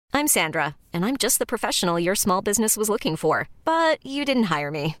I'm Sandra, and I'm just the professional your small business was looking for. But you didn't hire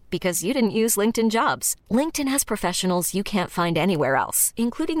me because you didn't use LinkedIn Jobs. LinkedIn has professionals you can't find anywhere else,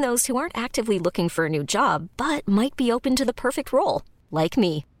 including those who aren't actively looking for a new job, but might be open to the perfect role, like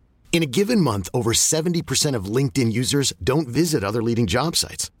me. In a given month, over 70% of LinkedIn users don't visit other leading job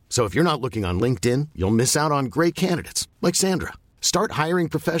sites. So if you're not looking on LinkedIn, you'll miss out on great candidates like Sandra. Start hiring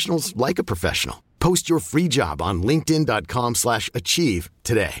professionals like a professional. Post your free job on linkedin.com/achieve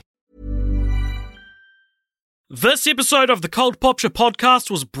today. This episode of the Cult Popture podcast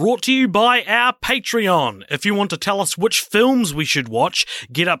was brought to you by our Patreon. If you want to tell us which films we should watch,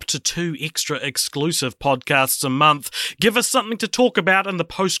 get up to 2 extra exclusive podcasts a month, give us something to talk about in the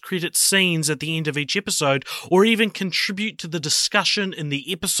post-credit scenes at the end of each episode, or even contribute to the discussion in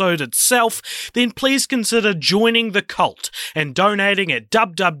the episode itself, then please consider joining the cult and donating at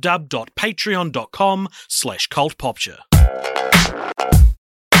www.patreon.com/cultpopture.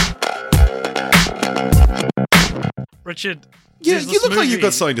 Richard, yeah, you look like you've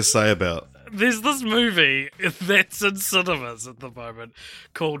got something to say about. There's this movie that's in cinemas at the moment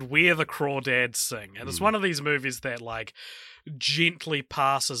called Where the Crawdads Sing, and it's one of these movies that like gently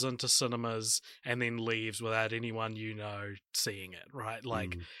passes into cinemas and then leaves without anyone you know seeing it, right?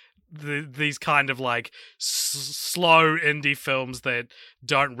 Like these kind of like slow indie films that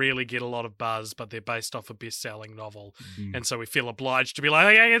don't really get a lot of buzz, but they're based off a best-selling novel, and so we feel obliged to be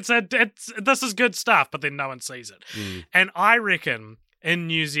like, "Hey, this is good stuff," but then no one sees it. And I reckon in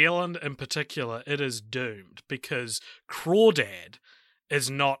New Zealand, in particular, it is doomed because crawdad is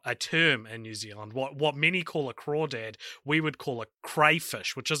not a term in New Zealand. What many call a crawdad, we would call a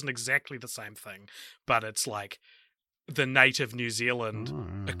crayfish, which isn't exactly the same thing, but it's like the native New Zealand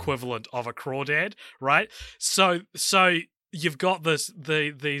equivalent of a crawdad, right? So you've got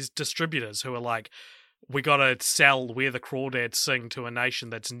these distributors who are like, we got to sell Where the Crawdads Sing to a nation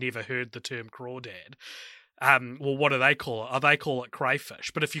that's never heard the term crawdad. Well, what do they call it? They call it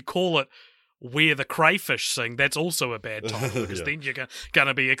crayfish. But if you call it Where the Crayfish Sing, that's also a bad title because then you're going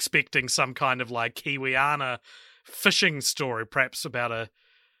to be expecting some kind of like Kiwiana fishing story, perhaps about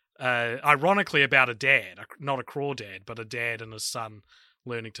ironically about a dad, not a crawdad, but a dad and his son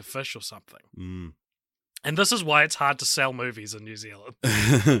learning to fish or something. And this is why it's hard to sell movies in New Zealand.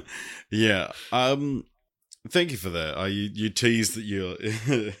 Yeah. Thank you for that. You teased that you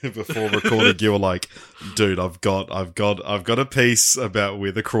before recording. You were like, "Dude, I've got a piece about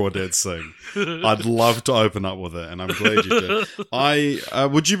Where the Crawdads Sing. I'd love to open up with it," and I'm glad you did.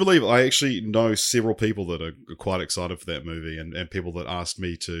 Would you believe I actually know several people that are quite excited for that movie, and people that asked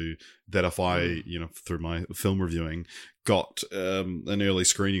me that if I, through my film reviewing, got an early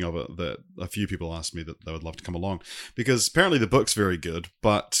screening of it, that a few people asked me that they would love to come along because apparently the book's very good,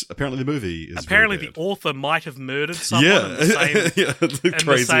 but apparently the movie is apparently very bad. The author might have murdered someone in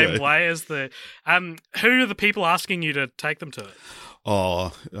the same way as the who are the people asking you to take them to it?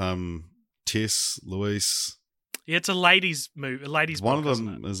 Tess, Louise. Yeah, it's a ladies movie, a ladies one book, of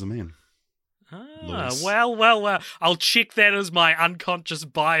them is a man. Well. I'll check that as my unconscious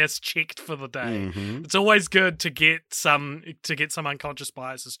bias checked for the day. It's always good to get some unconscious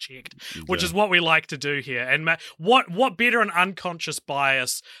biases checked, which is what we like to do here. And what better an unconscious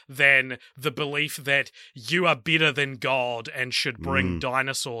bias than the belief that you are better than God and should bring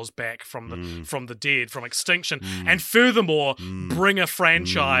dinosaurs back from the dead, from extinction, and furthermore bring a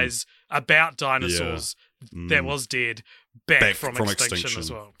franchise about dinosaurs that was dead back from extinction as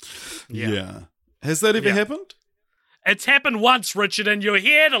well. Yeah. Has that ever happened? It's happened once, Richard, and you're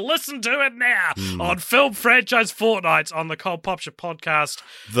here to listen to it now on Film Franchise Fortnights on the Cult Popture podcast.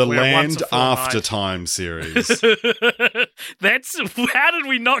 The Land After Time series. That's how did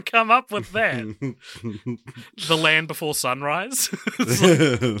we not come up with that? The Land Before Sunrise,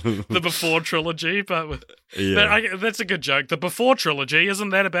 the Before trilogy, but that's a good joke. The Before trilogy, isn't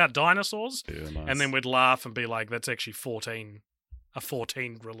that about dinosaurs? Yeah, nice. And then we'd laugh and be like, "That's actually 14." A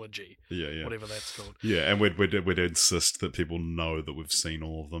 14 trilogy, whatever that's called. Yeah, and we'd insist that people know that we've seen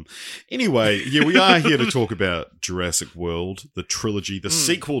all of them. Anyway, we are here to talk about Jurassic World, the trilogy, the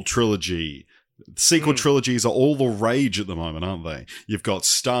sequel trilogy. Sequel trilogies are all the rage at the moment, aren't they? You've got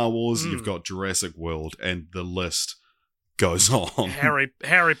Star Wars, you've got Jurassic World, and the list goes on.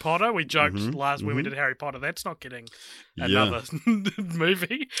 Harry Potter, we joked last when we did Harry Potter, that's not getting another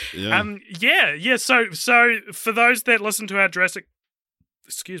movie. So for those that listened to our Jurassic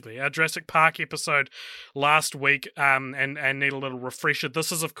Park episode last week and need a little refresher, this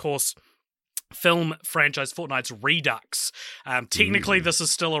is, of course, Film Franchise Fortnight's Redux. Technically, this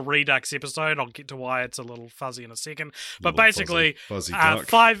is still a Redux episode. I'll get to why it's a little fuzzy in a second. But basically, fuzzy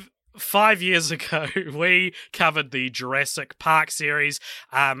 5 years ago, we covered the Jurassic Park series,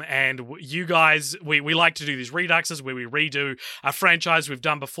 and you guys, we like to do these reduxes where we redo a franchise we've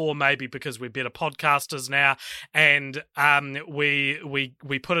done before, maybe because we're better podcasters now, and we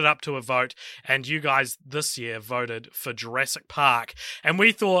put it up to a vote, and you guys this year voted for Jurassic Park, and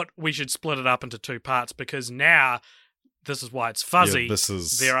we thought we should split it up into two parts, because now... This is why it's fuzzy. Yeah,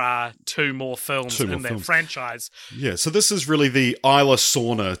 there are two more films in that franchise. Yeah, so this is really the Isla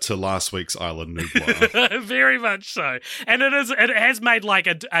Sauna to last week's Isla Nublar. Very much so. And it has made like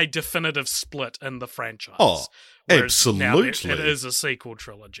a definitive split in the franchise. Oh, absolutely. Now it is a sequel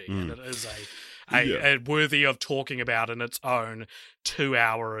trilogy, and it is a worthy of talking about in its own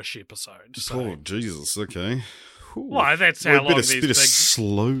 2-hour-ish episode. So. Oh, Jesus, okay. Ooh. Well, that's how long these big...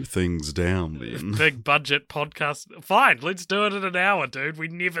 slow things down, then. Big budget podcast. Fine, let's do it in an hour, dude. We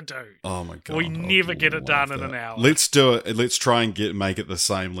never do. Oh, my God. We never get it done in an hour. Let's do it. Let's try and make it the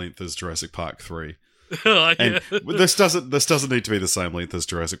same length as Jurassic Park 3. And this doesn't need to be the same length as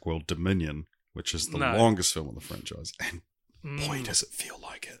Jurassic World Dominion, which is the longest film of the franchise. And boy, does it feel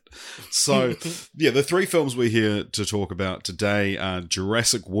like it. So, yeah, the three films we're here to talk about today are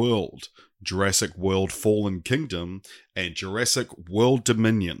Jurassic World, Jurassic World Fallen Kingdom, and Jurassic World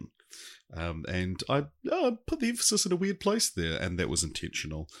Dominion. And I put the emphasis in a weird place there, and that was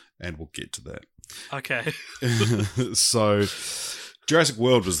intentional, and we'll get to that. Okay. So, Jurassic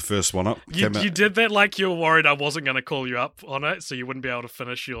World was the first one up. You did that like you were worried I wasn't going to call you up on it, so you wouldn't be able to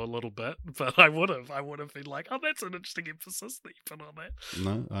finish your little bit. But I would have. I would have been like, oh, that's an interesting emphasis that you put on that.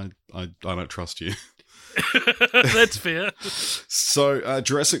 No, I don't trust you. That's fair. So,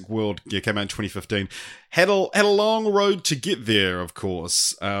 Jurassic World came out in 2015. Had a long road to get there, of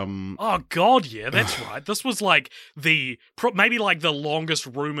course. Oh God, yeah, that's right. This was like maybe like the longest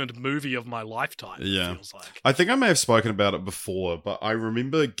rumored movie of my lifetime. Yeah, it feels like. I think I may have spoken about it before, but I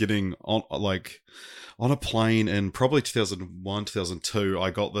remember getting on a plane in probably 2001, 2002.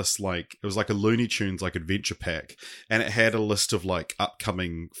 I got this it was like a Looney Tunes adventure pack, and it had a list of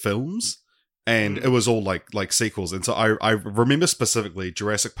upcoming films. And it was all like sequels. And so I remember specifically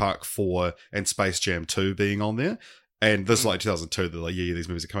Jurassic Park 4 and Space Jam 2 being on there. And this is 2002. They're like, yeah, these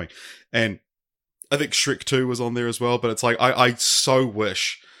movies are coming. And I think Shrek 2 was on there as well. But it's like, I so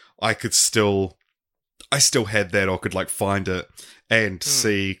wish I still had that, or could find it and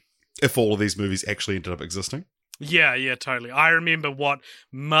see if all of these movies actually ended up existing. Yeah, totally. I remember what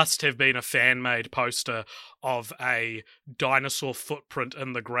must have been a fan-made poster of a dinosaur footprint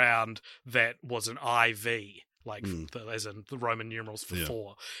in the ground that was an IV, as in the Roman numerals for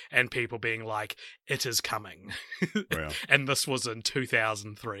 4, and people being like, it is coming. Wow. And this was in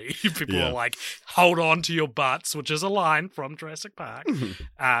 2003. People were like, hold on to your butts, which is a line from Jurassic Park,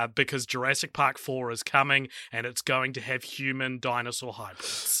 because Jurassic Park 4 is coming, and it's going to have human dinosaur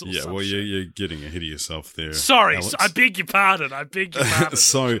hybrids. Yeah, well, you're getting ahead of yourself there. Sorry, Alex. I beg your pardon.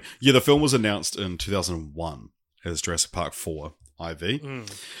 So, yeah, the film was announced in 2001 as Jurassic Park 4 IV.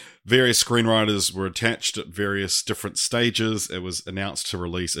 Various screenwriters were attached at various different stages. It was announced to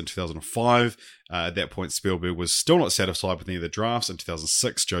release in 2005. At that point, Spielberg was still not satisfied with any of the drafts. In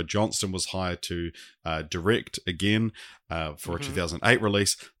 2006, Joe Johnston was hired to direct again for a 2008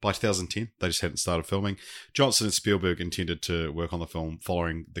 release. By 2010, they just hadn't started filming. Johnston and Spielberg intended to work on the film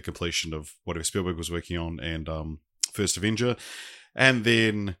following the completion of whatever Spielberg was working on and First Avenger. And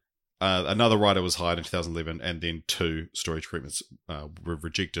then another writer was hired in 2011, and then 2 story treatments were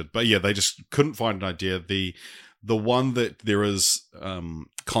rejected. But yeah, they just couldn't find an idea. The one that there is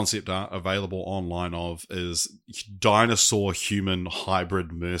concept art available online of is dinosaur human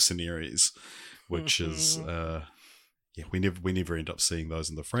hybrid mercenaries, which is we never end up seeing those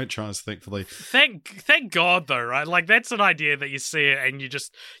in the franchise, thankfully. Thank God though, right? That's an idea that you see it and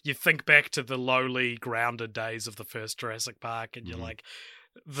you think back to the lowly, grounded days of the first Jurassic Park, and you're like,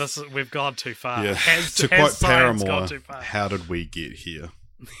 we've gone too far. Yeah. To quote Paramore, how did we get here?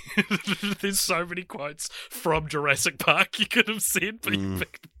 There's so many quotes from Jurassic Park you could have said, but you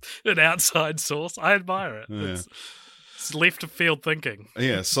picked an outside source. I admire it. Yeah. It's left of field thinking.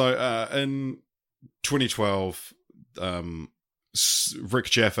 Yeah, so in 2012, Rick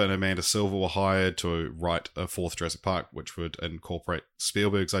Jaffa and Amanda Silver were hired to write a 4th Jurassic Park, which would incorporate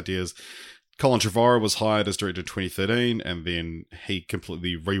Spielberg's ideas. Colin Trevorrow was hired as director in 2013, and then he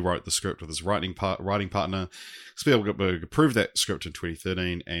completely rewrote the script with his writing partner. Spielberg approved that script in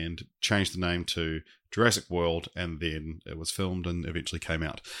 2013 and changed the name to Jurassic World, and then it was filmed and eventually came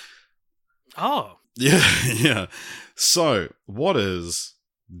out. Oh. Yeah. So, what is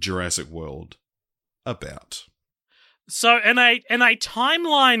Jurassic World about? So, in a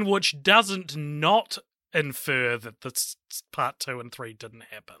timeline which doesn't not infer that this part 2 and 3 didn't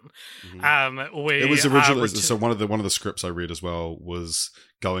happen. It was originally so one of the scripts I read as well was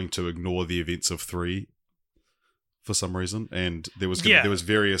going to ignore the events of 3 for some reason, and there was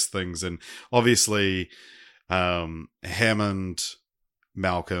various things, and obviously Hammond,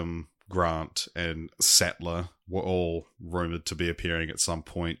 Malcolm, Grant, and Sattler were all rumored to be appearing at some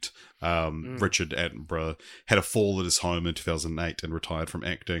point. Richard Attenborough had a fall at his home in 2008 and retired from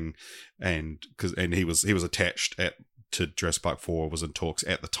acting, and he was attached to Jurassic Park 4, was in talks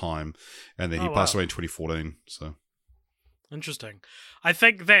at the time, and then he passed away in 2014. So interesting. I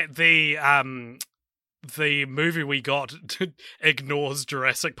think that the movie we got ignores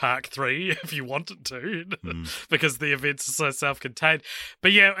Jurassic Park 3 if you want it to, because the events are so self-contained.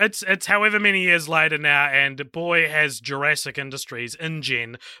 But yeah, it's however many years later now, and boy has Jurassic Industries,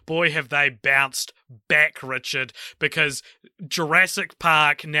 InGen, boy have they bounced back, Richard, because Jurassic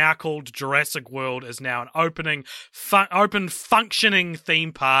Park, now called Jurassic World, is now an open functioning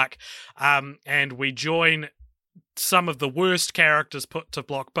theme park, and we join some of the worst characters put to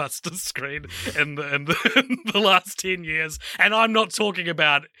blockbuster screen in the last 10 years. And I'm not talking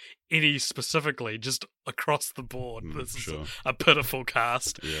about any specifically, just across the board. This is a pitiful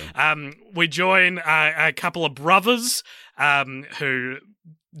cast. Yeah. We join a couple of brothers who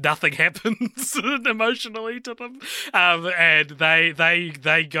nothing happens emotionally to them, and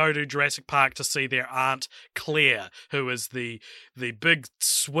they go to Jurassic Park to see their aunt Claire, who is the big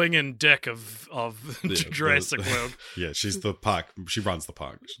swinging dick of Jurassic World. Yeah, she's the park. She runs the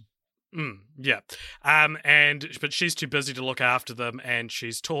park. But she's too busy to look after them, and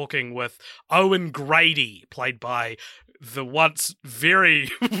she's talking with Owen Grady, played by the once very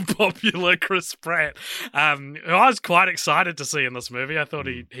popular Chris Pratt, who I was quite excited to see in this movie. I thought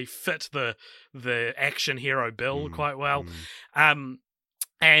he fit the action hero bill quite well. And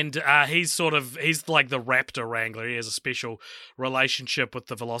he's like the raptor wrangler. He has a special relationship with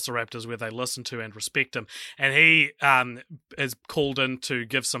the velociraptors where they listen to and respect him. And he is called in to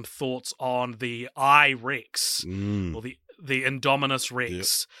give some thoughts on the I-Rex, or the Indominus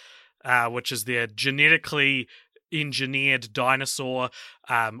Rex, which is their genetically engineered dinosaur,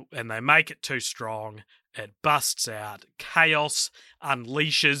 and they make it too strong. It busts out. Chaos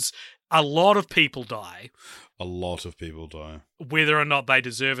unleashes. A lot of people die. Whether or not they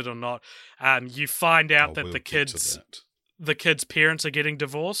deserve it or not. You find out that the kids' parents are getting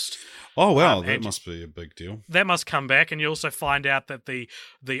divorced. Oh, wow. That must be a big deal. That must come back. And you also find out that the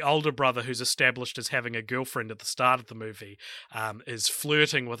older brother, who's established as having a girlfriend at the start of the movie, is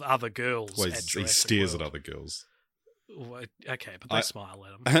flirting with other girls. Well, he stares at other girls. Okay, but they smile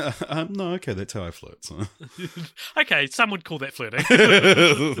at him. No, okay, that's how I flirt. So. Okay, some would call that flirting.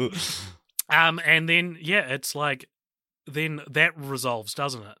 And then, it's like, then that resolves,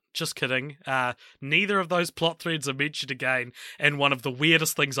 doesn't it? Just kidding. Neither of those plot threads are mentioned again, and one of the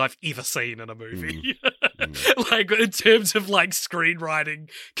weirdest things I've ever seen in a movie. Like, in terms of, like, screenwriting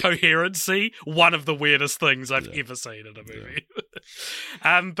coherency, one of the weirdest things I've ever seen in a movie.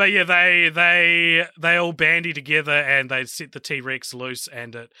 But yeah, they all bandy together, and they set the T-Rex loose,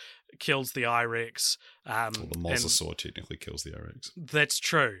 and it kills the I-Rex. Well, the Mosasaur technically kills the I-Rex. That's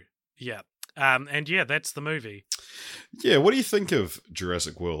true, yeah. And yeah, that's the movie. Yeah, what do you think of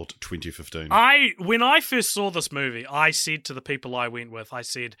Jurassic World 2015? When I first saw this movie, I said to the people I went with, I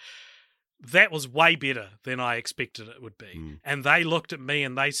said, that was way better than I expected it would be. And they looked at me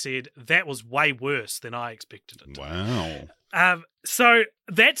and they said, that was way worse than I expected it to. Wow. So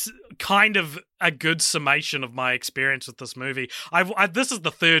that's kind of a good summation of my experience with this movie. This is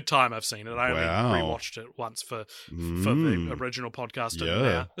the third time I've seen it. I only rewatched it once for the original podcast.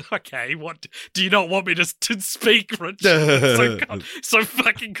 Yeah. Okay, what do you not want me to speak, Richard? so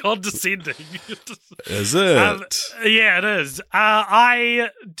fucking condescending. Is it? Yeah, it is. I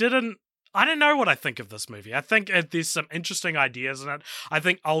don't know what I think of this movie. I think there's some interesting ideas in it. I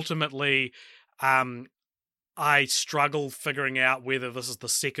think ultimately, I struggle figuring out whether this is the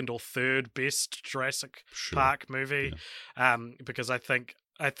second or third best Jurassic Park movie, because I think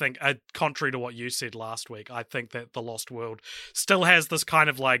contrary to what you said last week, I think that The Lost World still has this kind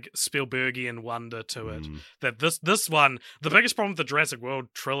of like Spielbergian wonder to it. That this one, the biggest problem with the Jurassic World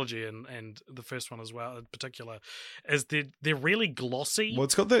trilogy and the first one as well in particular, is they're really glossy. Well,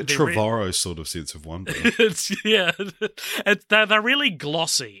 it's got that Trevorrow sort of sense of wonder. They're really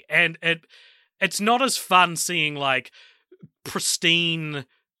glossy, and it's not as fun seeing like pristine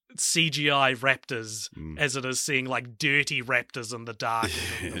CGI raptors as it is seeing like dirty raptors in the dark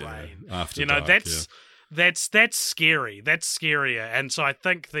and in the rain. After dark, that's scary. That's scarier. And so I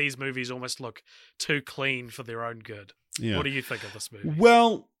think these movies almost look too clean for their own good. Yeah. What do you think of this movie?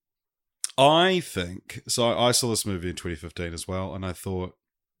 Well, I think so. I saw this movie in 2015 as well, and I thought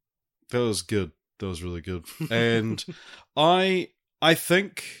that was good. That was really good, and I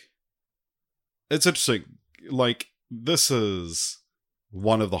think it's interesting. Like, this is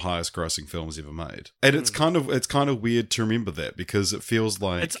one of the highest grossing films ever made, and it's kind of weird to remember that, because it feels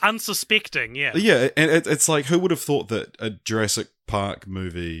like it's unsuspecting. Yeah, and it's like, who would have thought that a Jurassic Park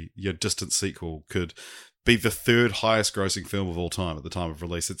movie, your distant sequel, could be the third highest grossing film of all time at the time of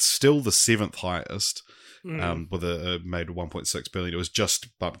release? It's still the seventh highest, with a made 1.6 billion. It was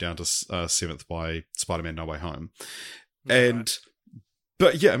just bumped down to seventh by Spider-Man No Way Home.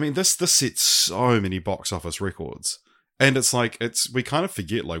 But yeah, I mean, this sets so many box office records. And it's like, we kind of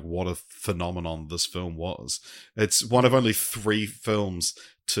forget like what a phenomenon this film was. It's one of only 3 films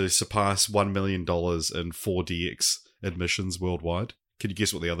to surpass $1 million in 4DX admissions worldwide. Can you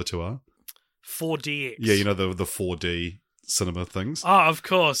guess what the other 2 are? 4DX. Yeah, you know, the 4D cinema things. Oh, of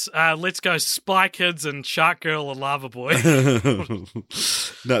course. Let's go Spy Kids and Shark Girl and Lava Boy.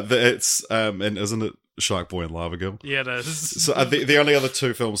 No, it's and isn't it Shark Boy and Lava Girl? Yeah, it is. So the only other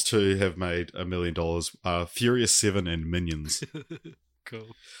 2 films to have made $1 million are Furious 7 and Minions. Cool.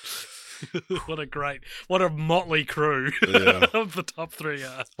 What a motley crew of the top 3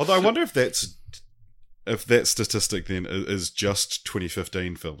 are. Although I wonder if that statistic then is just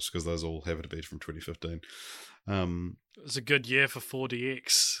 2015 films, because those all have to be from 2015. It was a good year for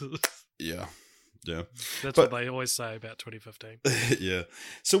 4DX. Yeah. That's what they always say about 2015. Yeah.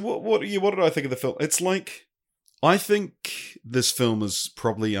 So what did I think of the film? It's like, I think this film is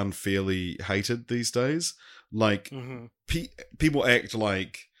probably unfairly hated these days. Like, people act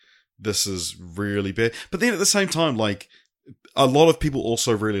like this is really bad, but then at the same time, like, a lot of people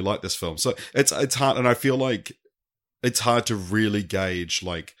also really like this film. So it's hard, and I feel like it's hard to really gauge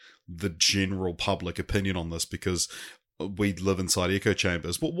like the general public opinion on this, because we live inside echo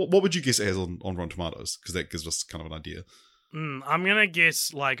chambers. What would you guess it has on Rotten Tomatoes? Because that gives us kind of an idea. I'm gonna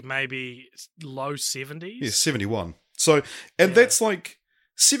guess like maybe low 70s. Yeah, 71. So, and that's like,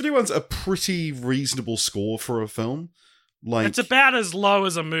 71's a pretty reasonable score for a film. Like, it's about as low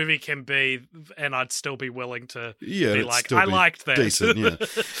as a movie can be, and I'd still be willing to be like, I liked that. Decent, yeah.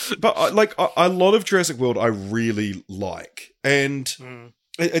 But a lot of Jurassic World I really like, and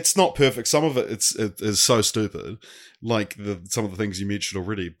it's not perfect. Some of it is so stupid, like some of the things you mentioned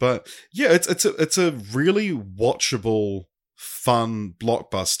already. But yeah, it's a really watchable, fun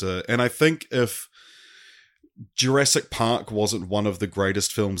blockbuster, and I think if Jurassic Park wasn't one of the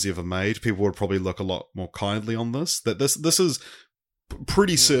greatest films ever made, people would probably look a lot more kindly on this. That this is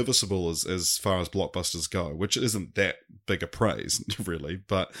pretty serviceable as far as blockbusters go, which isn't that big a praise, really.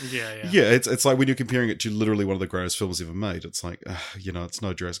 But yeah, it's like when you're comparing it to literally one of the greatest films ever made, it's like, it's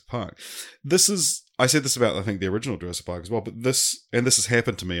no Jurassic Park. I said this about, I think, the original Jurassic Park as well, but this has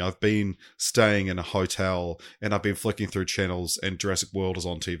happened to me. I've been staying in a hotel and I've been flicking through channels and Jurassic World is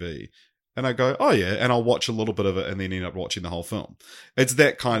on TV. And I go, oh yeah, and I'll watch a little bit of it and then end up watching the whole film. It's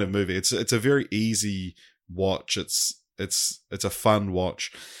that kind of movie. It's a very easy watch. It's a fun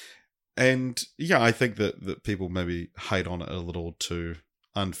watch. And yeah, I think that people maybe hate on it a little too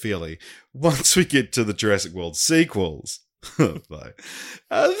unfairly. Once we get to the Jurassic World sequels, they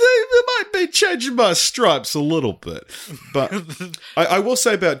might be changing my stripes a little bit. But I will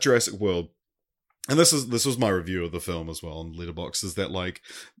say about Jurassic World, and this was my review of the film as well on Letterboxd, is that like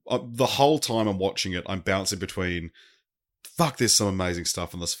the whole time I'm watching it, I'm bouncing between, fuck, there's some amazing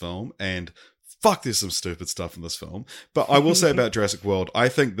stuff in this film, and fuck, there's some stupid stuff in this film. But I will say about Jurassic World, I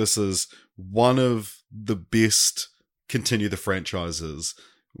think this is one of the best continue the franchises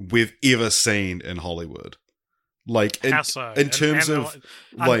we've ever seen in Hollywood. Like, in terms of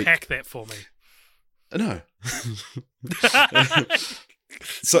like, unpack that for me. No.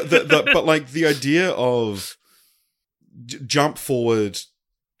 So, but like the idea of jump forward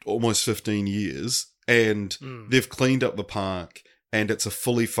almost 15 years and they've cleaned up the park and it's a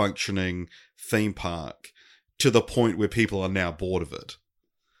fully functioning theme park to the point where people are now bored of it.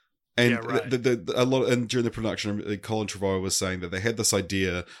 And a lot, and during the production, Colin Trevorrow was saying that they had this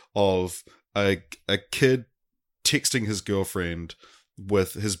idea of a kid texting his girlfriend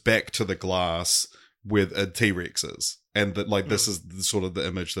with his back to the glass with a T-Rex is. And that, like, this is sort of the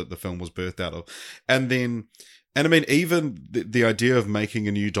image that the film was birthed out of. And I mean, even the idea of making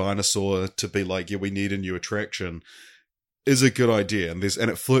a new dinosaur to be like, yeah, we need a new attraction is a good idea. And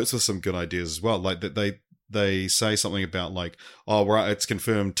it flirts with some good ideas as well. Like that they say something about like, oh, right, it's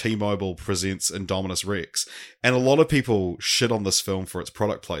confirmed T-Mobile presents Indominus Rex. And a lot of people shit on this film for its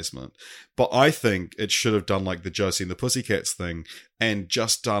product placement. But I think it should have done like the Josie and the Pussycats thing and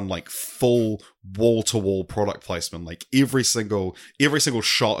just done like full wall-to-wall product placement. Like every single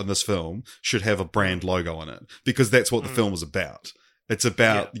shot in this film should have a brand logo on it, because that's what the film is about. It's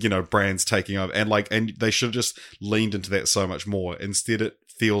about, brands taking over, and they should have just leaned into that so much more. Instead, it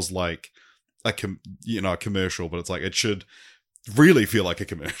feels like a commercial, but it's like, it should really feel like a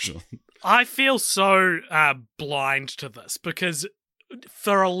commercial. I feel so blind to this because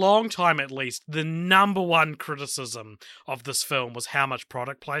for a long time, at least, the number one criticism of this film was how much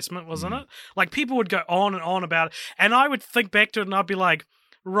product placement was in it. Like, people would go on and on about it, and I would think back to it and I'd be like,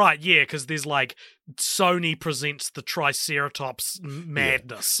 right, yeah, because there's like Sony presents the Triceratops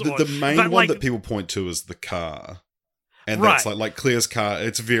madness. Yeah. The main one that people point to is the car, and that's like Claire's car.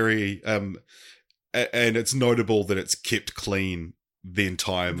 It's very and it's notable that it's kept clean the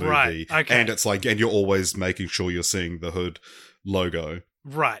entire movie, right? Okay, and it's like, and you're always making sure you're seeing the hood logo.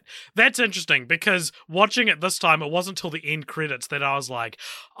 Right. That's interesting because watching it this time, it wasn't till the end credits that I was like,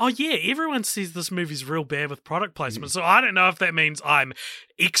 oh yeah, everyone says this movie's real bad with product placement. So I don't know if that means I'm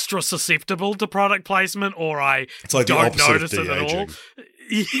extra susceptible to product placement or it's like don't notice it at all.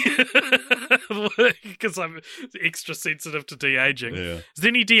 Because I'm extra sensitive to de-aging. Yeah. Is there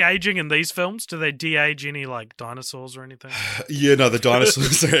any de-aging in these films? Do they de-age any like dinosaurs or anything? Yeah, no, the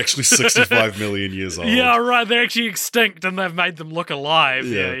dinosaurs are actually 65 million years old. Yeah, right. They're actually extinct and they've made them look alive.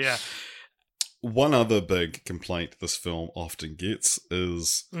 Yeah. One other big complaint this film often gets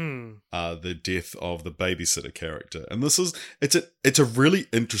is the death of the babysitter character, and it's a really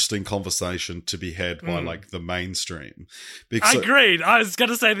interesting conversation to be had by like the mainstream. Because agreed. I was going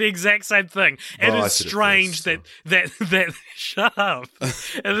to say the exact same thing. It is strange that shut up.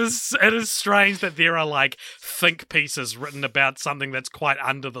 It is strange that there are like think pieces written about something that's quite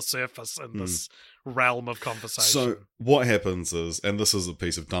under the surface in this realm of conversation. So what happens is, and this is a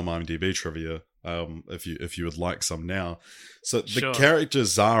piece of dumb IMDb trivia, if you would like some now. So the character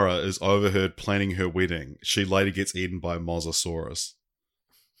Zara is overheard planning her wedding. She later gets eaten by a Mosasaurus.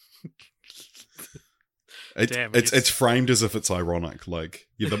 It's framed as if it's ironic, like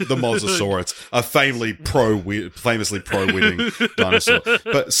the Mosasaurus, a famously pro-wedding dinosaur.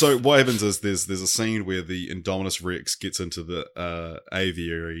 But so what happens is there's a scene where the Indominus Rex gets into the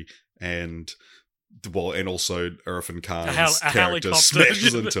aviary and also Irfan Khan's character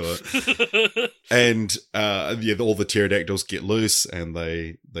smashes into it. And all the pterodactyls get loose and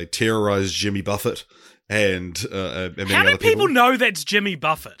they terrorize Jimmy Buffett and many How do other people know that's Jimmy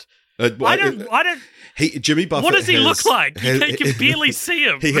Buffett? I don't. Jimmy Buffett. What does he look like? You can barely see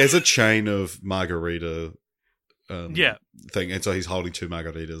him. He has a chain of margarita thing, and so he's holding two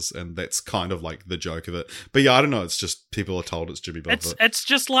margaritas, and that's kind of like the joke of it. But yeah, I don't know. It's just people are told it's Jimmy Buffett. It's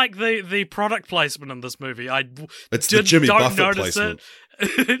just like the product placement in this movie. It's the Jimmy Buffett placement.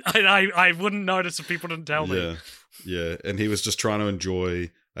 I wouldn't notice if people didn't tell me. Yeah, and he was just trying to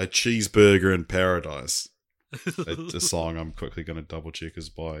enjoy a cheeseburger in paradise. a song I'm quickly going to double check is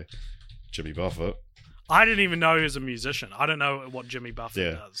by Jimmy Buffett. I didn't even know he was a musician. I don't know what Jimmy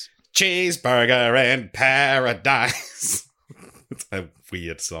Buffett does. Cheeseburger in paradise. It's a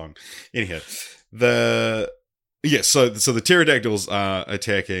weird song. Anyhow, so the pterodactyls are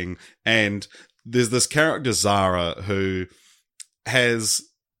attacking, and there's this character Zara who has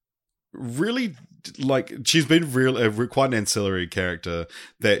really she's been quite an ancillary character,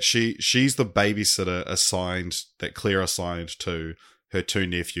 that she's the babysitter that Claire assigned to her two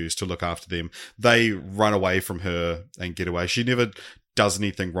nephews to look after them. They run away from her and get away. She never does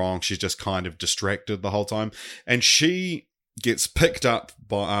anything wrong. She's just kind of distracted the whole time. And she gets picked up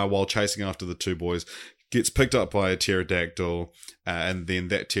by while chasing after the two boys, gets picked up by a pterodactyl, and then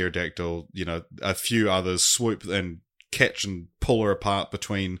that pterodactyl, a few others swoop and catch and pull her apart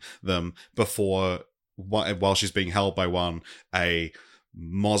between them before, while she's being held by one, a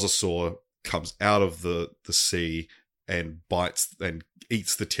mosasaur comes out of the sea and bites and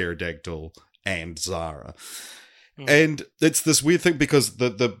eats the pterodactyl and Zara. And it's this weird thing because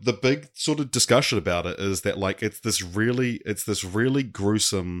the big sort of discussion about it is that it's this really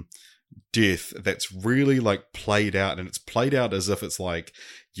gruesome death that's really played out, and it's played out as if it's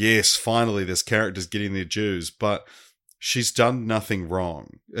yes, finally this character's getting their dues, but she's done nothing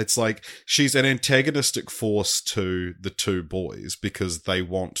wrong. It's she's an antagonistic force to the two boys because they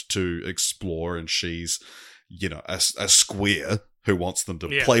want to explore, and she's a square who wants them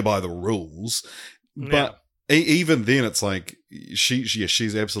to play by the rules. But even then, it's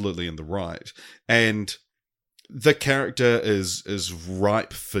she's absolutely in the right. And the character is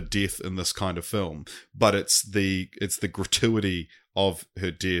ripe for death in this kind of film, but it's the gratuity of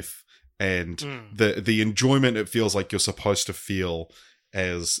her death and the enjoyment it feels like you're supposed to feel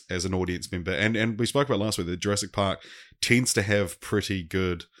as an audience member. And we spoke about last week that Jurassic Park tends to have pretty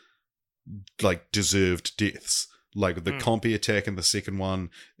good, like, deserved deaths. Like the Compy attack in the second one,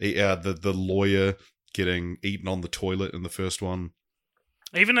 the lawyer getting eaten on the toilet in the first one.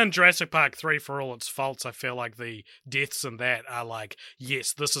 Even in Jurassic Park 3, for all its faults, I feel like the deaths in that are like,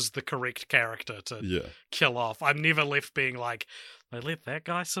 yes, this is the correct character to kill off. I'm never left being like, they let that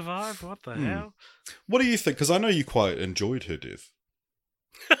guy survive? What the hell? What do you think? Because I know you quite enjoyed her death.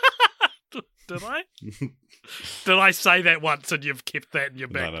 Did I? Did I say that once and you've kept that in your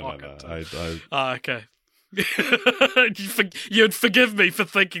back pocket? No. Oh, okay. You'd forgive me for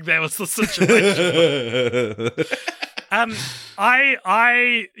thinking that was the situation.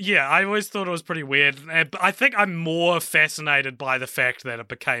 I always thought it was pretty weird. But I think I'm more fascinated by the fact that it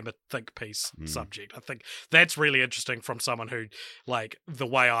became a think piece subject. I think that's really interesting from someone who, like, the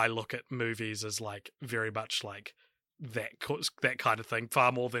way I look at movies is like very much like that kind of thing,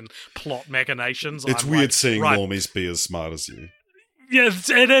 far more than plot machinations. It's weird seeing normies be as smart as you. Yeah,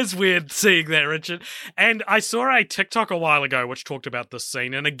 it is weird seeing that, Richard. And I saw a TikTok a while ago which talked about this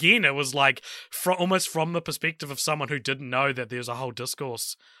scene, and again, it was like almost from the perspective of someone who didn't know that there's a whole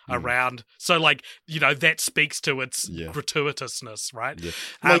discourse around. So, like, you know, that speaks to its gratuitousness, right? Yeah.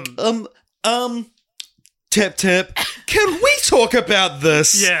 Like, tap, tap, can we talk about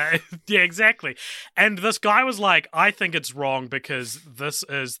this? Yeah, exactly. And this guy was like, I think it's wrong because this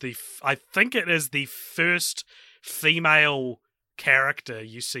is I think it is the first female character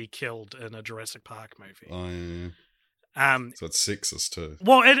you see killed in a Jurassic Park movie. Oh, yeah. So it's sexist too.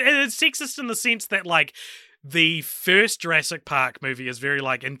 Well, it's sexist in the sense that, like, the first Jurassic Park movie is very,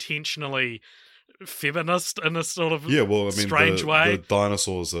 like, intentionally feminist in a sort of strange way. The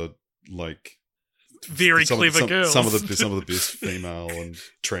dinosaurs are, like, very clever girls. Some of the best female and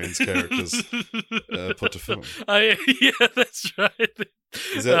trans characters put to film. Oh, yeah, that's right.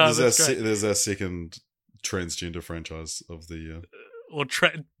 There's our second transgender franchise of the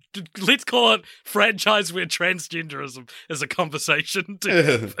let's call it franchise where transgenderism is a conversation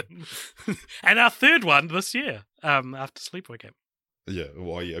too. And our third one this year, after Sleepaway Camp. Yeah,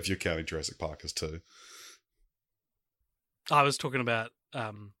 well, yeah, if you're counting Jurassic Park as two. I was talking about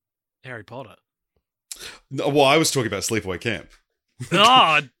Harry Potter. No, well, I was talking about Sleepaway Camp.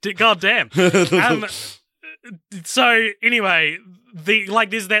 Oh, goddamn. So anyway,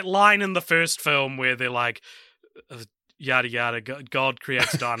 there's that line in the first film where they're like, yada yada, God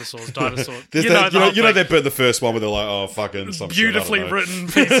creates dinosaurs. You know that bit in the first one where they're like, oh, fucking some beautifully written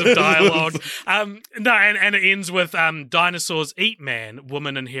piece of dialogue. And it ends with dinosaurs eat man,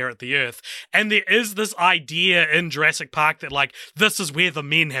 woman inherit the earth. And there is this idea in Jurassic Park that, like, this is where the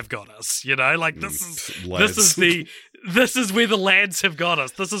men have got us, you know? Like, this is where the lads have got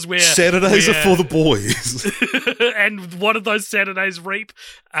us. This is where Saturdays are for the boys. And what did those Saturdays reap?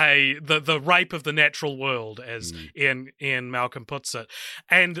 The rape of the natural world, as Ian Malcolm puts it.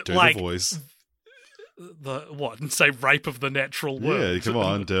 And do like the voice. And say rape of the natural world. Yeah, come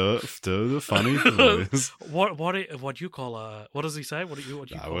on, do the funny voice. What you call what does he say? What do you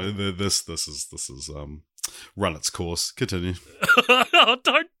call it? This is run its course. Continue.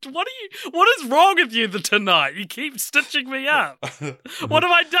 What is wrong with you tonight? You keep stitching me up. What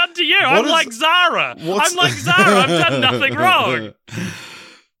have I done to you? I'm like Zara. I've done nothing wrong.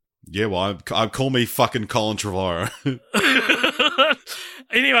 Yeah, well, I call me fucking Colin Trevorrow.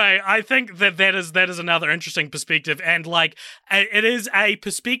 Anyway, I think that is another interesting perspective, and like it is a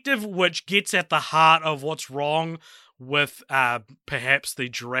perspective which gets at the heart of what's wrong with perhaps the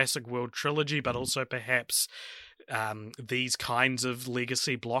Jurassic World trilogy, but also perhaps these kinds of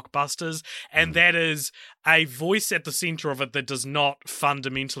legacy blockbusters, and that is a voice at the center of it that does not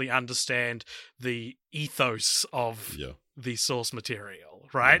fundamentally understand the ethos of the source material,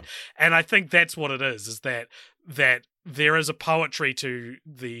 right? Yeah. And I think that's what it is that there is a poetry to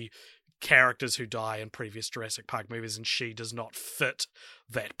the characters who die in previous Jurassic Park movies, and she does not fit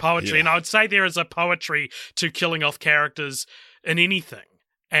that poetry. And I would say there is a poetry to killing off characters in anything.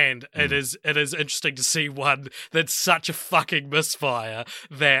 And it is interesting to see one that's such a fucking misfire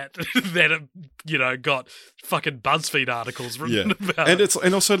that it, got fucking BuzzFeed articles written about.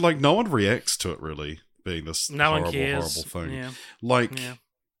 And also, like, no one reacts to it really being this horrible thing. Yeah. Like,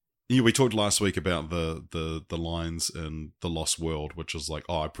 we talked last week about the lines in The Lost World, which is like,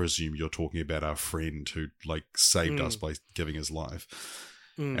 oh, I presume you're talking about our friend who, like, saved us by giving his life.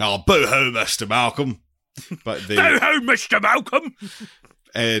 Oh, boo-hoo, Mr. Malcolm. Boo-hoo, Mr. Malcolm!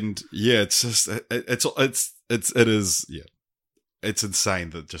 And yeah, it's just it's it is yeah. It's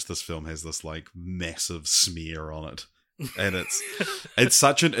insane that just this film has this like massive smear on it. And it's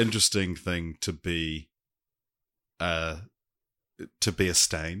such an interesting thing to be a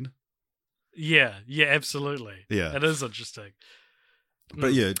stain. Yeah, absolutely. Yeah. It is interesting.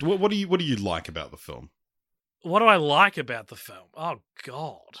 But yeah, what do you like about the film? What do I like about the film? Oh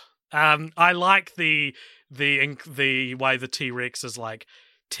God, I like the way the T-Rex is like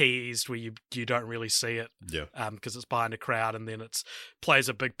teased, where you don't really see it, because it's behind a crowd, and then it plays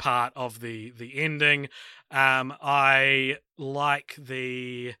a big part of the ending. I like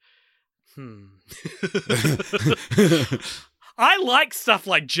the I like stuff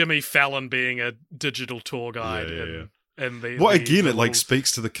like Jimmy Fallon being a digital tour guide. And it like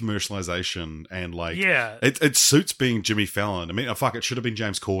speaks to the commercialization and like it suits being Jimmy Fallon. I mean, it should have been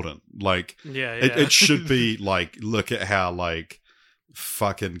James Corden. Like it should be like, look at how like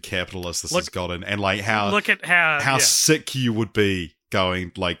fucking capitalist this has gotten, and like how sick you would be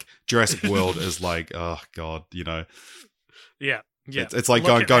going like Jurassic World is like, oh God, you know. It's like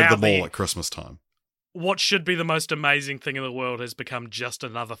going to the mall at Christmas time. What should be the most amazing thing in the world has become just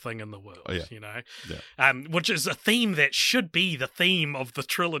another thing in the world, you know? Yeah. Which is a theme that should be the theme of the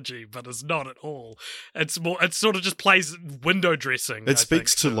trilogy, but is not at all. It sort of just plays window dressing. It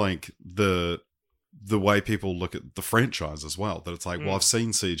speaks to like the way people look at the franchise as well, that it's like, well, I've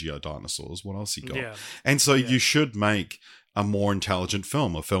seen CGI dinosaurs, what else you got? Yeah. And so you should make a more intelligent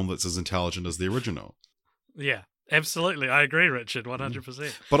film, a film that's as intelligent as the original. Yeah. Absolutely, I agree, Richard,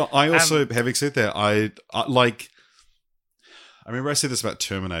 100%. But I also, having said that, I remember I said this about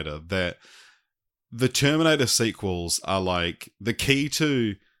Terminator, that the Terminator sequels are like, the key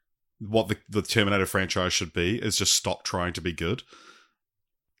to what the Terminator franchise should be is just stop trying to be good.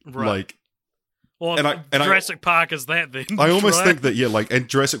 Right. Like, well, Jurassic Park is that then. I almost think that, and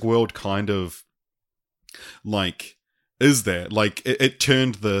Jurassic World kind of, like, is that. Like, it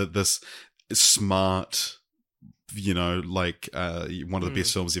turned this smart, you know, like one of the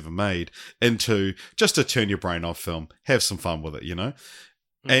best films ever made, into just a turn your brain off film, have some fun with it, you know.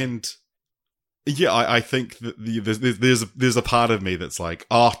 And I think that there's a part of me that's like,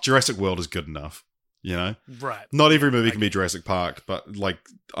 oh, Jurassic World is good enough, you know. Right. Not every movie can be Jurassic Park, but like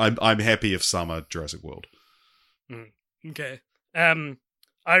I'm happy if some are Jurassic World. Okay.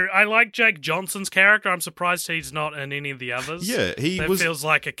 I like Jake Johnson's character. I'm surprised he's not in any of the others. Yeah, feels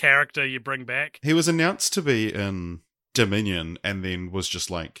like a character you bring back. He was announced to be in Dominion and then was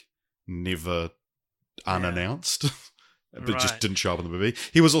just like never unannounced, but just didn't show up in the movie.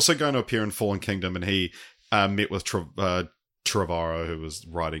 He was also going to appear in Fallen Kingdom, and he met with Trevorrow, who was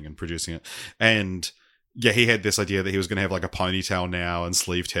writing and producing it, and he had this idea that he was going to have like a ponytail now and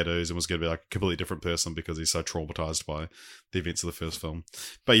sleeve tattoos and was going to be like a completely different person because he's so traumatized by the events of the first film.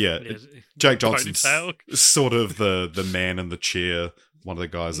 But Jake Johnson's sort of the man in the chair, one of the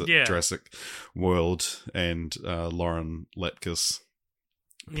guys at Jurassic World, and Lauren Lapkus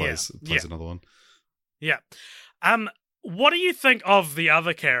plays another one. Yeah. What do you think of the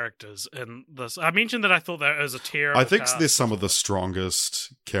other characters in this? I mentioned that I thought that was a terrible I think cast. They're some of the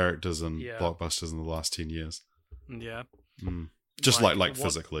strongest characters in blockbusters in the last 10 years. Yeah. Just like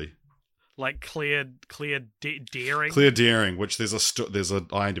physically. Like Claire Dearing? Claire Dearing, which there's a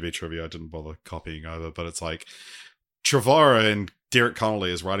IMDb trivia I didn't bother copying over, but it's like Trevorrow and Derek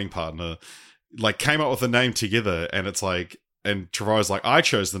Connolly, his writing partner, like came up with a name together, and it's like, and Trevorrow's like, I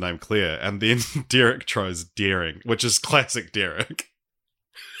chose the name Claire, and then Derek chose Dearing, which is classic Derek.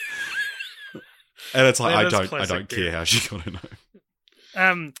 And it's like, I don't care how she got her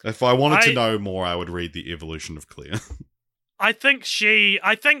name. If I wanted to know more, I would read The Evolution of Claire. I think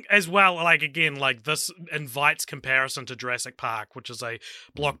as well, like, again, like, this invites comparison to Jurassic Park, which is a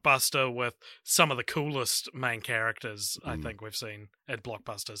blockbuster with some of the coolest main characters I think we've seen at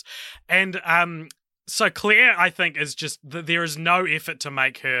blockbusters. And so Claire, I think, is just, there is no effort to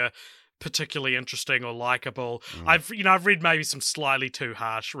make her particularly interesting or likable. I've read maybe some slightly too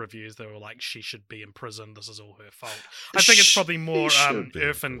harsh reviews that were like, she should be in prison, this is all her fault. I think it's probably more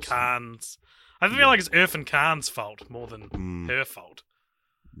Irfan Khan's. I feel like it's Irfan Khan's fault more than her fault.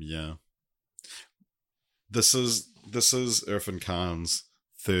 Yeah. This is Irfan Khan's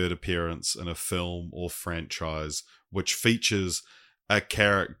third appearance in a film or franchise which features a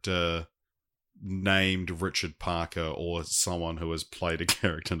character named Richard Parker, or someone who has played a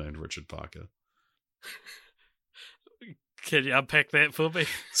character named Richard Parker. Can you unpack that for me?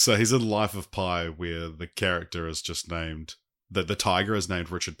 So he's in Life of Pi, where the character is just named the tiger is named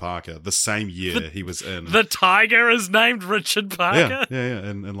Richard Parker. The same year he was in The tiger is named Richard Parker? Yeah,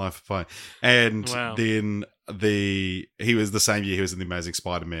 in Life of Pi. And Wow. then he was the same year he was in The Amazing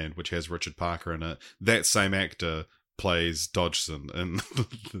Spider-Man, which has Richard Parker in it. That same actor plays Dodgson in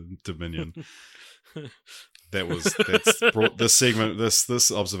Dominion.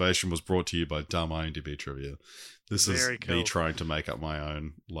 This observation was brought to you by dumb IMDb trivia. This Very is cool. me trying to make up my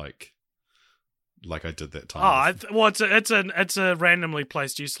own, like I did that time. It's a randomly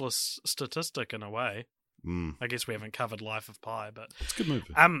placed useless statistic in a way. I guess we haven't covered Life of Pi, but It's a good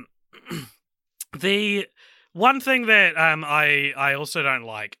movie. The one thing that I also don't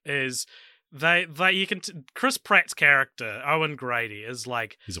like is Chris Pratt's character Owen Grady is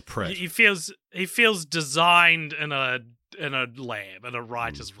like He's a prat. he feels designed in a lab in a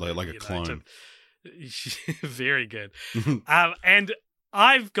writer's room, like a clone. Very good. And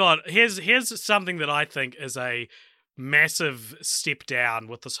I've got here's something that I think is a massive step down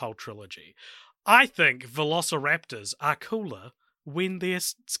with this whole trilogy. I think velociraptors are cooler when they're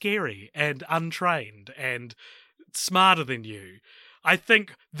scary and untrained and smarter than you. I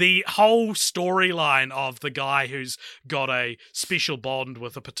think the whole storyline of the guy who's got a special bond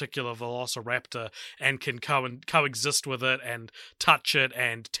with a particular velociraptor and can coexist with it and touch it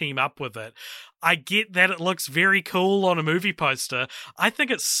and team up with it, I get that it looks very cool on a movie poster. I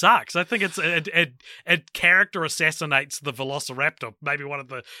think it sucks. I think it character assassinates the velociraptor. Maybe one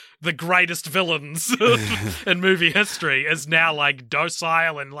of the greatest villains in movie history is now like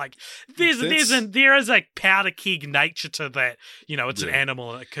docile and like there is a powder keg nature to that. You know, it's an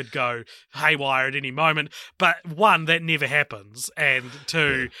animal that could go haywire at any moment. But one, that never happens, and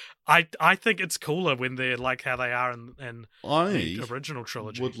two. I think it's cooler when they're like how they are in the original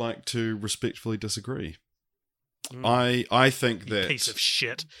trilogy. Would like to respectfully disagree. I think that piece of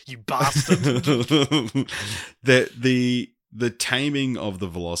shit, you bastard. that the taming of the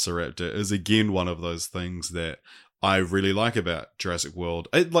Velociraptor is again one of those things that I really like about Jurassic World.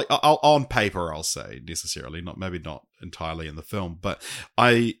 On paper, I'll say necessarily, maybe not entirely in the film, but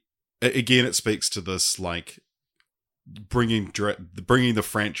it speaks to this like. Bringing the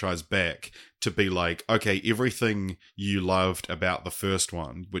franchise back to be like, okay, everything you loved about the first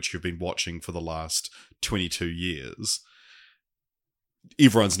one, which you've been watching for the last 22 years,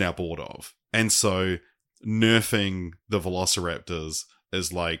 everyone's now bored of. And so nerfing the Velociraptors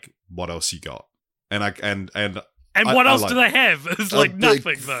is like, what else you got? And what else do they have? It's like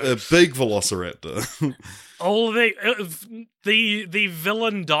nothing, though. A big Velociraptor. All of the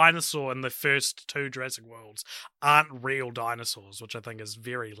villain dinosaur in the first two Jurassic Worlds aren't real dinosaurs, which I think is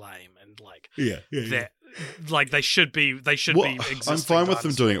very lame and like that. Like they should be existing. I'm fine with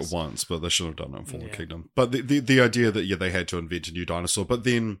them doing it dinosaurs. once, but they should have done it in Fallen Kingdom. But the idea that they had to invent a new dinosaur, but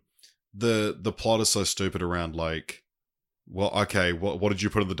then the plot is so stupid around like, well, okay, what did you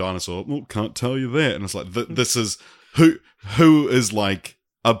put in the dinosaur? Well, can't tell you that. And it's like this is who is like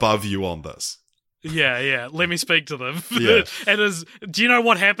above you on this. Yeah. Let me speak to them. Yeah. Do you know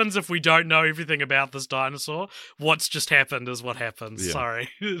what happens if we don't know everything about this dinosaur? What's just happened is what happens. Yeah. Sorry.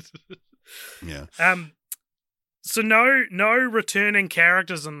 Yeah. So no returning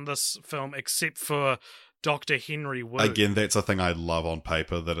characters in this film except for Dr. Henry Wu. Again, that's a thing I love on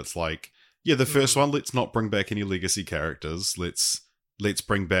paper, that it's like, yeah, the first one, let's not bring back any legacy characters. Let's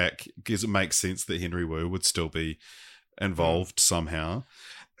bring back, because it makes sense that Henry Wu would still be involved somehow.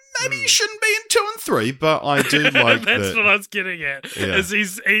 Maybe he shouldn't be in 2 and 3, but I do like that. That's what I was getting at. Yeah. Is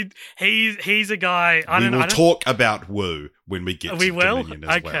he's a guy. We will talk about Wu when we get to Dominion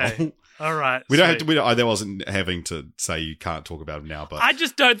as well. All right. We don't have to. I wasn't having to say you can't talk about him now, but I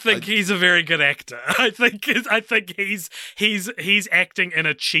just don't think he's a very good actor. I think he's acting in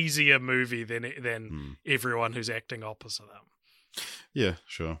a cheesier movie than everyone who's acting opposite him. Yeah,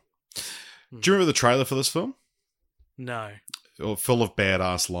 sure. Do you remember the trailer for this film? No. Full of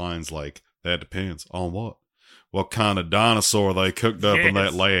badass lines like, that depends on what kind of dinosaur they cooked up in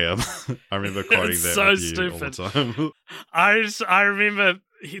that lab. I remember quoting that so with you stupid. all the time. I remember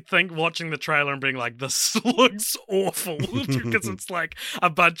watching the trailer and being like, this looks awful, because it's like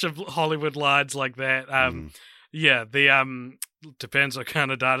a bunch of Hollywood lines like that. Yeah, the depends what kind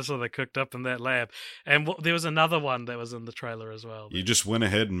of dinosaur they cooked up in that lab. And there was another one that was in the trailer as well. You just went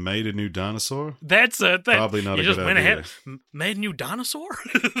ahead and made a new dinosaur? That's it. Probably not a good idea. You just went ahead, made a new dinosaur?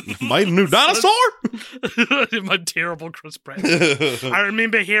 Made a new dinosaur? My terrible Chris Pratt. I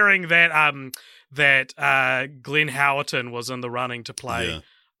remember hearing that Glenn Howerton was in the running to play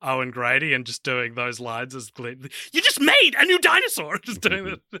Owen Grady, and just doing those lines as Glenn. You just made a new dinosaur! Just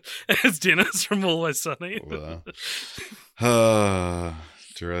doing it as Dennis from Always Sunny. To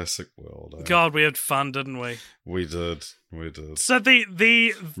Jurassic World. God, we had fun, didn't we? We did. So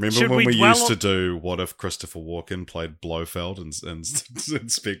the remember when we used to do what if Christopher Walken played Blofeld and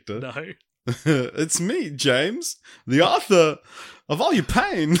Inspector? No. It's me, James, the author of all your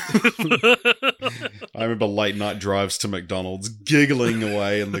pain. I remember late night drives to McDonald's, giggling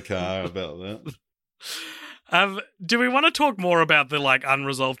away in the car about that. Do we want to talk more about the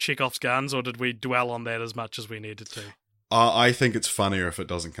unresolved Chekhov's guns, or did we dwell on that as much as we needed to? I think it's funnier if it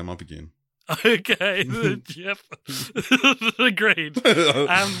doesn't come up again. Okay. Yep. Agreed.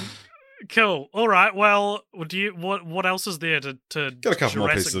 Cool. All right. Well, what else is there to got a couple Jurassic more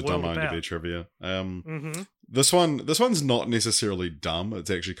pieces of dumb World IMDb about? trivia. This one's not necessarily dumb.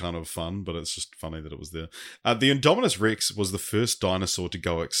 It's actually kind of fun, but it's just funny that it was there. The Indominus Rex was the first dinosaur to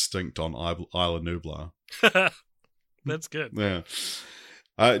go extinct on Isla Nublar. That's good. Yeah.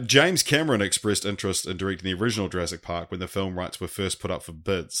 James Cameron expressed interest in directing the original Jurassic Park when the film rights were first put up for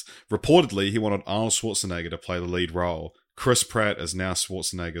bids. Reportedly, he wanted Arnold Schwarzenegger to play the lead role. Chris Pratt is now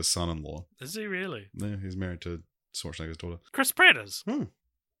Schwarzenegger's son-in-law. Is he really? Yeah, he's married to Schwarzenegger's daughter. Chris Pratt is? Hmm.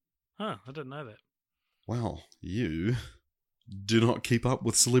 Huh, I didn't know that. Well, you do not keep up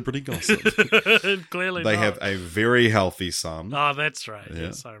with celebrity gossip. Clearly They not. have a very healthy son. Oh, that's right. Yeah.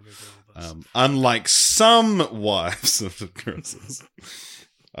 Yes, I remember all this. Unlike some wives of Chris's.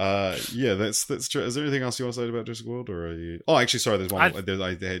 Yeah, that's true. Is there anything else you want to say about Jurassic World, or are you? Oh, actually, sorry. There's one. I had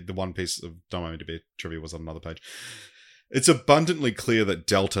the one piece of dumb IMDb trivia was on another page. It's abundantly clear that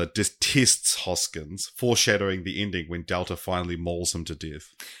Delta detests Hoskins, foreshadowing the ending when Delta finally mauls him to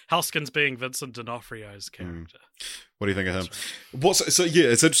death. Hoskins being Vincent D'Onofrio's character. What do you think of him? So yeah,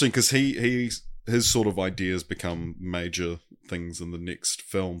 it's interesting because his sort of ideas become major things in the next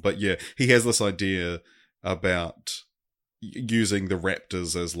film. But yeah, he has this idea about using the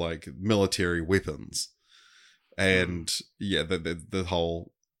raptors as military weapons, and yeah, the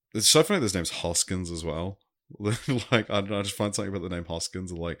whole. It's so funny. His name's Hoskins as well. I don't know. I just find something about the name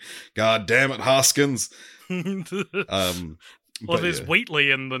Hoskins. God damn it, Hoskins. Well, there's Wheatley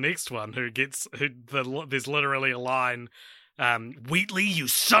in the next one there's literally a line, Wheatley, you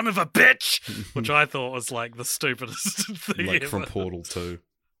son of a bitch, which I thought was the stupidest thing ever. From Portal 2.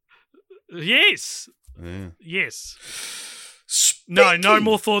 Yes. Yeah. Yes. Speaking... No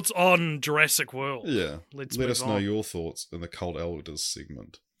more thoughts on Jurassic World. Yeah. Let us know your thoughts in the Cold Elders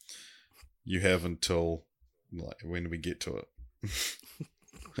segment. You have until when we get to it.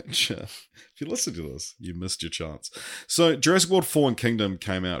 Which, if you listen to this, you missed your chance. So, Jurassic World Fallen Kingdom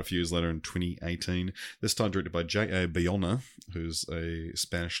came out a few years later in 2018. This time directed by J.A. Bayona, who's a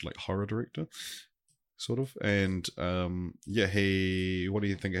Spanish horror director, sort of. And what do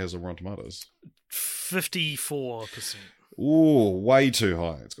you think it has on Rotten Tomatoes? 54%. Ooh, way too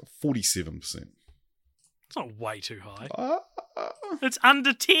high. It's got 47%. It's not way too high. It's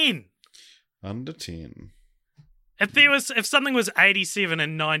under 10. Under 10. If something was 87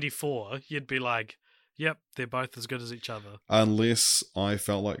 and 94, you'd be like, yep, they're both as good as each other. Unless I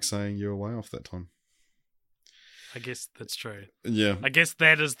felt like saying you were way off that time. I guess that's true. Yeah. I guess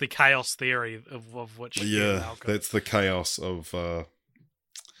that is the chaos theory of which. Yeah, that's the chaos of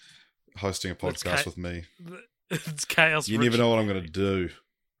hosting a podcast with me. It's chaos. You never know what I'm going to do.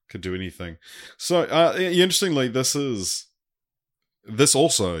 Could do anything. So, interestingly, this also,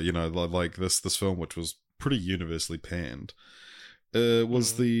 this film, which was pretty universally panned,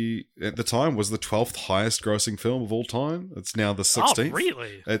 was at the time the 12th highest grossing film of all time. It's now the 16th. Oh,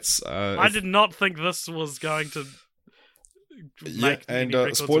 really? It's I did not think this was going to make any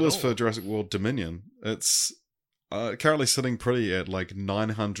records spoilers at all. for Jurassic World Dominion. It's currently sitting pretty at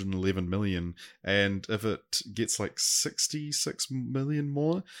 911 million, and if it gets 66 million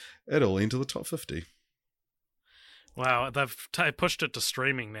more, it'll enter the top 50. Wow, they've pushed it to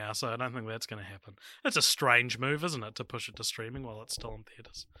streaming now, so I don't think that's going to happen. It's a strange move, isn't it, to push it to streaming while it's still in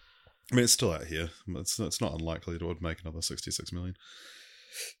theatres? I mean, it's still out here. It's not unlikely it would make another 66 million.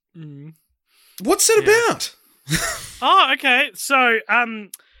 Mm. What's it about? Oh, okay. So,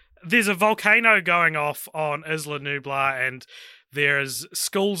 there's a volcano going off on Isla Nublar, and there's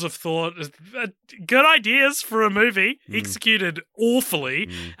schools of thought, good ideas for a movie, executed awfully.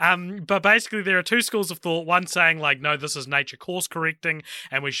 But basically there are two schools of thought, one saying no, this is nature course correcting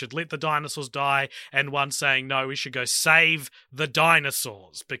and we should let the dinosaurs die, and one saying, no, we should go save the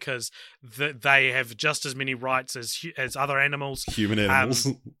dinosaurs because they have just as many rights as other animals. Human animals.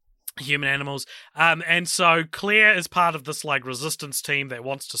 Human animals. And so Claire is part of this resistance team that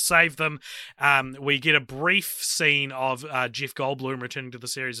wants to save them. We get a brief scene of Jeff Goldblum returning to the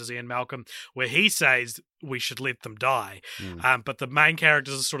series as Ian Malcolm, where he says we should let them die. But the main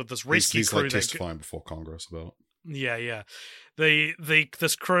characters are sort of this rescue he's crew. testifying before Congress about it. Yeah.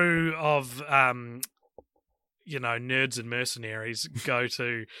 This crew of nerds and mercenaries go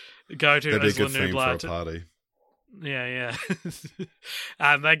to That'd be a Isla good theme for a Nublar. party. Yeah.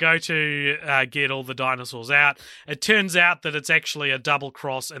 They go to get all the dinosaurs out. It turns out that it's actually a double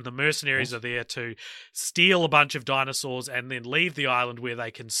cross, and the mercenaries are there to steal a bunch of dinosaurs and then leave the island where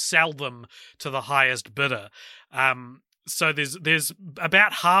they can sell them to the highest bidder. So there's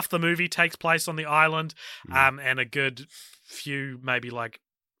about half the movie takes place on the island, and a good few, maybe like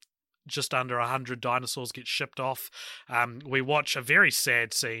just under 100 dinosaurs get shipped off. We watch a very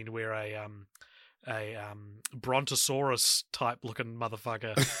sad scene where a brontosaurus type looking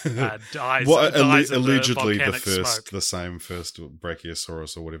motherfucker dies. Dies allegedly the first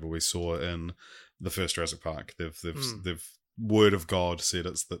Brachiosaurus or whatever we saw in the first Jurassic Park. They've word of God said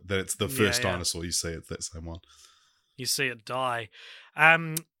it's that it's the first dinosaur you see. It's that same one. You see it die.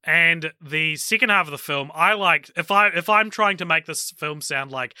 And the second half of the film, I like, if I'm trying to make this film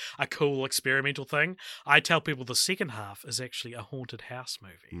sound like a cool experimental thing, I tell people the second half is actually a haunted house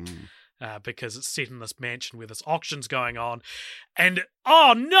movie. Because it's set in this mansion where this auction's going on, and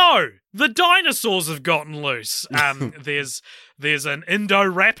oh no, the dinosaurs have gotten loose. There's an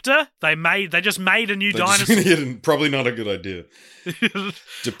Indoraptor. They just made a new dinosaur. Probably not a good idea.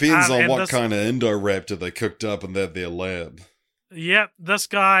 Depends on what kind of Indoraptor they cooked up in their lab. Yep, this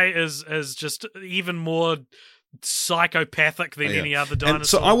guy is just even more psychopathic than any other dinosaur. And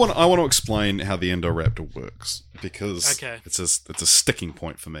so I want to explain how the Indoraptor works, because it's a sticking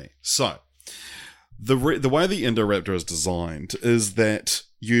point for me. So the way the Indoraptor is designed is that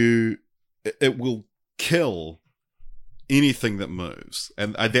it will kill anything that moves,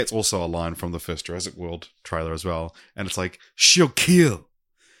 and that's also a line from the first Jurassic World trailer as well. And it's like, she'll kill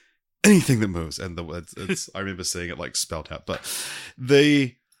anything that moves, and it's I remember seeing it like spelled out, but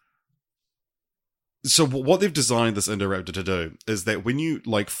So what they've designed this Indoraptor to do is that when you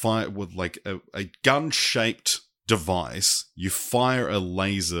like fire with like a gun-shaped device, you fire a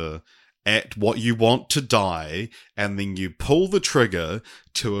laser at what you want to die, and then you pull the trigger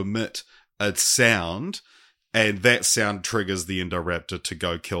to emit a sound, and that sound triggers the Indoraptor to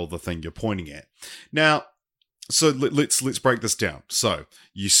go kill the thing you're pointing at. Now, so let's break this down. So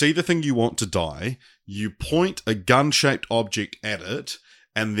you see the thing you want to die, you point a gun-shaped object at it,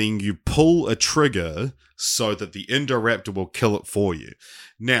 and then you pull a trigger so that the Indoraptor will kill it for you.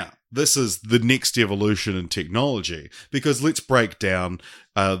 Now, this is the next evolution in technology, because let's break down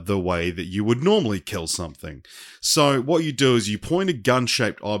the way that you would normally kill something. So what you do is you point a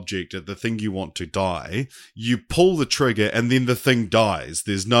gun-shaped object at the thing you want to die, you pull the trigger, and then the thing dies.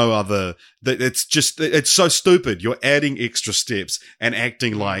 There's no other... It's so stupid. You're adding extra steps and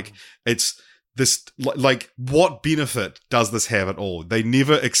acting like it's... This, like, what benefit does this have at all? They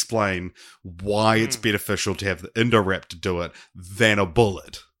never explain why it's beneficial to have the Indoraptor do it than a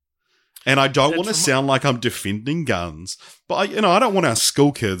bullet. And I don't want to sound like I'm defending guns, but I don't want our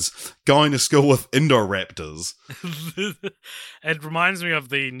school kids going to school with Indoraptors. It reminds me of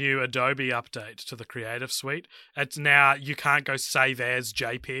the new Adobe update to the Creative Suite. It's now, you can't go save as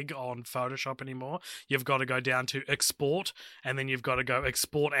JPEG on Photoshop anymore. You've got to go down to export, and then you've got to go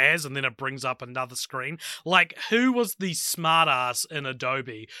export as, and then it brings up another screen. Like, who was the smartass in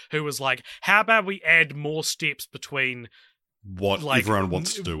Adobe who was like, how about we add more steps between what everyone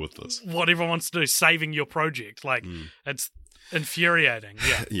wants to do with this? What everyone wants to do, saving your project. Like, it's infuriating.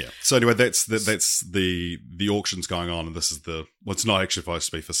 Yeah. Yeah. So anyway, that's the auction's going on, and this is it's not actually supposed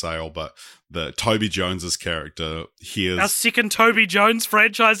to be for sale, but the Toby Jones's character hears our second Toby Jones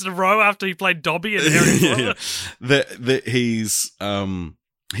franchise in a row after he played Dobby in Harry Potter. That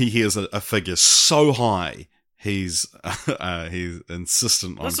he hears a figure so high. He's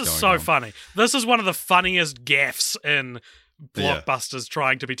insistent on. This is so funny. This is one of the funniest gaffes in blockbusters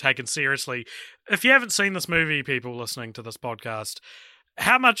trying to be taken seriously. If you haven't seen this movie, people listening to this podcast,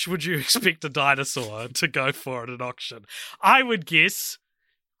 how much would you expect a dinosaur to go for at an auction? I would guess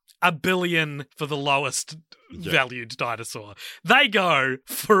 $1 billion for the lowest valued dinosaur. They go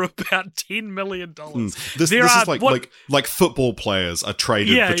for about $10 million. This is like football players are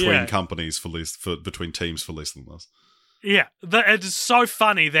traded between companies between teams for less than this. Yeah, it is so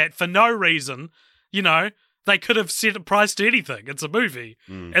funny that for no reason, they could have set a price to anything. It's a movie.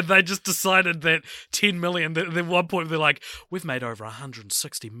 And they just decided that $10 million, at one point they're like, we've made over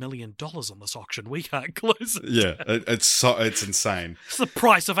 $160 million on this auction. We can't close it. Yeah, it's insane. It's the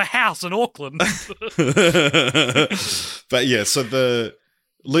price of a house in Auckland. But yeah, so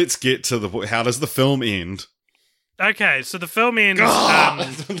let's get to how does the film end? Okay, so the film ends...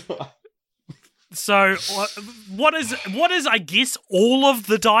 So what is I guess all of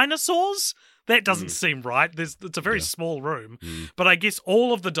the dinosaurs That doesn't seem right. It's a very small room. But I guess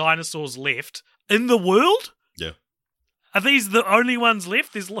all of the dinosaurs left in the world? Yeah. Are these the only ones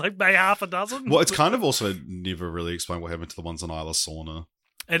left? There's like maybe half a dozen? Well, it's kind of also never really explained what happened to the ones on Isla Sorna.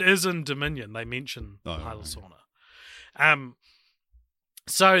 It is in Dominion. They mention Isla right. Sorna.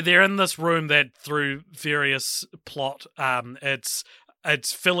 So they're in this room that through various plot,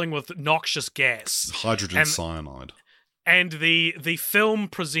 it's filling with noxious gas. Hydrogen cyanide. And the film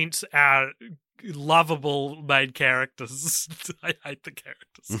presents our lovable main characters. I hate the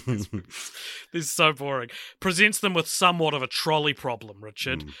characters. They're so boring. Presents them with somewhat of a trolley problem,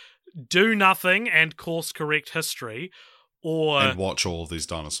 Richard. Do nothing and course correct history, and watch all of these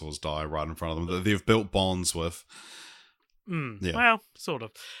dinosaurs die right in front of them that they've built bonds with. Well, sort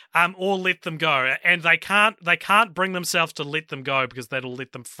of. Or let them go. And they can't bring themselves to let them go because that'll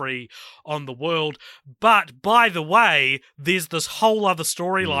let them free on the world. But, by the way, there's this whole other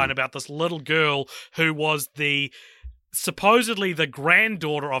storyline about this little girl who was supposedly the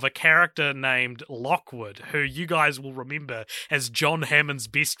granddaughter of a character named Lockwood, who you guys will remember as John Hammond's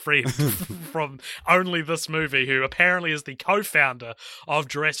best friend from only this movie, who apparently is the co-founder of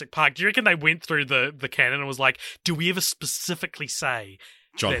Jurassic Park. Do you reckon they went through the canon and was like, do we ever specifically say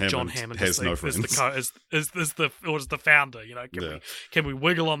John Hammond has no friends. Is the founder, you know? Can we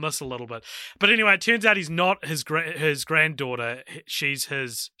wiggle on this a little bit? But anyway, it turns out he's not his granddaughter. It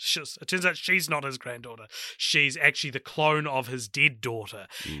turns out she's not his granddaughter. She's actually the clone of his dead daughter.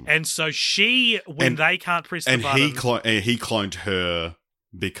 And so they can't press the button. He cloned her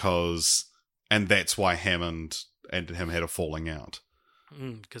and that's why Hammond and him had a falling out.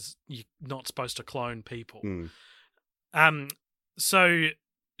 Because you're not supposed to clone people. So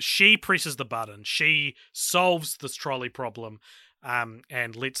she presses the button. She solves this trolley problem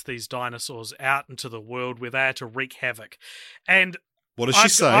and lets these dinosaurs out into the world where they are to wreak havoc. And what does she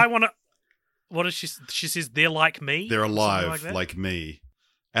say? What does she? She says they're like me. They're alive like me,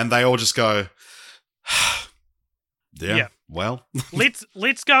 and they all just go. Yeah. Well,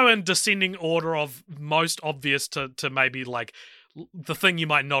 let's go in descending order of most obvious to maybe like the thing you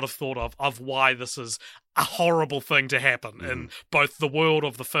might not have thought of why this is a horrible thing to happen in both the world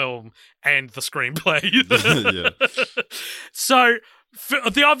of the film and the screenplay. So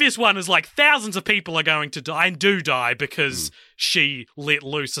the obvious one is like thousands of people are going to die and do die because she let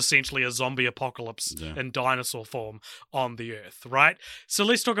loose essentially a zombie apocalypse in dinosaur form on the earth, right? So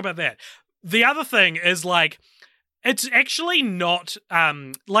let's talk about that. The other thing is like, it's actually not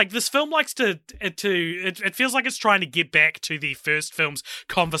like this film likes it feels like it's trying to get back to the first film's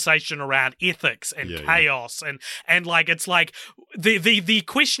conversation around ethics and chaos and like it's like the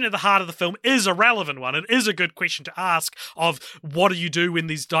question at the heart of the film is a relevant one. It is a good question to ask of what do you do when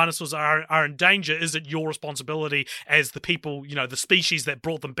these dinosaurs are in danger? Is it your responsibility as the people, you know, the species that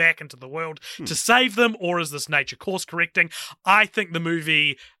brought them back into the world to save them, or is this nature course correcting? I think the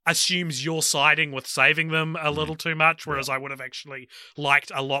movie assumes you're siding with saving them a little too much, whereas I would have actually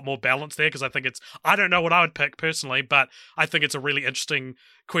liked a lot more balance there, because I think I don't know what I would pick personally, but I think it's a really interesting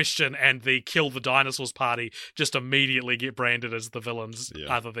question, and the kill the dinosaurs party just immediately get branded as the villains,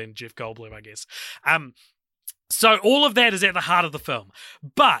 other than Jeff Goldblum, I guess. So all of that is at the heart of the film,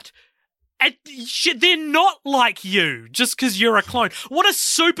 but they're not like you just because you're a clone. What a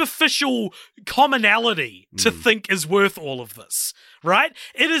superficial commonality to think is worth all of this, right?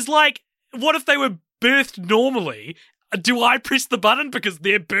 It is like, what if they were birthed normally? Do I press the button because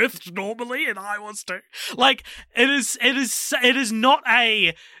they're birthed normally and I was too? Like, it is not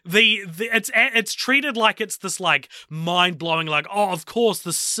it's treated like it's this like mind blowing, like, oh, of course,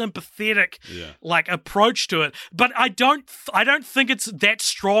 the sympathetic like approach to it. But I don't think it's that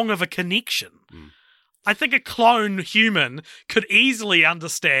strong of a connection. I think a clone human could easily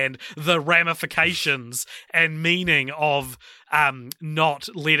understand the ramifications and meaning of not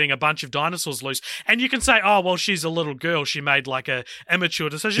letting a bunch of dinosaurs loose. And you can say, oh, well, she's a little girl. She made like a immature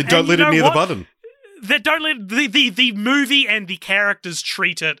decision. Don't let it near the button. Don't let the movie and the characters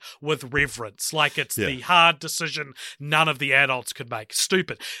treat it with reverence, like it's the hard decision none of the adults could make.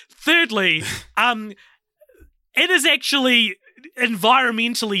 Stupid. Thirdly, it is actually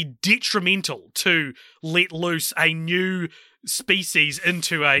environmentally detrimental to let loose a new species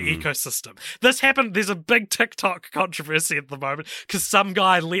into a ecosystem. This happened, there's a big TikTok controversy at the moment because some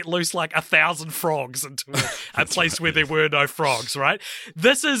guy let loose like 1,000 frogs into a place where there were no frogs, right?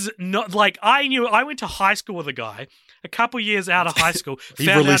 This is not like, I went to high school with a guy a couple years out of high school,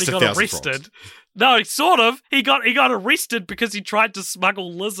 found out he got arrested. No, sort of. He got arrested because he tried to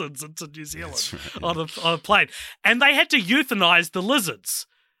smuggle lizards into New Zealand on a plane. And they had to euthanize the lizards,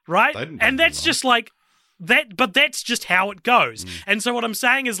 right? And that's just like, But that's just how it goes. And so what I'm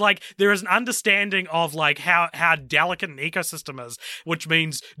saying is, like, there is an understanding of, like, how delicate an ecosystem is, which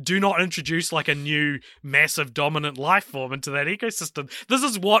means do not introduce, like, a new massive dominant life form into that ecosystem. This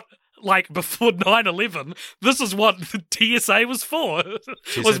is what, like, before 9/11, this is what the TSA was for.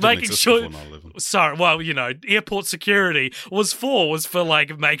 Was making sure. Sorry, well, you know, airport security was for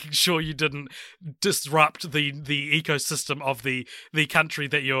like making sure you didn't disrupt the ecosystem of the country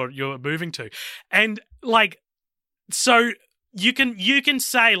that you're moving to, and like, so. You can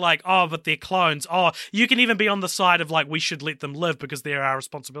say, like, oh, but they're clones. Oh, you can even be on the side of, like, we should let them live because they're our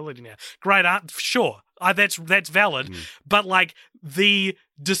responsibility now. Great, sure, that's valid. But, like, the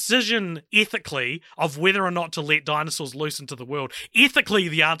decision ethically of whether or not to let dinosaurs loose into the world, ethically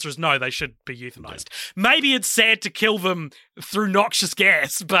the answer is no, they should be euthanized. Maybe it's sad to kill them through noxious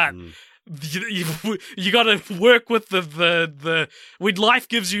gas, but... You got to work with the when life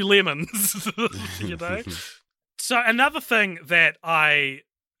gives you lemons, you know. So another thing that I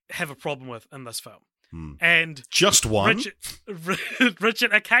have a problem with in this film, and just one,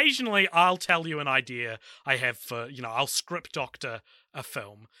 Richard, occasionally I'll tell you an idea I have for, you know, I'll script doctor a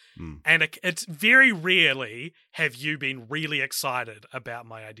film, and it's very rarely have you been really excited about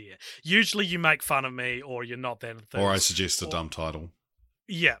my idea. Usually you make fun of me, or you're not that enthused, or I suggest a dumb title.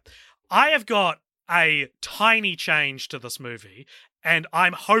 Yeah, I have got a tiny change to this movie. And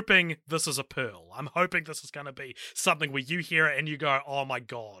I'm hoping this is a pearl. I'm hoping this is going to be something where you hear it and you go, oh my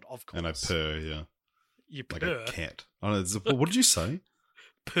God, of course. And I purr, yeah. You purr? Like a cat. Oh, no, what did you say?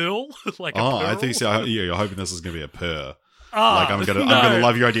 Pearl? Like a pearl? I think so. Yeah, you're hoping this is going to be a purr. Oh, like, I'm gonna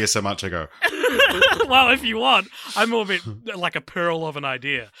love your idea so much, I go... Well, if you want, I'm more bit like a pearl of an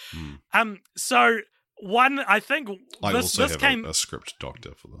idea. So... One, I think this came a script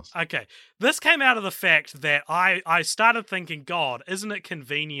doctor for this. Okay, this came out of the fact that I started thinking, God, isn't it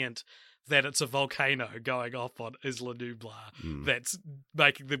convenient that it's a volcano going off on Isla Nublar that's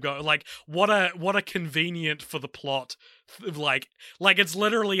making them go, like, what a convenient for the plot, like it's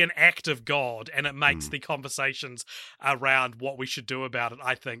literally an act of God, and it makes the conversations around what we should do about it,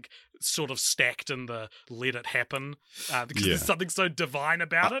 I think, sort of stacked in the let it happen, because there's something so divine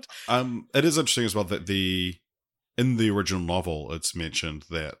about it. It is interesting as well that in the original novel it's mentioned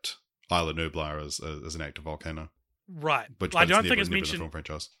that Isla Nublar is an active volcano. Right. But I don't think it's mentioned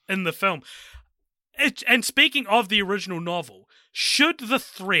in the film. And speaking of the original novel, should the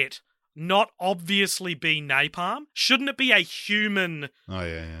threat not obviously be napalm? Shouldn't it be a human... Oh,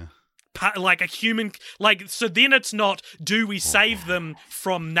 yeah. Like a human... Like, so then it's not, do we save them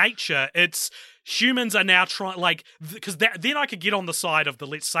from nature? It's... Humans are now trying, like, because then I could get on the side of the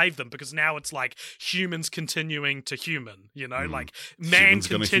let's save them, because now it's like humans continuing to human, you know, like man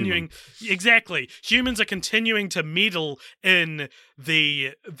continuing. Exactly. Humans are continuing to meddle in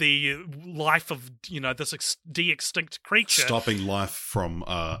the life of, you know, this de-extinct creature. Stopping life from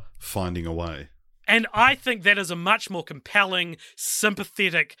finding a way. And I think that is a much more compelling,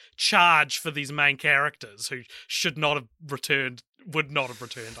 sympathetic charge for these main characters who would not have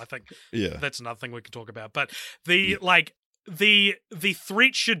returned, I think. Yeah. That's another thing we could talk about. But the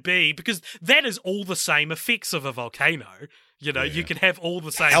threat should be, because that is all the same effects of a volcano. You know, you can have all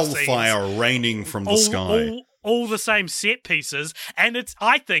the same hellfire scenes, raining from the sky. All the same set pieces. And it's,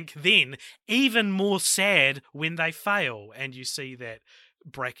 I think, then even more sad when they fail and you see that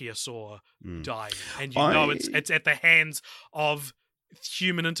brachiosaur dying, and you know it's at the hands of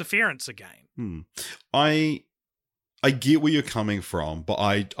human interference again. I get where you're coming from, but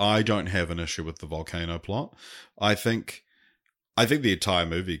I don't have an issue with the volcano plot. I think the entire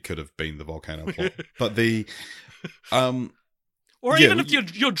movie could have been the volcano plot, but the or even if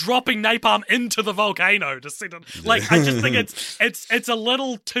you're dropping napalm into the volcano to set it, like, I just think it's a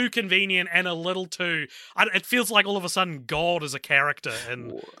little too convenient and a little too. It feels like all of a sudden God is a character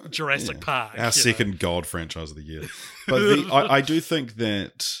in Jurassic Park. Our second God franchise of the year, but I do think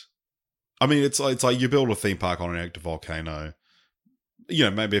that. I mean, it's like you build a theme park on an active volcano. You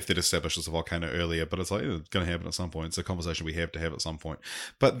know, maybe if they'd established as a volcano earlier, but it's like it's going to happen at some point. It's a conversation we have to have at some point.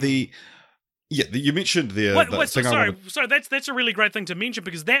 But you mentioned So that's a really great thing to mention,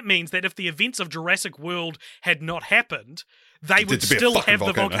 because that means that if the events of Jurassic World had not happened, they would still have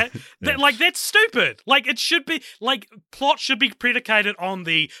the volcano. Like, that's stupid. Like, it should be, like, plot should be predicated on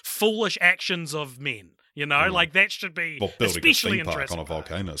the foolish actions of men. You know, like, that should be, especially in Jurassic Park. On a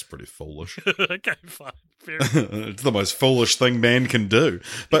volcano is pretty foolish. Okay, fine. Fair enough. It's the most foolish thing man can do.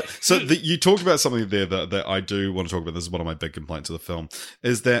 But so you talked about something there that I do want to talk about. This is one of my big complaints of the film,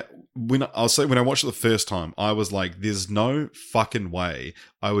 is that when I watched it the first time, I was like, there's no fucking way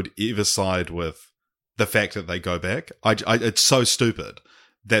I would ever side with the fact that they go back. It's so stupid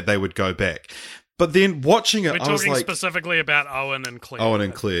that they would go back. But then watching it, We're I was talking like, specifically about Owen and Claire. Owen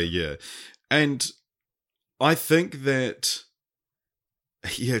and Claire, yeah. And I think that,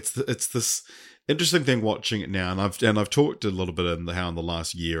 yeah, it's this interesting thing watching it now, and I've talked a little bit in how in the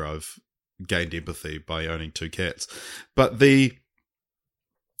last year I've gained empathy by owning two cats, but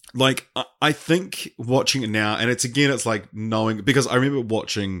I think watching it now, and it's like knowing, because I remember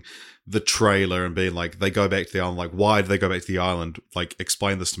watching the trailer and being like, they go back to the island, like, why do they go back to the island? Like,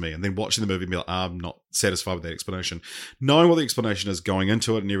 explain this to me. And then watching the movie and be like, I'm not satisfied with that explanation. Knowing what the explanation is going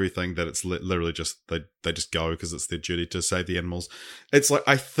into it and everything, that it's literally just, they just go because it's their duty to save the animals. It's like,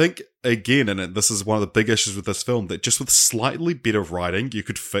 I think, again, and this is one of the big issues with this film, that just with slightly better writing, you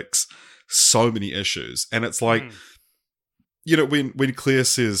could fix so many issues. And it's like, you know, when Claire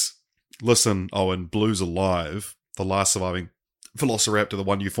says, listen, Owen, Blue's alive, the last surviving Velociraptor, the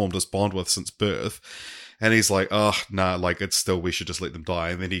one you formed this bond with since birth. And he's like, oh, nah, like, it's still, we should just let them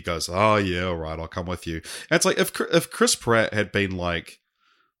die. And then he goes, oh, yeah, all right, I'll come with you. And it's like, if Chris Pratt had been like,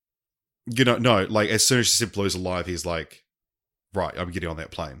 you know, no, like, as soon as she said Blue's alive, he's like, right, I'm getting on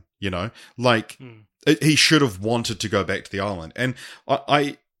that plane, you know? Like, he should have wanted to go back to the island. And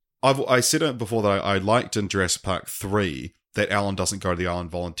I said it before that I liked in Jurassic Park 3 that Alan doesn't go to the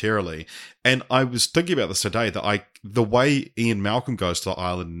island voluntarily. And I was thinking about this today, that the way Ian Malcolm goes to the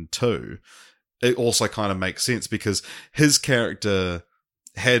island in 2, it also kind of makes sense, because his character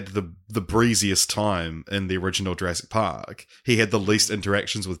had the breeziest time in the original Jurassic Park. He had the least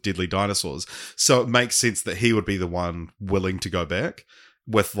interactions with deadly dinosaurs. So it makes sense that he would be the one willing to go back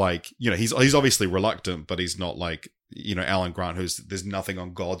with, like, you know, he's obviously reluctant, but he's not like, you know, Alan Grant, there's nothing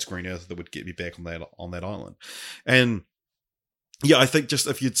on God's green earth that would get me back on that island. And yeah, I think just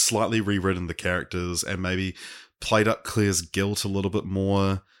if you'd slightly rewritten the characters and maybe played up Claire's guilt a little bit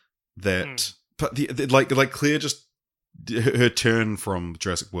more, that, but like Claire just, her turn from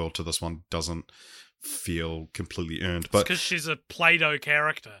Jurassic World to this one doesn't feel completely earned. But because she's a Play-Doh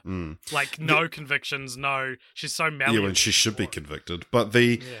character, like no convictions, she's so malleable. Yeah, and she should be convicted. But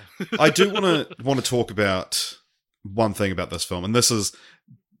I do want to talk about one thing about this film, and this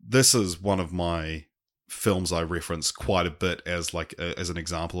is one of my films I reference quite a bit as like as an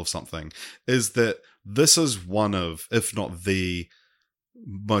example of something, is that this is one of, if not the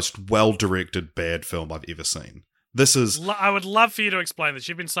most well-directed bad film I've ever seen. This is... I would love for you to explain this.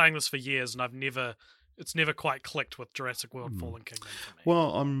 You've been saying this for years, and it's never quite clicked with Jurassic World Fallen Kingdom for me.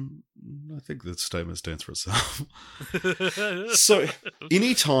 Well, I think the statement stands for itself. So,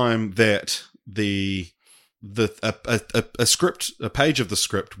 anytime that a page of the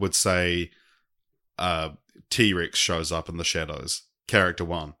script would say T-Rex shows up in the shadows, character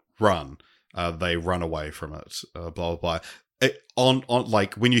 1, run. They run away from it, blah, blah, blah. On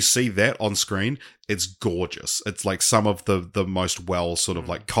like, when you see that on screen, it's gorgeous. It's like some of the most well sort of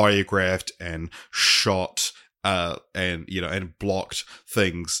like choreographed and shot and, you know, and blocked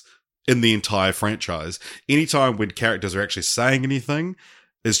things in the entire franchise. Anytime when characters are actually saying anything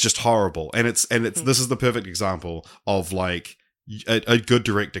is just horrible. And it's this is the perfect example of like a good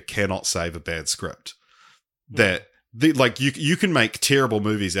director cannot save a bad script. That you can make terrible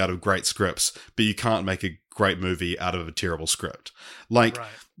movies out of great scripts, but you can't make a great movie out of a terrible script. Like,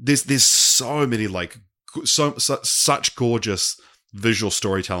 there's so many like such gorgeous visual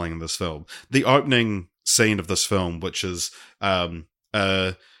storytelling in this film. The opening scene of this film, which is a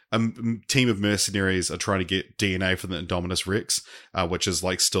team of mercenaries are trying to get DNA from the Indominus Rex, which is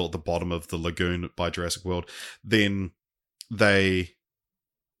like still at the bottom of the lagoon by Jurassic World. Then the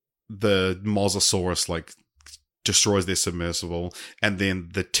Mosasaurus like destroys their submersible, and then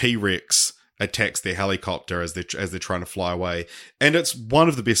the T-Rex attacks their helicopter as they're trying to fly away, and it's one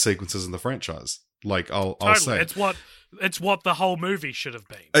of the best sequences in the franchise. Like, I'll say it's what the whole movie should have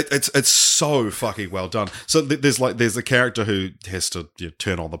been. It's so fucking well done. So there's a character who has to, you know,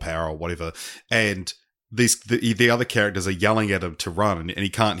 turn on the power or whatever, and the other characters are yelling at him to run, and he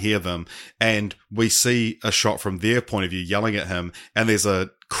can't hear them. And we see a shot from their point of view yelling at him, and there's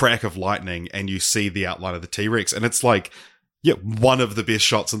a crack of lightning, and you see the outline of the T-Rex, and it's like, yeah, one of the best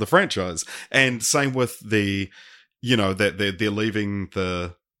shots in the franchise. And same with the, you know, that they're leaving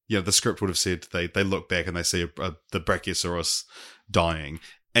the, you know, the script would have said they look back and they see the Brachiosaurus dying,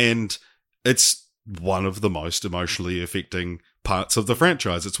 and it's one of the most emotionally affecting parts of the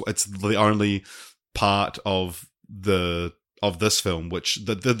franchise. It's the only part of this film which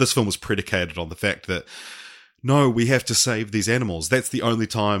this film was predicated on the fact that, no, we have to save these animals. That's the only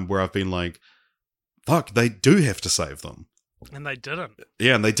time where I've been like, fuck, they do have to save them. And they didn't.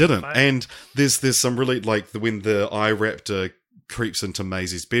 Yeah, and they didn't. And there's some really, like, when the iRaptor creeps into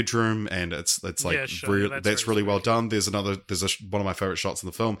Maisie's bedroom, and it's like that's really well done. There's one of my favorite shots in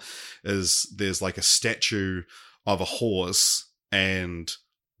the film is there's like a statue of a horse, and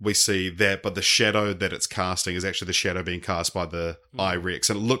we see that, but the shadow that it's casting is actually the shadow being cast by the I-Rex,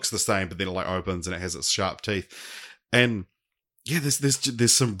 and it looks the same, but then it like opens and it has its sharp teeth. And yeah,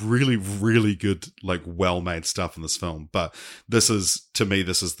 there's some really, really good, like, well-made stuff in this film. But to me,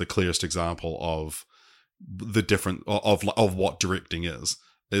 this is the clearest example of the different of what directing is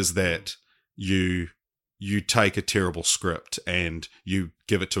that you take a terrible script and you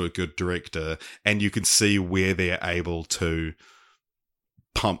give it to a good director, and you can see where they're able to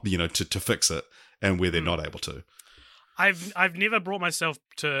pump, to fix it, and where they're not able to. I've never brought myself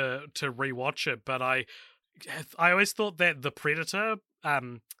to rewatch it, but I always thought that the Predator,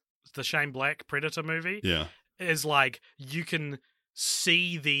 the Shane Black Predator movie, is like, you can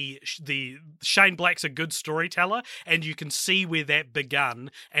see the Shane Black's a good storyteller, and you can see where that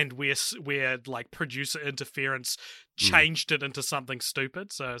begun and where like producer interference changed it into something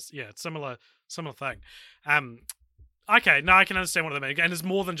stupid. So yeah, similar thing. Okay, no, I can understand what they mean, and it's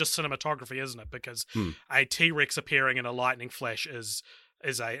more than just cinematography, isn't it? Because a T-Rex appearing in a lightning flash is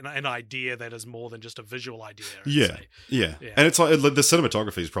an idea that is more than just a visual idea. Yeah. And it's like the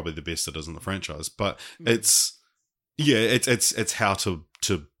cinematography is probably the best it is in the franchise, but it's how to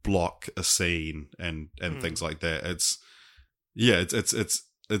block a scene and things like that.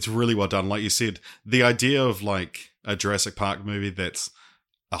 It's really well done. Like you said, the idea of like a Jurassic Park movie that's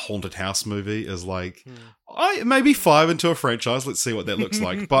a haunted house movie is like, I maybe 5 into a franchise. Let's see what that looks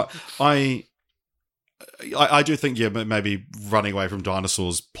like. But I do think, maybe running away from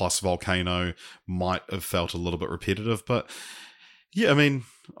dinosaurs plus Volcano might have felt a little bit repetitive. But yeah, I mean,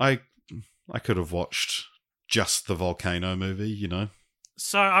 I could have watched just the Volcano movie,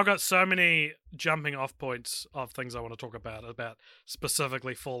 So I've got so many jumping off points of things I want to talk about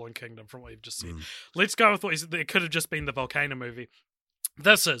specifically Fallen Kingdom from what you've just said. Let's go with what you said. It could have just been the Volcano movie.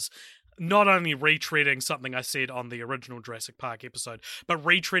 This is not only retreading something I said on the original Jurassic Park episode, but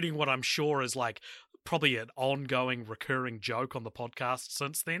retreading what I'm sure is like probably an ongoing recurring joke on the podcast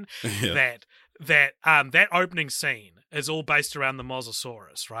since then. Yeah. That opening scene is all based around the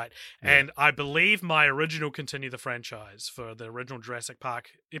Mosasaurus, right? Yeah. And I believe my original Continue the Franchise for the original Jurassic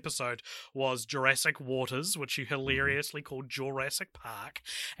Park episode was Jurassic Waters, which you hilariously called Jurassic Park.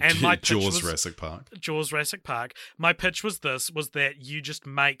 And my pitch was Jurassic Park. Jurassic Park. My pitch was that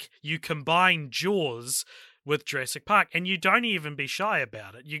you combine Jaws with Jurassic Park, and you don't even be shy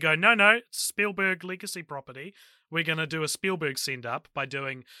about it. You go, no, Spielberg legacy property. We're going to do a Spielberg send-up by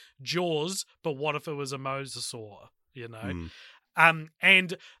doing Jaws, but what if it was a mosasaur,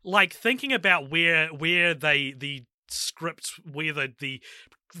 And, like, thinking about where the script, where the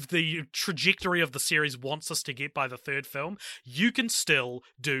trajectory of the series wants us to get by the third film, you can still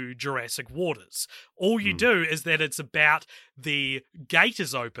do Jurassic Waters. All you do is that it's about the gate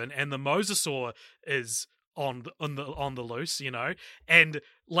is open and the mosasaur is on the loose, and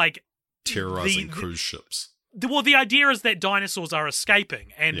like terrorizing cruise ships. The idea is that dinosaurs are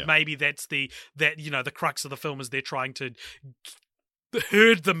escaping, and maybe that's the crux of the film is they're trying to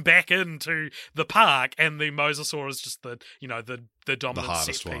herd them back into the park, and the mosasaur is just the dominant, the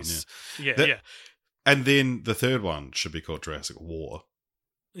hardest set piece. One. And then the third one should be called Jurassic War.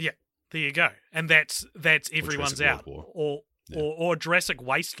 Yeah, there you go, and that's everyone's out, or Jurassic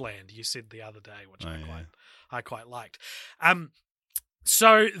Wasteland. You said the other day, which I quite liked.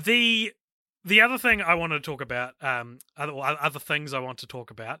 So the other thing I want to talk about, other things I want to talk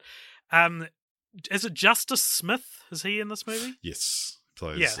about, is it Justice Smith? Is he in this movie? Yes,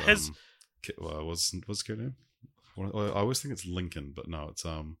 plays. Yeah, what's his name? I always think it's Lincoln, but no, it's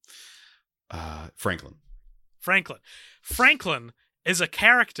Franklin. Franklin is a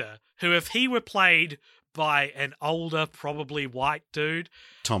character who, if he were played by an older, probably white dude,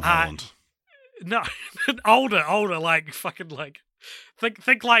 Tom Holland. No, older, like fucking like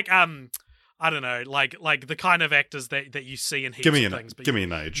think like I don't know, like the kind of actors that you see in heaps of things. Give me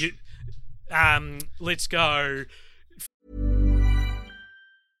an age. Let's go.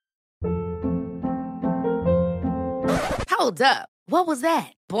 Hold up. What was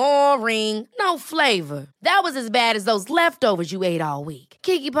that? Boring. No flavor. That was as bad as those leftovers you ate all week.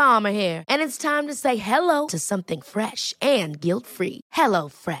 Keke Palmer here, and it's time to say hello to something fresh and guilt-free. Hello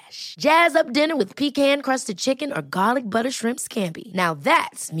Fresh. Jazz up dinner with pecan-crusted chicken or garlic butter shrimp scampi. Now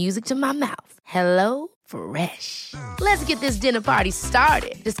that's music to my mouth. Hello Fresh. Let's get this dinner party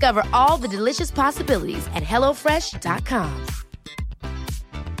started. Discover all the delicious possibilities at HelloFresh.com.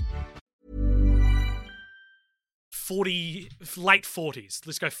 40, late 40s.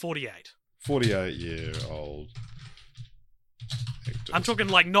 Let's go 48. 48-year-old I'm talking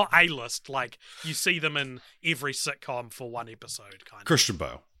like not A-list, like you see them in every sitcom for one episode, kind of. Christian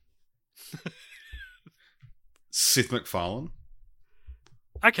Bale. Seth MacFarlane.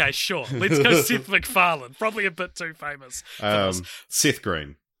 Okay, sure. Let's go Seth MacFarlane. Probably a bit too famous. Seth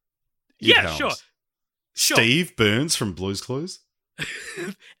Green. Yeah, sure. Steve Burns from Blue's Clues.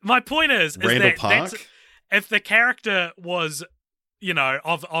 My point is Randall that Park. if the character was,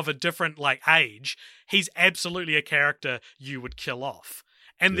 of a different like age, he's absolutely a character you would kill off.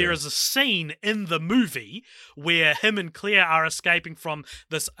 And there is a scene in the movie where him and Claire are escaping from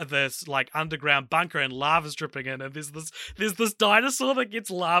this like underground bunker and lava's dripping in, and there's this dinosaur that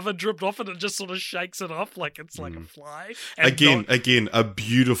gets lava dripped off and it just sort of shakes it off like it's like a fly. And Again, a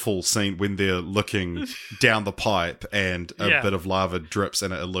beautiful scene when they're looking down the pipe and a bit of lava drips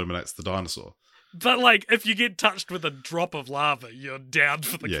and it illuminates the dinosaur. But, like, if you get touched with a drop of lava, you're down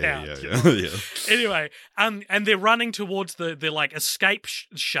for the count. Yeah. Anyway, and they're running towards the like, escape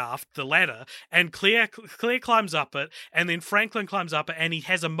shaft, the ladder, and Claire climbs up it, and then Franklin climbs up it, and he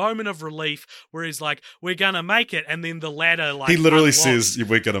has a moment of relief where he's like, we're gonna make it, and then the ladder, like, he literally unlocks. says,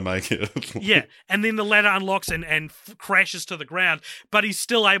 we're gonna make it. Yeah, and then the ladder unlocks and crashes to the ground, but he's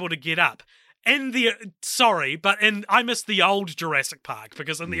still able to get up. I miss the old Jurassic Park,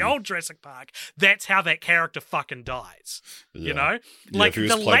 because in the old Jurassic Park, that's how that character fucking dies. Yeah. You know? Yeah, Like, if he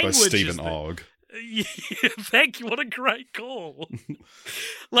was the played by language Stephen is Ogg. Yeah, thank you. What a great call.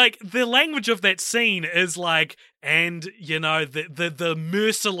 Like, the language of that scene is like, and the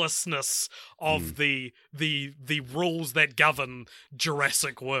mercilessness of the rules that govern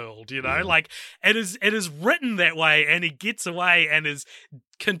Jurassic World, like it is written that way, and he gets away and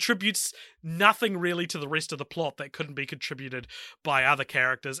contributes nothing really to the rest of the plot that couldn't be contributed by other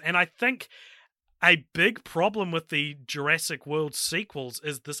characters. And I think a big problem with the Jurassic World sequels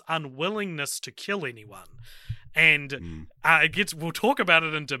is this unwillingness to kill anyone. And we'll talk about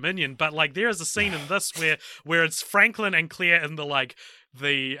it in Dominion, but like there is a scene in this where it's Franklin and Claire in the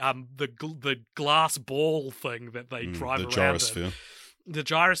glass ball thing that they drive around gyrosphere. The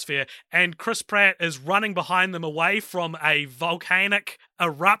gyrosphere, and Chris Pratt is running behind them away from a volcanic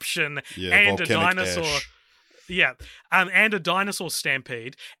eruption and a dinosaur. Ash. Yeah, and a dinosaur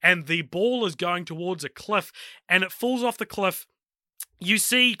stampede, and the ball is going towards a cliff, and it falls off the cliff. You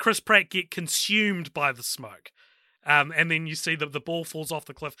see Chris Pratt get consumed by the smoke. And then you see the ball falls off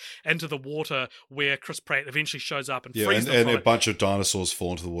the cliff into the water, where Chris Pratt eventually shows up and frees them. And a bunch of dinosaurs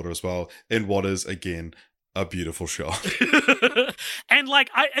fall into the water as well, in what is, again, a beautiful shot. And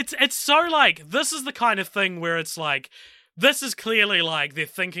like, it's so like, this is the kind of thing where it's like, this is clearly like they're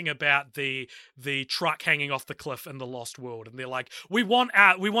thinking about the truck hanging off the cliff in the Lost World, and they're like, we want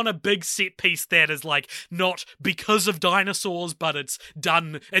a big set piece that is like not because of dinosaurs, but it's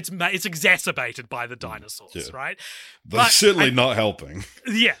exacerbated by the dinosaurs, right? But certainly not helping.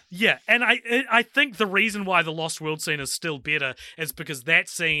 Yeah, and I think the reason why the Lost World scene is still better is because that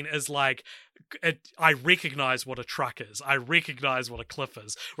scene is like, I recognize what a truck is. I recognize what a cliff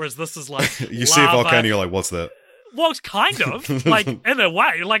is. Whereas this is like you see a volcano, you're like, what's that? Well, it's kind of like in a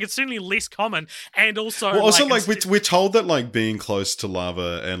way, like it's certainly less common, and also we're told that like being close to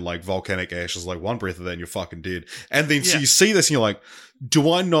lava and like volcanic ash is like one breath of that and you're fucking dead. And then so you see this and you're like,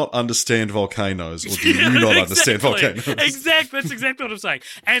 do I not understand volcanoes, or do you not understand volcanoes? Exactly, that's exactly what I'm saying.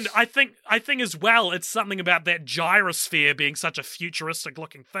 And I think as well, it's something about that gyrosphere being such a futuristic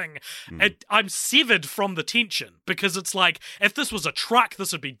looking thing. I'm severed from the tension, because it's like, if this was a truck,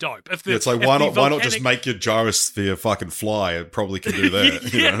 this would be dope. It's like, why not just make your gyrosphere fucking fly? It probably can do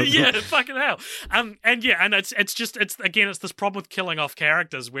that. Yeah, fucking hell. And it's this problem with killing off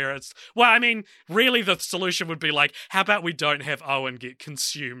characters where really the solution would be like, how about we don't have Owen get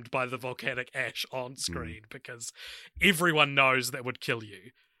consumed by the volcanic ash on screen, because everyone knows that would kill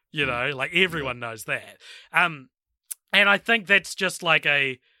you. Like everyone knows that. And I think that's just like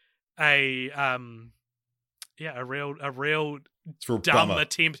a real dumb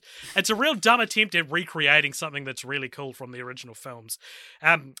attempt. It's a real dumb attempt at recreating something that's really cool from the original films.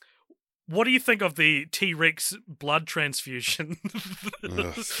 What do you think of the T-Rex blood transfusion?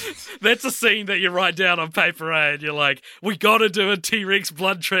 That's a scene that you write down on paper, and you're like, we got to do a T-Rex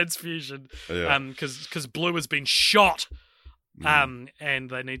blood transfusion. Because Blue has been shot. And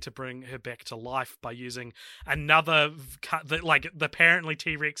they need to bring her back to life by using another, apparently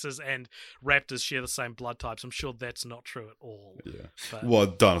T-Rexes and raptors share the same blood types. I'm sure that's not true at all. Yeah. But, well,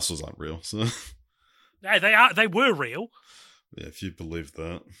 dinosaurs aren't real, so. They were real. Yeah, if you believe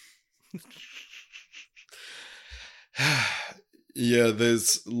that. Yeah,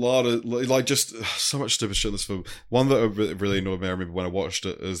 there's a lot of just so much stupid shit in this film. One that really annoyed me, I remember when I watched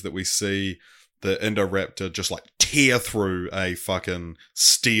it, is that we see the Indoraptor just like tear through a fucking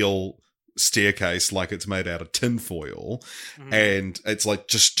steel staircase like it's made out of tinfoil, and it's like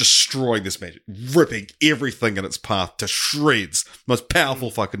just destroying this magic, ripping everything in its path to shreds. Most powerful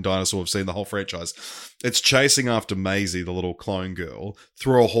fucking dinosaur we've seen in the whole franchise. It's chasing after Maisie, the little clone girl,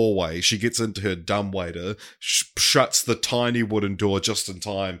 through a hallway. She gets into her dumbwaiter, shuts the tiny wooden door just in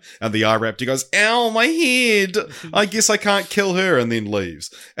time, and the Iraptor goes, "Ow, my head! I guess I can't kill her," and then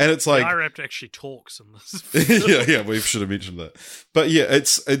leaves. And it's like... The Iraptor actually talks in this. yeah, we should have mentioned that. But yeah,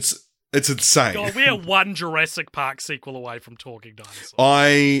 it's insane. God, we are one Jurassic Park sequel away from talking dinosaurs.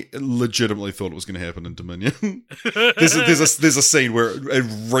 I legitimately thought it was going to happen in Dominion. there's a scene where it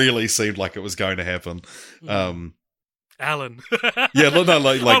really seemed like it was going to happen. Alan. Yeah, no,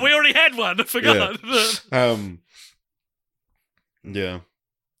 like oh, we already had one. I forgot. Yeah.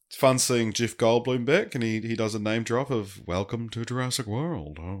 It's fun seeing Jeff Goldblum back, and he does a name drop of "Welcome to Jurassic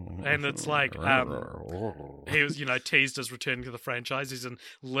World," and it's like he was teased as returning to the franchise. He's in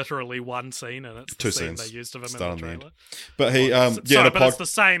literally one scene, and it's the scene they used of him in the trailer. But he but it's the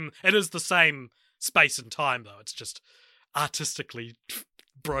same. It is the same space and time, though. It's just artistically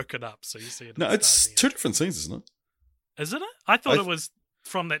broken up, so you see it. No, it's two different scenes, isn't it? Isn't it? I thought it was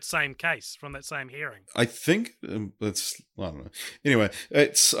from that same case, from that same hearing. I think it's... I don't know. Anyway,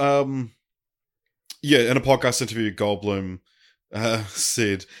 it's... in a podcast interview, Goldblum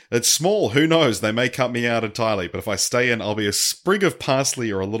said, "It's small, who knows? They may cut me out entirely, but if I stay in, I'll be a sprig of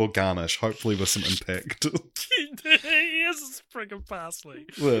parsley or a little garnish, hopefully with some impact." He is a sprig of parsley.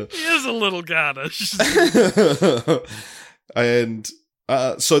 Yeah. He is a little garnish. And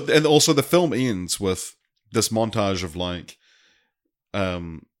also the film ends with this montage of like...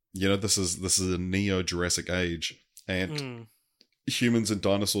 this is a neo-Jurassic age, and humans and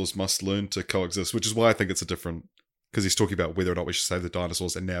dinosaurs must learn to coexist, which is why I think it's a different, because he's talking about whether or not we should save the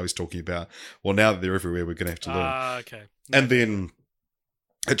dinosaurs, and now he's talking about, well, now that they're everywhere, we're going to have to learn. Okay. And then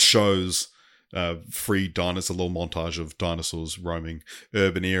it shows free dinosaurs, a little montage of dinosaurs roaming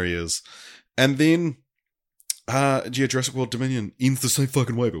urban areas, and then Jurassic World Dominion ends the same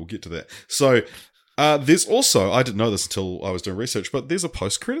fucking way, but we'll get to that. So there's also, I didn't know this until I was doing research, but there's a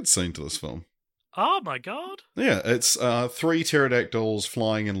post-credit scene to this film. Oh my god. Yeah, it's 3 pterodactyls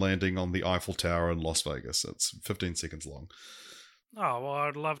flying and landing on the Eiffel Tower in Las Vegas. It's 15 seconds long. Oh, well,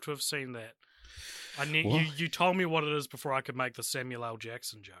 I'd love to have seen that. You told me what it is before I could make the Samuel L.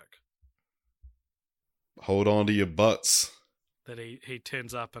 Jackson joke. Hold on to your butts. That he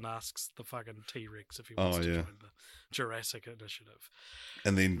turns up and asks the fucking T-Rex if he wants to join the Jurassic Initiative.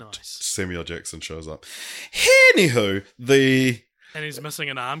 And then nice. Samuel Jackson shows up. Anywho, and he's missing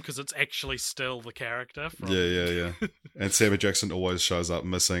an arm because it's actually still the character. Yeah. And Samuel Jackson always shows up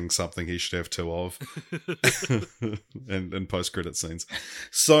missing something he should have 2 of. and in post-credit scenes.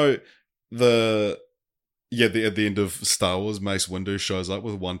 So, at the end of Star Wars, Mace Windu shows up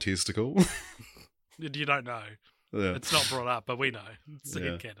with 1 testicle. You don't know. Yeah. It's not brought up, but we know. It's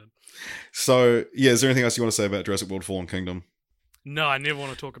canon. So, is there anything else you want to say about Jurassic World Fallen Kingdom? No, I never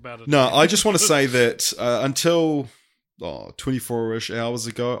want to talk about it. No, I just want to say that until 24-ish hours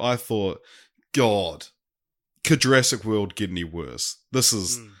ago, I thought, God, could Jurassic World get any worse? This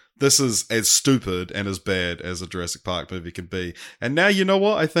is as stupid and as bad as a Jurassic Park movie can be. And now, you know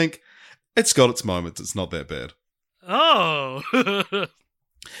what? I think it's got its moments. It's not that bad. Oh.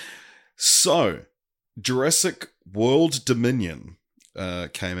 So, Jurassic World Dominion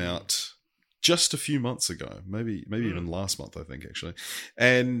came out just a few months ago, maybe even last month, I think, actually.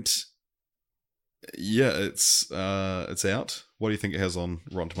 And yeah, it's out. What do you think it has on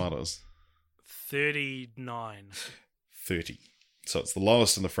Rotten Tomatoes? 39. 30. So it's the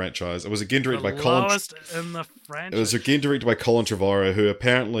lowest in the franchise. It was again directed by Colin. Lowest in the franchise. It was again directed by Colin Trevorrow, who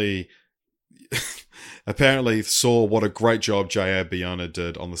apparently saw what a great job J.R. Biona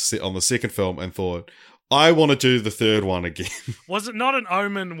did on the second film and thought, I want to do the third one again. Was it not an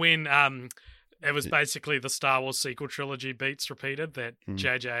omen when it was basically the Star Wars sequel trilogy beats repeated, that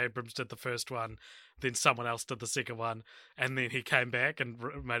J.J. Abrams did the first one, then someone else did the second one, and then he came back and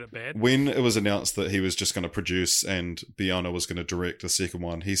made it bad? When it was announced that he was just going to produce and Biona was going to direct the second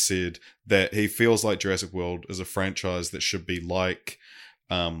one, he said that he feels like Jurassic World is a franchise that should be like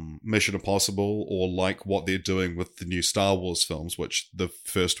Mission Impossible, or like what they're doing with the new Star Wars films, which the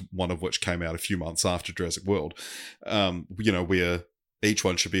first one of which came out a few months after Jurassic World, where each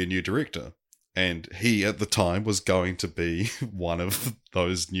one should be a new director. And he, at the time, was going to be one of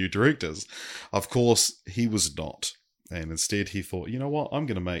those new directors. Of course, he was not. And instead he thought, you know what, I'm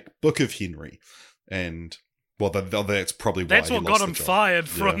going to make Book of Henry. And Well, that's probably why That's he what lost got him the job. fired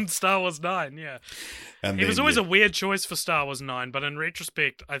Yeah. from Star Wars 9, yeah. And He then, was always yeah. a weird choice for Star Wars 9, but in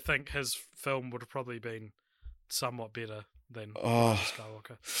retrospect, I think his film would have probably been somewhat better than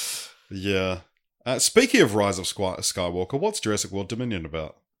Skywalker. Yeah. Speaking of Rise of Skywalker, what's Jurassic World Dominion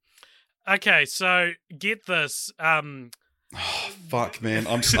about? Okay, so get this. Fuck, man.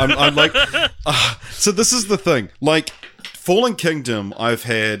 I'm like... so this is the thing. Like, Fallen Kingdom, I've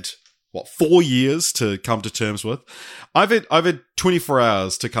had... 4 years to come to terms with. I've had 24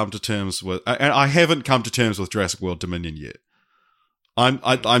 hours to come to terms with, and I haven't come to terms with Jurassic World Dominion yet.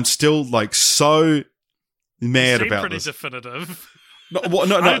 I'm still like so mad about pretty this. definitive. No.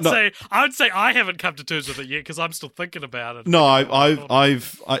 I would say I haven't come to terms with it yet because I'm still thinking about it. No,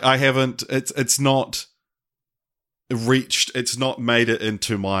 I haven't. It's not reached. It's not made it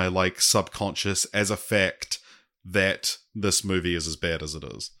into my like subconscious as a fact that this movie is as bad as it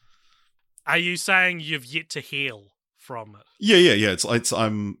is. Are you saying you've yet to heal from it? Yeah.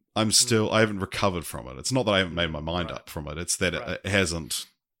 I'm still. I haven't recovered from it. It's not that I haven't made my mind up from it. It's that it hasn't.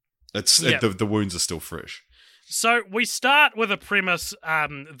 The wounds are still fresh. So we start with a premise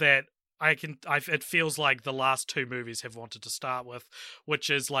that it feels like the last two movies have wanted to start with, which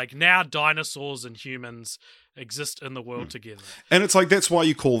is like now dinosaurs and humans exist in the world together. And it's like that's why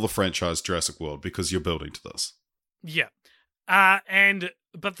you call the franchise Jurassic World, because you're building to this. Yeah.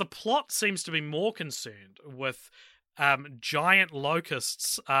 But the plot seems to be more concerned with giant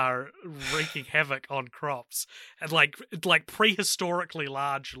locusts are wreaking havoc on crops, and like prehistorically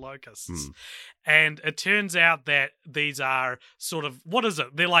large locusts. And it turns out that these are sort of, what is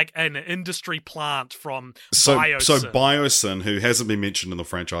it? They're like an industry plant from Biosyn. So Biosyn, who hasn't been mentioned in the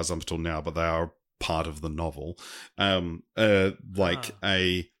franchise up until now, but they are part of the novel, a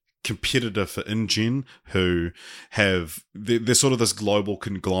competitor for InGen, who they're sort of this global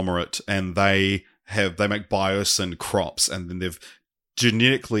conglomerate, and they make Biosyn crops, and then they've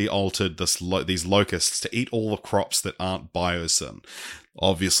genetically altered these locusts to eat all the crops that aren't Biosyn.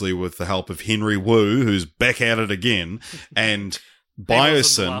 Obviously, with the help of Henry Wu, who's back at it again, and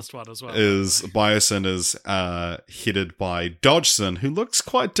Biosyn is headed by Dodgson, who looks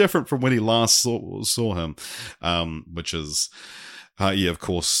quite different from when he last saw him, which is. Of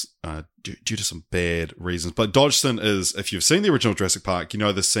course, due to some bad reasons. But Dodgson is, if you've seen the original Jurassic Park, you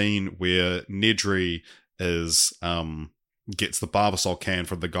know the scene where Nedry gets the Barbasol can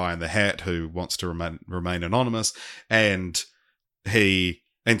from the guy in the hat who wants to remain anonymous, and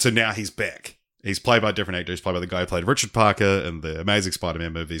so now he's back. He's played by a different actor. He's played by the guy who played Richard Parker in the Amazing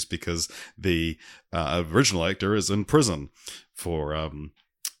Spider-Man movies, because the original actor is in prison for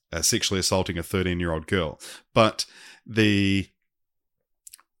sexually assaulting a 13-year-old girl. But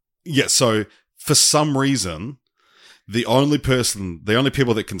so for some reason, the only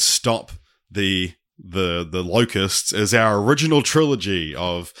people that can stop the locusts is our original trilogy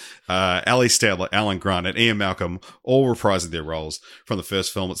of Ali Stadler, Alan Grant, and Ian Malcolm, all reprising their roles from the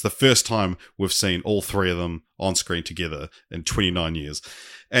first film. It's the first time we've seen all three of them on screen together in 29 years.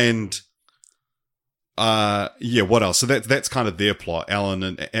 And what else? So that's kind of their plot. Alan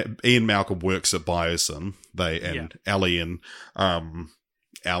and Ian Malcolm works at Biosyn. Ali and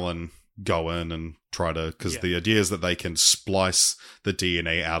Alan go in and try to, because the idea is that they can splice the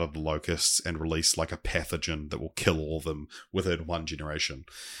DNA out of the locusts and release like a pathogen that will kill all of them within one generation.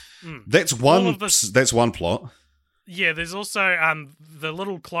 That's one plot. Yeah, there's also the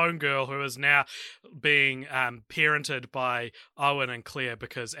little clone girl who is now being parented by Owen and Claire,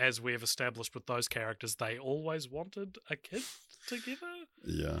 because as we have established with those characters, they always wanted a kid together.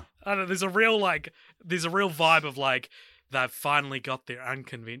 Yeah. I don't know, there's a real vibe of like, they've finally got their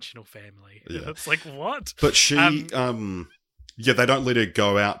unconventional family. Yeah. It's like, what? But she, they don't let her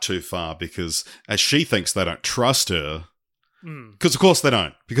go out too far, because as she thinks they don't trust her, because of course they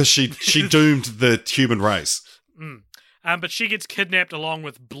don't, because she doomed the human race. But she gets kidnapped along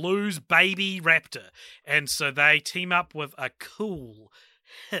with Blue's baby raptor, and so they team up with a cool,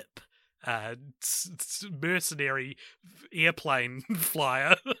 hip, mercenary airplane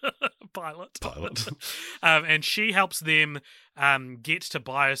flyer pilot. And she helps them get to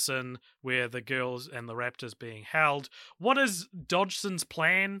Biosyn, where the girls and the raptors being held. What is Dodgson's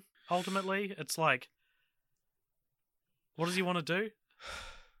plan ultimately? It's like, what does he want to do?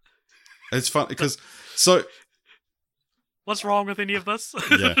 It's fun because what's wrong with any of this?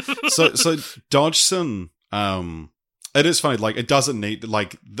 Yeah. So Dodgson, it is funny, like, it doesn't need,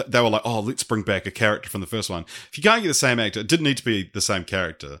 like, they were like, oh, let's bring back a character from the first one. If you can't get the same actor, it didn't need to be the same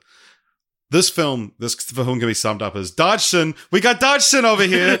character. This film can be summed up as Dodgson. We got Dodgson over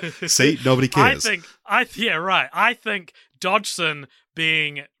here. See, nobody cares. I think Dodgson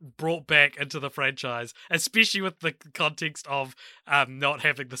being brought back into the franchise, especially with the context of not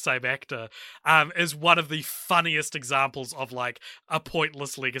having the same actor, is one of the funniest examples of like a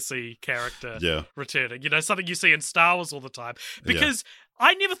pointless legacy character returning. You know, something you see in Star Wars all the time. Because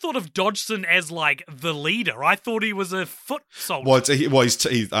I never thought of Dodgson as like the leader. I thought he was a foot soldier. He's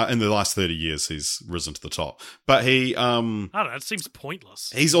in the last 30 years he's risen to the top. But he, I don't know. It seems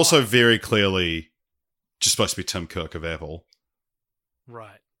pointless. He's also very clearly just supposed to be Tim Cook of Apple.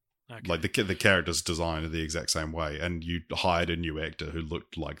 Right. Okay. Like the character's designed in the exact same way, and you hired a new actor who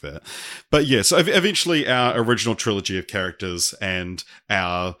looked like that. But yeah, so eventually our original trilogy of characters and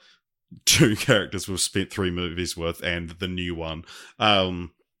our 2 characters we've spent 3 movies with, and the new one,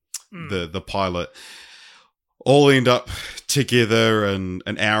 the pilot, all end up together in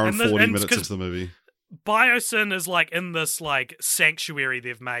an hour and 40 minutes into the movie. Biosyn is like in this like sanctuary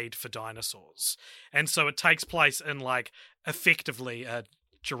they've made for dinosaurs, and so it takes place in like effectively a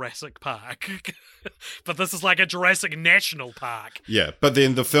Jurassic Park, but this is like a Jurassic National Park. Yeah, but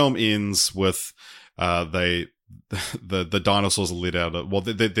then the film ends with the dinosaurs are let out.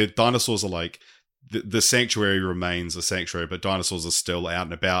 The dinosaurs are like the sanctuary remains a sanctuary, but dinosaurs are still out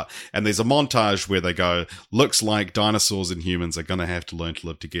and about. And there's a montage where they go, looks like dinosaurs and humans are going to have to learn to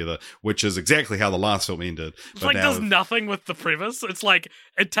live together, which is exactly how the last film ended. It's like does nothing with the premise. It's like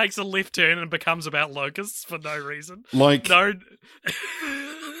it takes a left turn and becomes about locusts for no reason. Like no.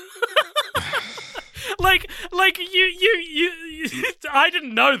 Like you I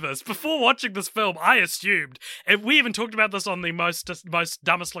didn't know this. Before watching this film, I assumed, and we even talked about this on the most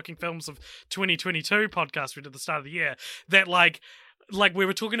dumbest looking films of 2022 podcast we did at the start of the year, that like we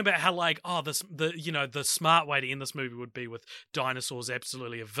were talking about how like, the smart way to end this movie would be with dinosaurs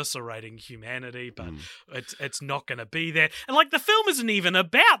absolutely eviscerating humanity, but it's not going to be that. And like the film isn't even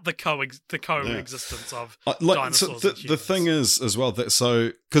about the coexistence of dinosaurs. So the thing is as well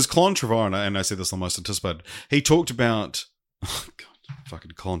that because Colin Trevorrow, and I said this on Most Anticipated, he talked about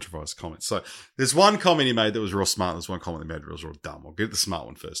fucking Colin Trevorrow's comments. So there's one comment he made that was real smart. There's one comment he made that was real dumb. I'll get the smart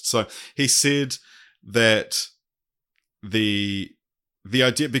one first. So he said that the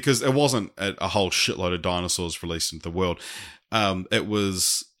idea, because it wasn't a whole shitload of dinosaurs released into the world. It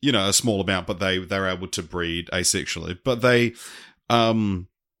was, a small amount, but they were able to breed asexually. But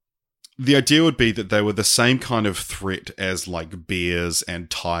the idea would be that they were the same kind of threat as like bears and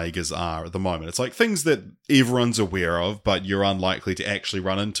tigers are at the moment. It's like things that everyone's aware of, but you're unlikely to actually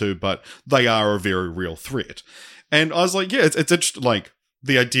run into, but they are a very real threat. And I was like, yeah, it's interesting, like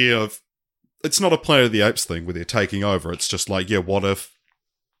the idea of, it's not a Planet of the Apes thing where they're taking over. It's just like, yeah, what if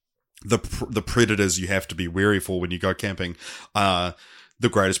the predators you have to be wary for when you go camping are the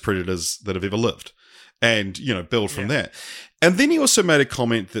greatest predators that have ever lived? And, build from that. And then he also made a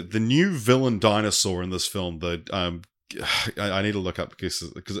comment that the new villain dinosaur in this film, I need to look up because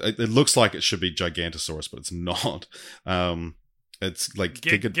it looks like it should be Gigantosaurus, but it's not. It's like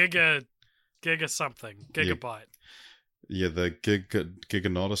Giga something. Gigabyte. Yeah, the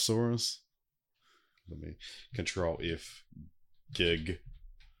Giganotosaurus. Let me Control F. Giganotosaurus.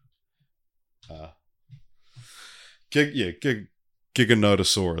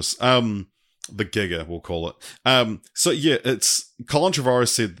 The Giga, we'll call it. So yeah, it's Colin Trevorrow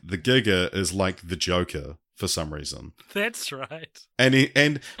said the Giga is like the Joker for some reason. That's right. But I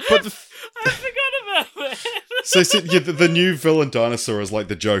forgot about that. So he said, yeah, the new villain dinosaur is like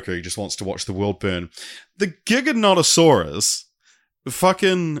the Joker. He just wants to watch the world burn. The Giganotosaurus,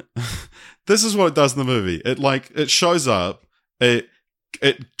 fucking, this is what it does in the movie. It shows up. It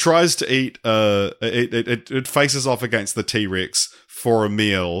tries to eat. It faces off against the T-Rex for a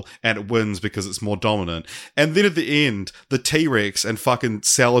meal, and it wins because it's more dominant. And then at the end, the T-Rex and fucking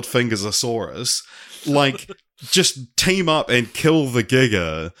Salad Fingersaurus just team up and kill the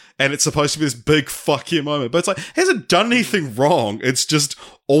Giga, and it's supposed to be this big fuck you moment. But it's like, it hasn't done anything wrong. It's just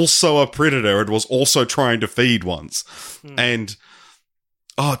also a predator. It was also trying to feed once. And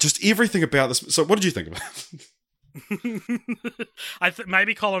just everything about this. So what did you think about it?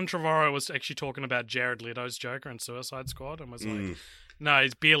 Maybe Colin Trevorrow was actually talking about Jared Leto's Joker in Suicide Squad and was like, no,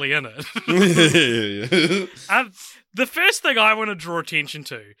 he's barely in it. The first thing I want to draw attention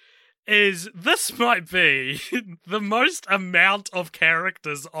to is this might be the most amount of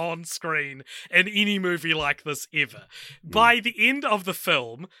characters on screen in any movie like this ever. By the end of the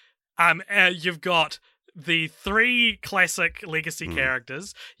film, you've got the three classic legacy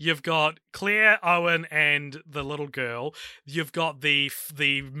characters. You've got Claire, Owen, and the little girl. You've got the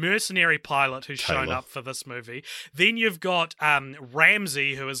mercenary pilot who's shown Taylor. up for this movie. Then you've got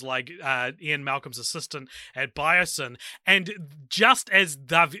Ramsey, who is like Ian Malcolm's assistant at Biosyn. And just as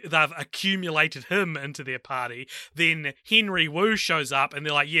they've accumulated him into their party, then Henry Wu shows up, and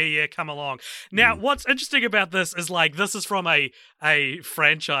they're like, yeah, come along. Now, what's interesting about this is like this is from a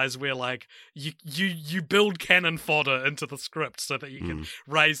franchise where like you build cannon fodder into the script so that you can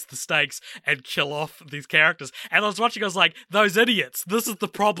raise the stakes and kill off these characters. And I was watching, I was like, those idiots, this is the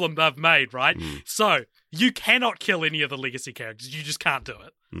problem they've made, right? So you cannot kill any of the legacy characters. You just can't do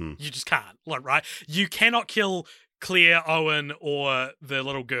it. You just can't, like, right? You cannot kill Claire, Owen, or the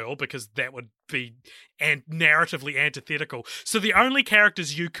little girl because that would be narratively antithetical. So the only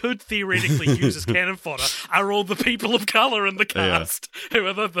characters you could theoretically use as cannon fodder are all the people of color in the cast, who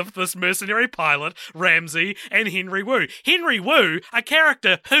are this mercenary pilot, Ramsey, and Henry Wu. Henry Wu, a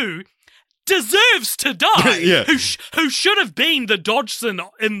character who deserves to die, who should have been the Dodgson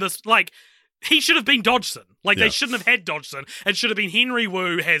in this, like, he should have been Dodgson. Like, they shouldn't have had Dodgson. It should have been Henry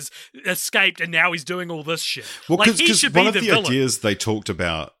Wu has escaped and now he's doing all this shit. Well, like, he should be one of the the villain. ideas they talked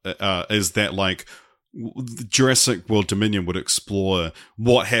about is that, like, Jurassic World Dominion would explore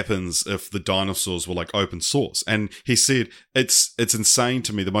what happens if the dinosaurs were like open source. And he said, it's insane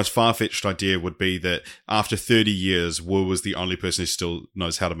to me. The most far-fetched idea would be that after 30 years, Wu was the only person who still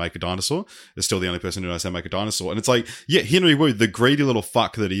knows how to make a dinosaur. Is still the only person who knows how to make a dinosaur. And it's like, yeah, Henry Wu, the greedy little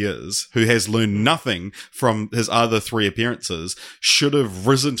fuck that he is, who has learned nothing from his other three appearances, should have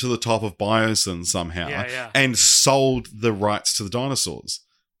risen to the top of Biosyn somehow and sold the rights to the dinosaurs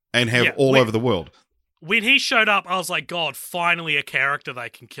and have all over the world. When he showed up, I was like, God, finally a character they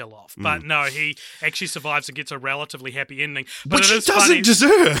can kill off. But no, he actually survives and gets a relatively happy ending. But Which it is he doesn't funny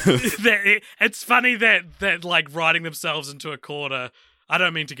deserve. it's funny that like writing themselves into a corner, I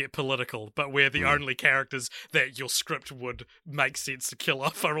don't mean to get political, but where the only characters that your script would make sense to kill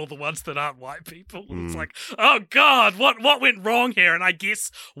off are all the ones that aren't white people. It's like, oh God, what went wrong here? And I guess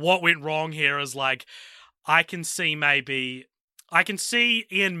what went wrong here is like, I can see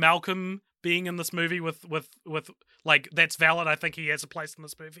Ian Malcolm being in this movie with like, that's valid. I think he has a place in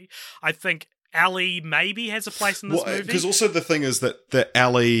this movie. I think Ali maybe has a place in this movie. Because also the thing is that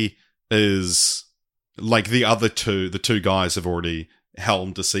Ali is like the two guys have already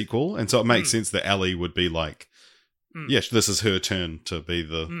helmed a sequel, and so it makes sense that Ali would be like, yes, this is her turn to be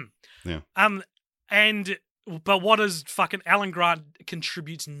the But what is fucking Alan Grant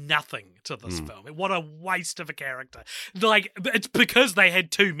contributes nothing to this film. What a waste of a character. Like, it's because they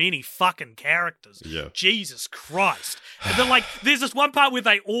had too many fucking characters. Yeah. Jesus Christ. They're like, there's this one part where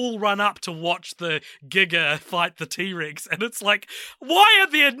they all run up to watch the Giga fight the T-Rex, and it's like, why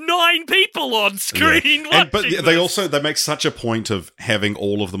are there 9 people on screen watching but this? they make such a point of having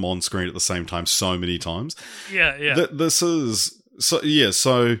all of them on screen at the same time so many times. Yeah. This is so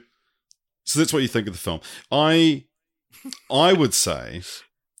that's what you think of the film. I would say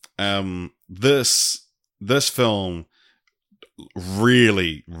this film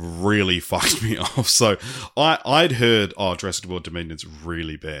really, really fucked me off. So I'd heard, Jurassic World Dominion's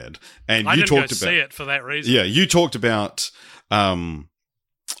really bad, and I you didn't talked go about see it for that reason. Yeah, you talked about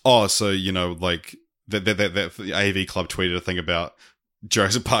so you know, like that AV Club tweeted a thing about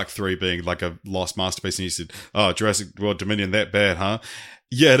Jurassic Park 3 being like a lost masterpiece, and you said, "Oh, Jurassic World Dominion that bad, huh?"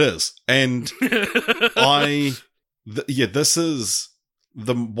 Yeah, it is. And this is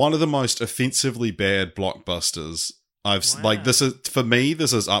one of the most offensively bad blockbusters like, this is, for me,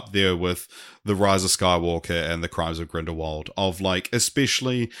 this is up there with The Rise of Skywalker and The Crimes of Grindelwald, of like,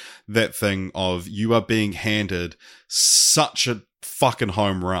 especially that thing of you are being handed such a fucking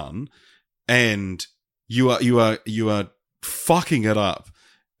home run, and you are fucking it up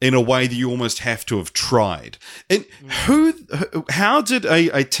in a way that you almost have to have tried. And how did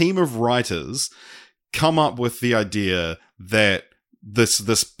a team of writers come up with the idea that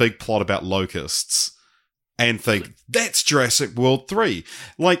this big plot about locusts and think that's Jurassic World 3?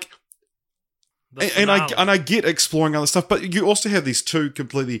 Like, and I get exploring other stuff, but you also have these two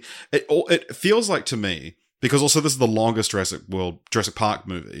completely. It feels like to me, because also this is the longest Jurassic Park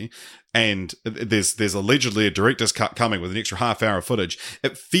movie, and there's allegedly a director's cut coming with an extra half hour of footage.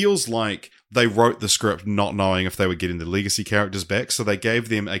 It feels like they wrote the script not knowing if they were getting the legacy characters back, so they gave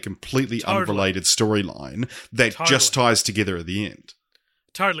them a completely unrelated storyline that just ties together at the end.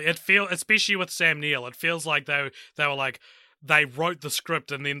 Totally. It feels, especially with Sam Neill, it feels like they were like, they wrote the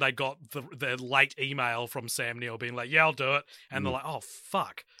script and then they got the late email from Sam Neill being like, yeah, I'll do it. And they're like, oh,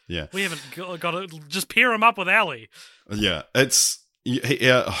 fuck. Yeah. We haven't got to just pair him up with Ali. Yeah. It's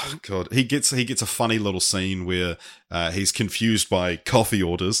Yeah, oh god, he gets a funny little scene where he's confused by coffee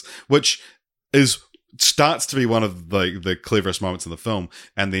orders, which starts to be one of the cleverest moments in the film,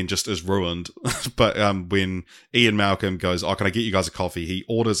 and then just is ruined. But when Ian Malcolm goes, "Oh, can I get you guys a coffee?" He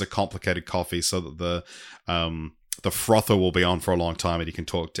orders a complicated coffee so that the frother will be on for a long time, and he can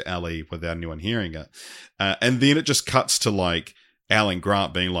talk to Ellie without anyone hearing it. And then it just cuts to like Alan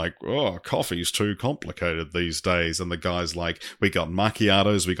Grant being like, "Oh, coffee's too complicated these days." And the guy's like, "We got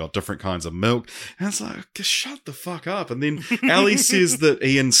macchiatos, we got different kinds of milk." And it's like, just shut the fuck up. And then Ellie says that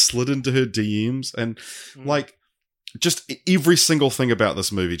Ian slid into her DMs, and like, just every single thing about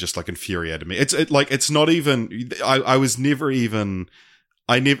this movie just like infuriated me. It's not even, I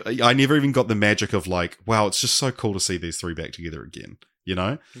never even got the magic of like, wow, it's just so cool to see these three back together again, you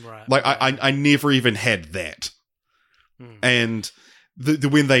know? Right. Like, I never even had that. And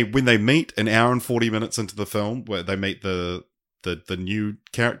when they meet an hour and 40 minutes into the film, where they meet the new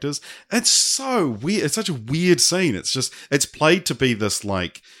characters, it's so weird. It's such a weird scene. It's played to be this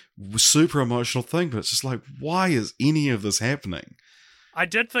like super emotional thing, but it's just like, why is any of this happening? I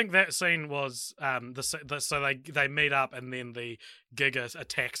did think that scene was so they meet up, and then the Giga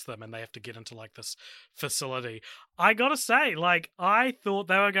attacks them, and they have to get into like this facility. I gotta say, like, I thought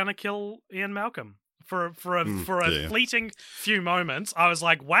they were gonna kill Ian Malcolm. For a fleeting few moments, I was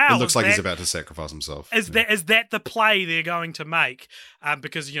like, "Wow!" It looks like he's about to sacrifice himself. Is that the play they're going to make?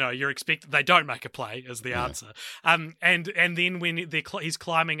 Because you're expected they don't make a play is the answer. And then when he's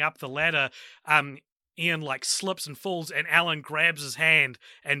climbing up the ladder, Ian like slips and falls, and Alan grabs his hand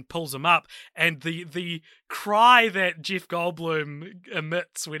and pulls him up. And the cry that Jeff Goldblum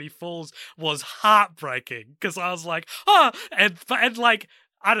emits when he falls was heartbreaking, because I was like, "Oh!" and like,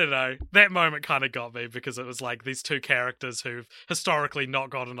 I don't know, that moment kind of got me, because it was like these two characters who've historically not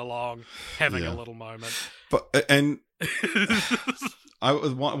gotten along having a little moment. But and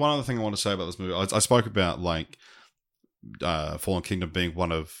one other thing I want to say about this movie, I spoke about like Fallen Kingdom being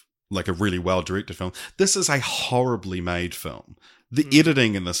one of like a really well directed film. This is a horribly made film. The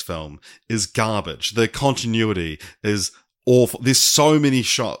editing in this film is garbage. The continuity is awful. There's so many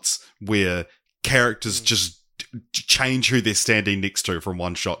shots where characters just change who they're standing next to from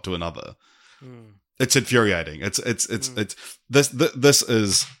one shot to another. It's infuriating. This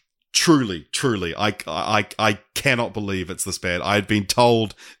is truly I cannot believe it's this bad. I had been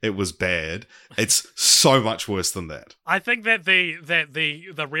told it was bad. It's so much worse than that. I think that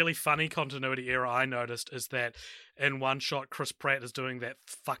the really funny continuity error I noticed is that in one shot Chris Pratt is doing that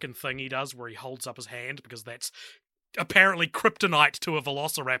fucking thing he does where he holds up his hand, because that's apparently kryptonite to a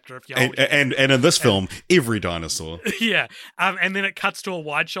velociraptor. If you hold and in this film, every dinosaur. Yeah. And then it cuts to a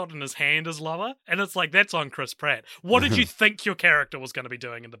wide shot and his hand is lower, and it's like, that's on Chris Pratt. What did you think your character was going to be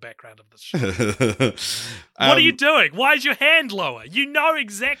doing in the background of this show? What are you doing? Why is your hand lower? You know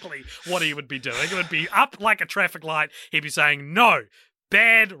exactly what he would be doing. It would be up like a traffic light. He'd be saying, "No,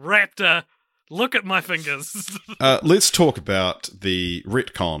 bad raptor. Look at my fingers." Let's talk about the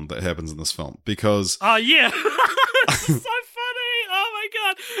retcon that happens in this film, because yeah. It's so funny. Oh my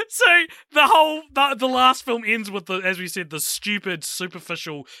god. So the last film ends with as we said, the stupid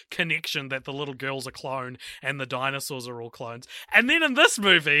superficial connection that the little girl's a clone and the dinosaurs are all clones. And then in this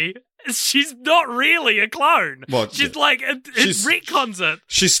movie, she's not really a clone. Well, she's like it retcons it.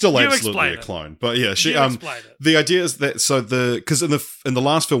 She's still absolutely a clone. But yeah, the idea is that because in the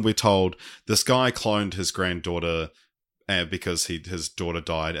last film we're told this guy cloned his granddaughter because his daughter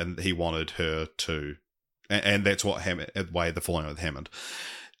died and he wanted her to. And that's what the falling out with Hammond.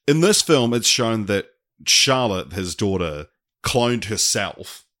 In this film, it's shown that Charlotte, his daughter, cloned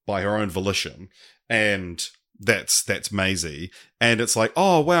herself by her own volition, and that's Maisie. And it's like,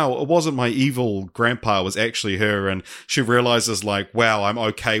 oh wow, it wasn't my evil grandpa, it was actually her. And she realizes like, wow, I'm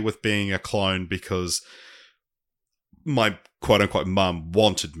okay with being a clone because my quote unquote mum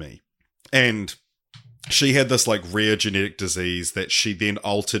wanted me. And she had this like rare genetic disease that she then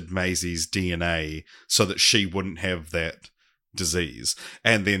altered Maisie's DNA so that she wouldn't have that disease.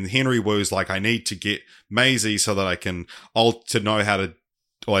 And then Henry Wu's like, I need to get Maisie so that I can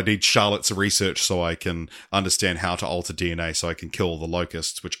I need Charlotte's research so I can understand how to alter DNA so I can kill the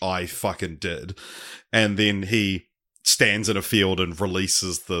locusts, which I fucking did. And then he stands in a field and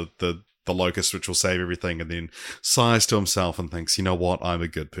releases the locust, which will save everything, and then sighs to himself and thinks, you know what, I'm a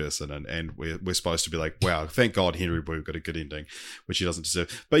good person, and we're supposed to be like, wow, thank God Henry Wu got a good ending, which he doesn't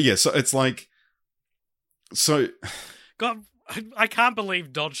deserve. But yeah, so it's like, so God, I can't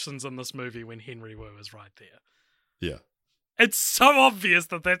believe Dodgson's in this movie when Henry Wu is right there. Yeah, it's so obvious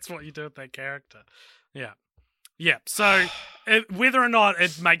that that's what you do with that character. Yeah. So whether or not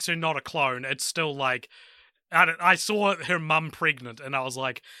it makes her not a clone, it's still like, I saw her mum pregnant, and I was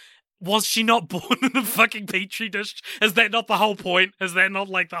like, was she not born in a fucking petri dish? Is that not the whole point? Is that not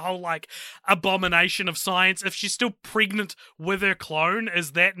like the whole like abomination of science? If she's still pregnant with her clone,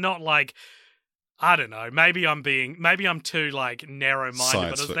 is that not like, I don't know, maybe I'm too like narrow-minded,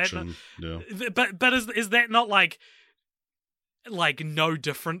 Science but is fiction, that not, but is that not like no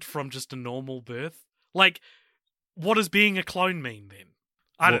different from just a normal birth? Like, what does being a clone mean then?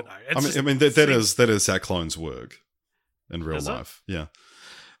 I don't know. That is how clones work in real life. Yeah.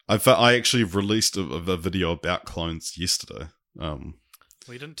 I actually released a video about clones yesterday. Well,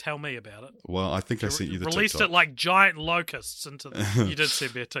 you didn't tell me about it. Well, I think I sent you the released TikTok. it like giant locusts into the... You did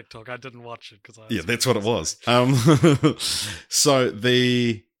send me a TikTok. I didn't watch it because Yeah, that's what it was. So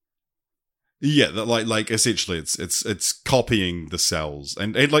like essentially it's copying the cells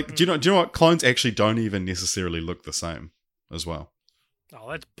and like do you know what, clones actually don't even necessarily look the same as well. Oh,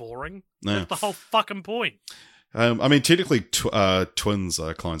 that's boring. Yeah. That's the whole fucking point. I mean, technically, twins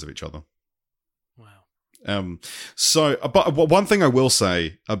are clones of each other. Wow. So, but one thing I will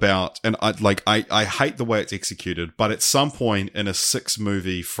say about, and I hate the way it's executed, but at some point in a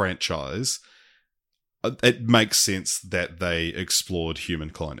 6-movie franchise, it makes sense that they explored human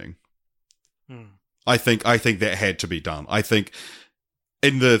cloning. I think that had to be done. I think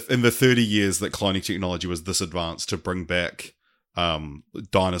in the 30 years that cloning technology was this advanced to bring back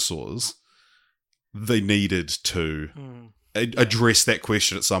dinosaurs, they needed to address that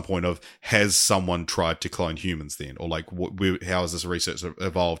question at some point of, has someone tried to clone humans then? Or like, how has this research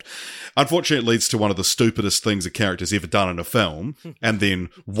evolved? Unfortunately, it leads to one of the stupidest things a character's ever done in a film, and then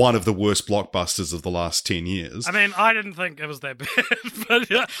one of the worst blockbusters of the last 10 years. I mean, I didn't think it was that bad, but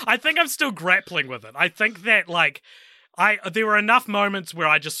I think I'm still grappling with it. I think that, like, there were enough moments where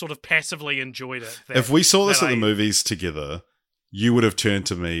I just sort of passively enjoyed it. If we saw this at the movies together, you would have turned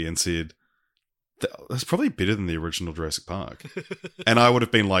to me and said, that's probably better than the original Jurassic Park. And I would have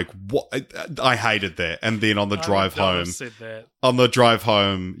been like, what? I hated that. And then on the drive home,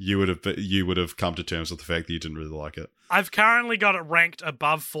 you would have come to terms with the fact that you didn't really like it. I've currently got it ranked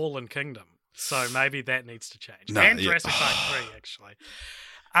above Fallen Kingdom, so maybe that needs to change. And Jurassic Park 3, actually.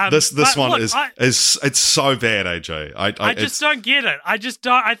 This one is it's so bad, AJ. I just don't get it. I just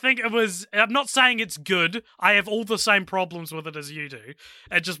don't. I think it was. I'm not saying it's good. I have all the same problems with it as you do.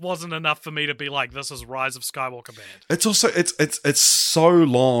 It just wasn't enough for me to be like, this is Rise of Skywalker bad. It's also it's so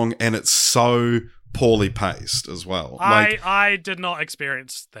long and it's so poorly paced as well. I did not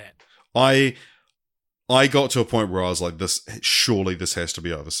experience that. I got to a point where I was like, surely this has to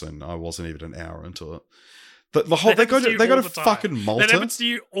be over soon. I wasn't even an hour into it. The whole they go to fucking Malta. That happens to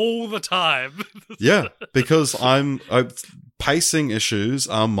you all the time. Yeah, because pacing issues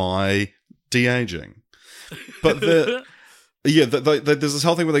are my de-aging. But there's this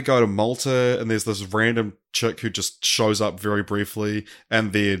whole thing where they go to Malta and there's this random chick who just shows up very briefly,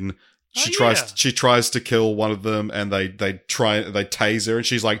 and then she tries to kill one of them, and they tase her, and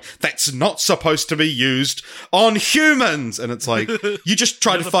she's like, "That's not supposed to be used on humans." And it's like, you just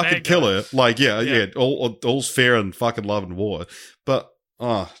try to fucking kill her. Like, all's fair in fucking love and war. But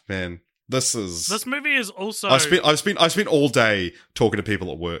oh man, this movie is also. I spent all day talking to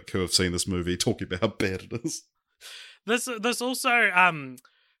people at work who have seen this movie, talking about how bad it is. This also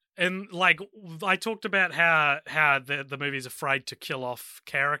and like I talked about how the movie's afraid to kill off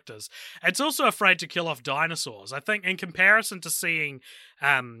characters. It's also afraid to kill off dinosaurs. I think in comparison to seeing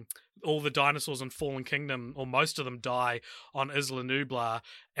all the dinosaurs in Fallen Kingdom, or most of them, die on Isla Nublar,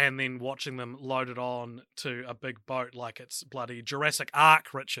 and then watching them loaded on to a big boat like it's bloody Jurassic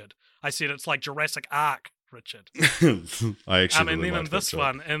Ark, Richard. I said it's like Jurassic Ark, Richard. I actually and then in this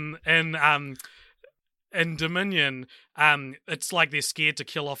one, in Dominion, it's like they're scared to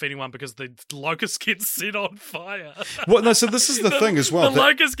kill off anyone because the locusts get set on fire. Well, no, so this is the thing as well. The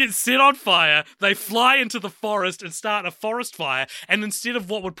locusts get set on fire, they fly into the forest and start a forest fire, and instead of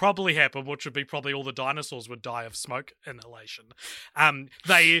what would probably happen, which would be probably all the dinosaurs would die of smoke inhalation,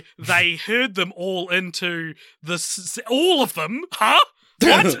 they herd them all into all of them, huh?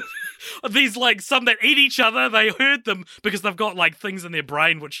 What? These, like, some that eat each other, they herd them because they've got, like, things in their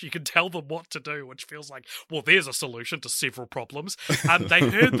brain which you can tell them what to do, which feels like, well, there's a solution to several problems. They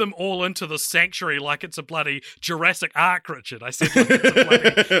herd them all into the sanctuary like it's a bloody Jurassic Ark, Richard. I said like it's a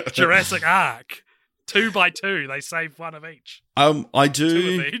bloody Jurassic Ark. 2 by 2, they save one of each. I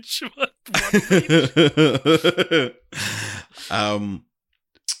do. 2 of each. One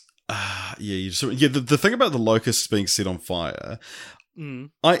of each. The thing about the locusts being set on fire,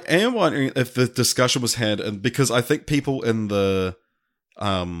 I am wondering if the discussion was had, and because I think people in the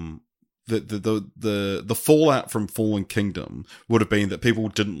fallout from Fallen Kingdom would have been that people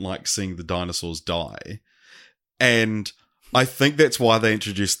didn't like seeing the dinosaurs die, And I think that's why they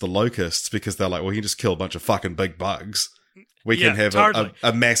introduced the locusts, because they're like, well, you can just kill a bunch of fucking big bugs. We can have totally.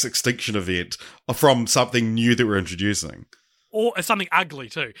 a mass extinction event from something new that we're introducing. Or something ugly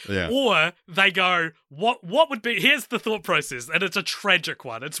too. Yeah. Or they go, what would be, here's the thought process, and it's a tragic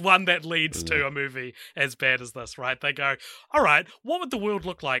one. It's one that leads to a movie as bad as this, right? They go, all right, what would the world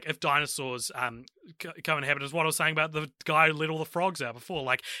look like if dinosaurs come and inhabit? Is what I was saying about the guy who let all the frogs out before.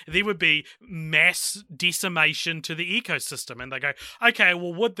 Like, there would be mass decimation to the ecosystem. And they go, okay,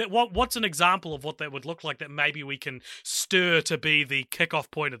 well, what's an example of what that would look like that maybe we can stir to be the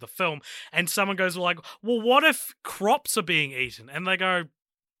kickoff point of the film? And someone goes like, well, what if crops are being eaten? And they go,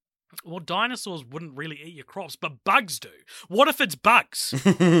 well, dinosaurs wouldn't really eat your crops, but bugs do. What if it's bugs?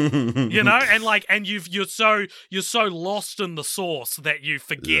 You know, and you're so lost in the source that you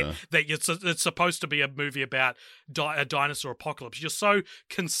forget that it's supposed to be a movie about a dinosaur apocalypse. You're so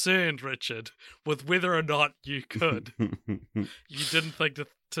concerned, Richard, with whether or not you could. You didn't think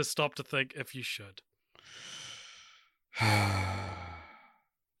to stop to think if you should.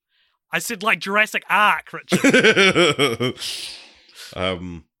 I said like Jurassic Ark, Richard.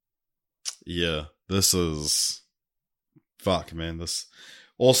 Yeah, this is... Fuck, man, this...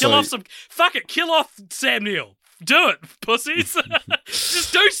 Also... Kill off Sam Neill. Do it, pussies.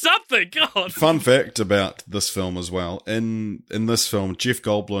 Just do something, God. Fun fact about this film as well. In this film, Jeff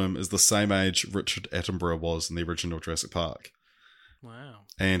Goldblum is the same age Richard Attenborough was in the original Jurassic Park. Wow.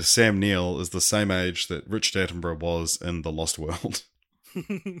 And Sam Neill is the same age that Richard Attenborough was in The Lost World.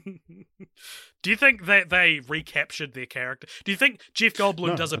 Do you think that they recaptured their character? Do you think Jeff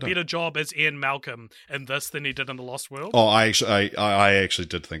Goldblum does a better job as Ian Malcolm in this than he did in The Lost World? Oh, I actually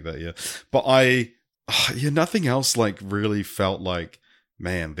did think that, yeah. But nothing else like really felt like,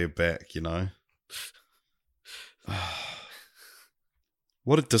 man, they're back, you know?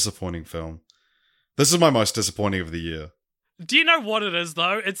 What a disappointing film. This is my most disappointing of the year. Do you know what it is,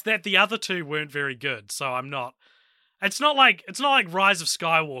 though? It's that the other two weren't very good, so I'm not... It's not like Rise of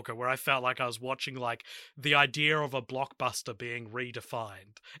Skywalker, where I felt like I was watching like the idea of a blockbuster being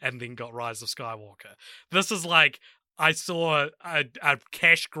redefined and then got Rise of Skywalker. This is like I saw a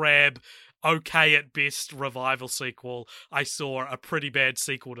cash grab, okay at best revival sequel. I saw a pretty bad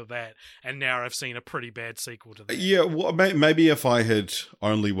sequel to that, and now I've seen a pretty bad sequel to that. Yeah, well, maybe if I had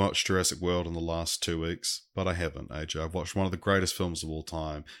only watched Jurassic World in the last 2 weeks, but I haven't, AJ. I've watched one of the greatest films of all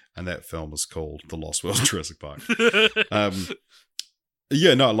time, and that film is called The Lost World Jurassic Park.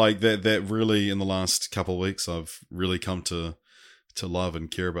 Yeah, no, like that really in the last couple of weeks, I've really come to love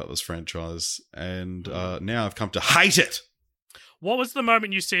and care about this franchise, and now I've come to hate it. What was the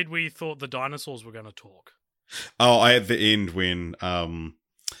moment you said where you thought the dinosaurs were going to talk? Oh, at the end when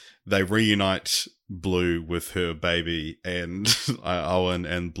they reunite Blue with her baby, and Owen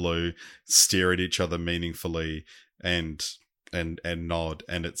and Blue stare at each other meaningfully and nod,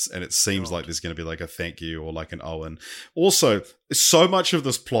 and it seems like there's going to be like a thank you or like an Owen. Also, so much of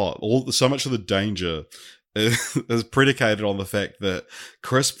this plot, so much of the danger is predicated on the fact that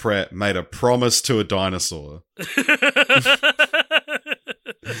Chris Pratt made a promise to a dinosaur.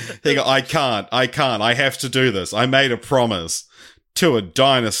 He go, I can't, I have to do this. I made a promise to a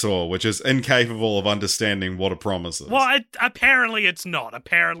dinosaur, which is incapable of understanding what a promise is. Well, apparently it's not.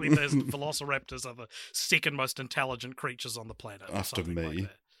 Apparently there's velociraptors are the second most intelligent creatures on the planet. After me. Like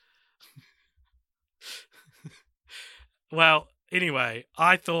well, anyway,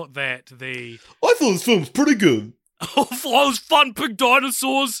 I thought this film was pretty good. Oh, it was fun, big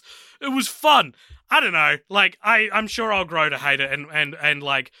dinosaurs. It was fun. I don't know. Like, I'm sure I'll grow to hate it, and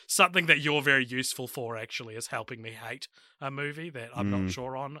like something that you're very useful for actually is helping me hate a movie that I'm not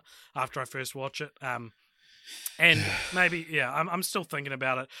sure on after I first watch it. And maybe I'm still thinking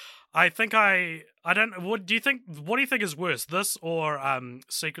about it. I think I don't. What do you think is worse, this or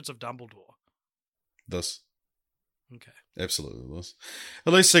Secrets of Dumbledore? This. Okay. Absolutely this.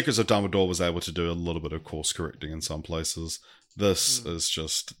 At least Secrets of Dumbledore was able to do a little bit of course correcting in some places. This is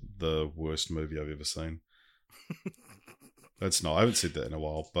just the worst movie I've ever seen. It's not. I haven't said that in a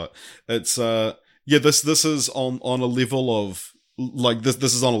while, but it's this is on a level of like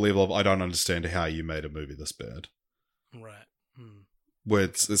this is on a level of I don't understand how you made a movie this bad. Right. Where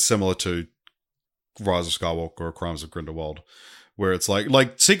it's similar to Rise of Skywalker or Crimes of Grindelwald, where it's like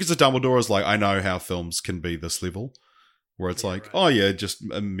Secrets of Dumbledore is like I know how films can be this level, where it's just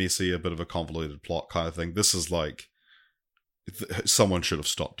a messy, a bit of a convoluted plot kind of thing. This is like someone should have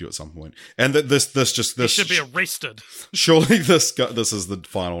stopped you at some point, and this should be arrested. Surely this is the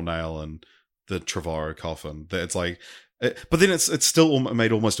final nail in the Trevorrow coffin. That it's like But then it's still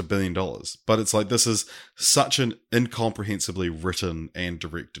made almost $1 billion. But it's like, this is such an incomprehensibly written and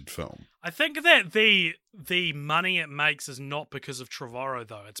directed film. I think that the money it makes is not because of Trevorrow,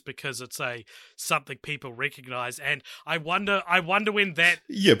 though. It's because it's something people recognize, and I wonder when that.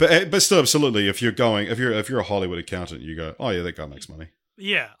 Yeah, but still, absolutely. If you're a Hollywood accountant, you go, oh yeah, that guy makes money.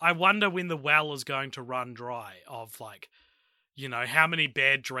 Yeah, I wonder when the well is going to run dry of how many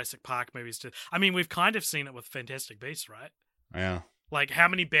bad Jurassic Park movies I mean, we've kind of seen it with Fantastic Beasts, right? Yeah. Like, how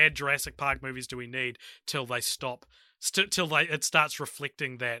many bad Jurassic Park movies do we need till they stop, it starts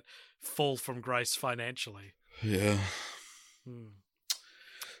reflecting that fall from grace financially? Yeah.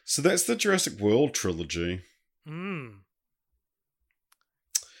 So that's the Jurassic World trilogy. We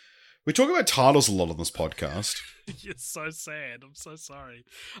talk about titles a lot on this podcast. It's so sad. I'm so sorry.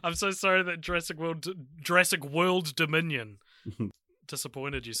 I'm so sorry that Jurassic World Dominion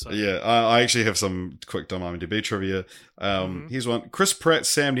disappointed you so. Yeah, I actually have some quick dumb IMDb trivia. Here's one. Chris Pratt,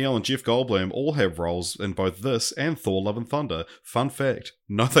 Sam Neill, and Jeff Goldblum all have roles in both this and Thor: Love and Thunder. Fun fact.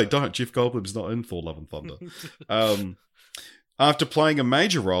 No, they don't. Jeff Goldblum's not in Thor: Love and Thunder. After playing a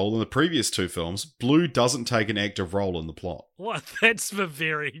major role in the previous two films, Blue doesn't take an active role in the plot. What? That's a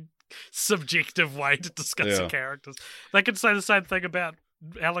very subjective way to discuss the characters. They could say the same thing about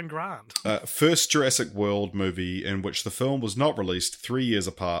Alan Grant. First Jurassic World movie in which the film was not released 3 years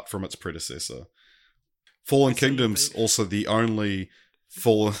apart from its predecessor. Fallen Kingdom's also the only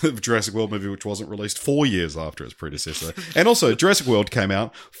Jurassic World movie which wasn't released 4 years after its predecessor. And also, Jurassic World came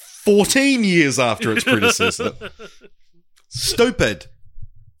out 14 years after its predecessor. Stupid.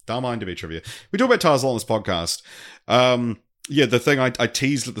 Dumb IMDb trivia. We talk about titles a lot on this podcast. Yeah, the thing I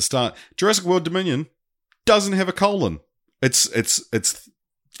teased at the start, Jurassic World Dominion doesn't have a colon. It's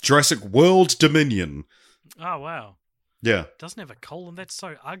Jurassic World Dominion. Oh, wow. Yeah. Doesn't have a colon. That's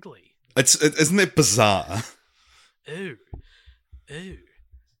so ugly. Isn't it bizarre? Ooh.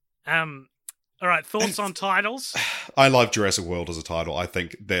 All right, thoughts on titles? I love Jurassic World as a title. I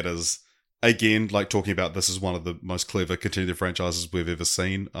think that is, again, like talking about this is one of the most clever continued franchises we've ever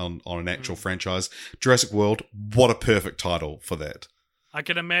seen on an actual franchise. Jurassic World, what a perfect title for that. I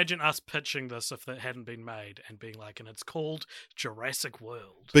can imagine us pitching this if it hadn't been made and being like, and it's called Jurassic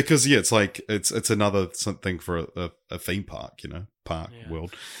World. Because, yeah, it's like, it's another something for a theme park,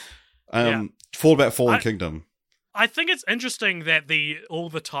 world. Thought about Fallen Kingdom. I think it's interesting that all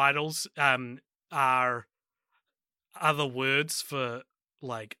the titles are other words for,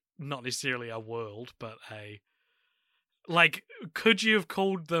 like, not necessarily a world, but like, could you have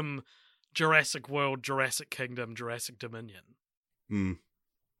called them Jurassic World, Jurassic Kingdom, Jurassic Dominion?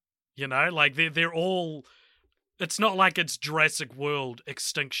 Like they're all. It's not like it's Jurassic World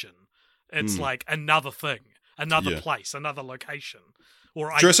Extinction. It's like another thing, another place, another location.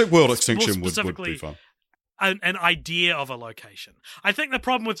 Or Jurassic World Extinction would be fun. An idea of a location. I think the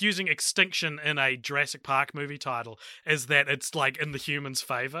problem with using extinction in a Jurassic Park movie title is that it's like in the humans'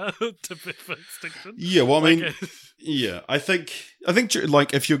 favor for extinction. Yeah, well, I mean, I think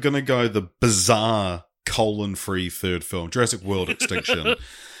like if you're gonna go the bizarre colon-free third film, Jurassic World Extinction,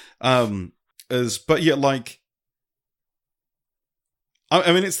 but yeah, like,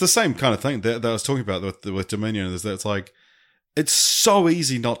 I mean, it's the same kind of thing that I was talking about with Dominion. Is that it's like, it's so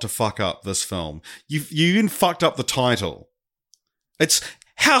easy not to fuck up this film. You even fucked up the title.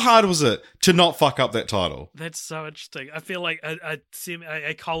 How hard was it to not fuck up that title? That's so interesting. I feel like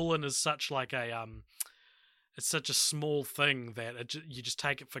a colon is such like it's such a small thing that you just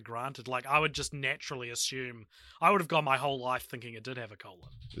take it for granted. Like, I would just naturally assume, I would have gone my whole life thinking it did have a colon.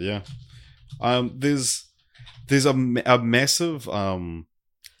 Yeah. There's a massive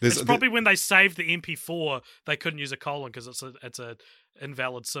it's probably when they saved the MP4, they couldn't use a colon because it's a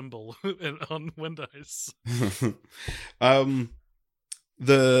invalid symbol on Windows. A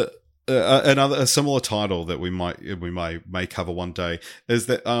similar title that we may cover one day is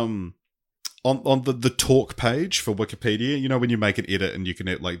that on the talk page for Wikipedia, when you make an edit and you can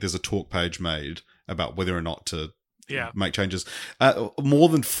there's a talk page made about whether or not to make changes. More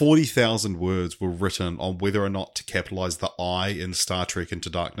than 40,000 words were written on whether or not to capitalize the I in Star Trek Into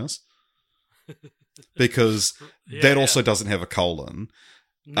Darkness. Because that also doesn't have a colon.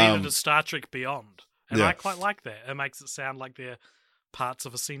 Neither does Star Trek Beyond. And I quite like that. It makes it sound like they're parts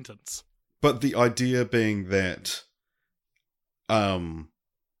of a sentence. But the idea being that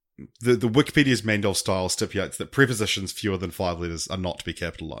the Wikipedia's Mandel style stipulates that prepositions fewer than 5 letters are not to be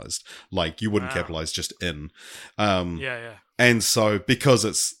capitalized. Like, you wouldn't capitalize just in. And so, because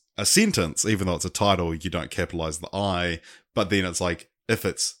it's a sentence, even though it's a title, you don't capitalize the I. But then it's like, if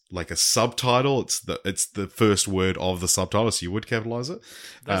it's like a subtitle, it's the first word of the subtitle, so you would capitalize it.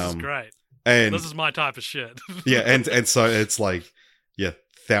 This is great. And this is my type of shit. yeah, and so it's like, yeah,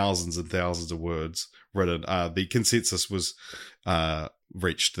 thousands and thousands of words written. The consensus was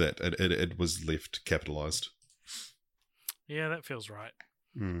reached that it was left capitalized. Yeah, that feels right.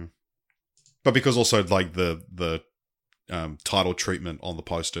 But because also like the title treatment on the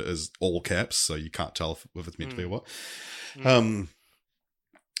poster is all caps, so you can't tell if it's meant to be or what.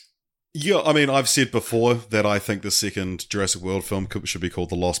 Yeah, I mean, I've said before that I think the second Jurassic World film should be called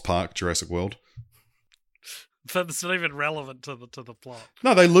The Lost Park Jurassic World. But it's not even relevant to the plot.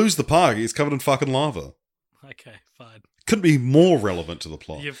 No, they lose the park. It's covered in fucking lava. Okay, fine. Couldn't be more relevant to the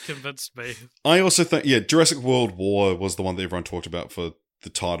plot. You've convinced me. I also think, yeah, Jurassic World War was the one that everyone talked about for the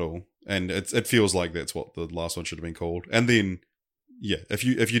title, and it feels like that's what the last one should have been called. And then, yeah, if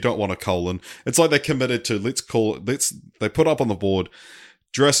you don't want a colon, it's like they committed to they put up on the board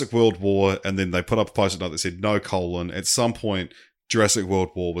Jurassic World War, and then they put up a post-it note that said no colon. At some point, Jurassic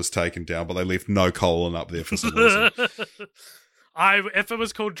World War was taken down, but they left no colon up there for some reason. If it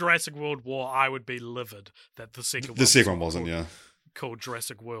was called Jurassic World War, I would be livid that the second one wasn't, yeah. Called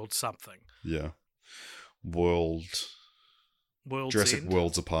Jurassic World something. Yeah. World's Jurassic End?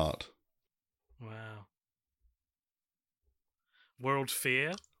 Worlds Apart. Wow. World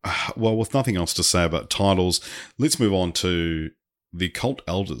Fair? Well, with nothing else to say about titles, let's move on to the Cult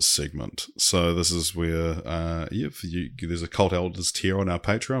Elders segment. So this is where, there's a Cult Elders tier on our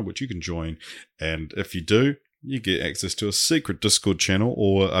Patreon, which you can join. And if you do, you get access to a secret Discord channel,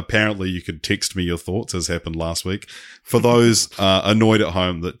 or apparently you could text me your thoughts, as happened last week. For those annoyed at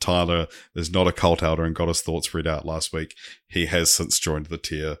home that Tyler is not a Cult Elder and got his thoughts read out last week, he has since joined the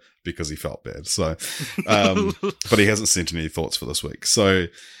tier because he felt bad. So, but he hasn't sent any thoughts for this week. So,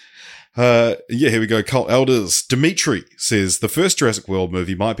 here we go. Cult Elders. Dimitri says the first Jurassic World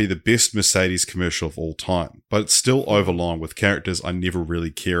movie might be the best Mercedes commercial of all time, but it's still overlong with characters I never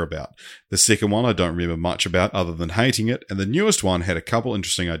really care about. The second one I don't remember much about other than hating it, and the newest one had a couple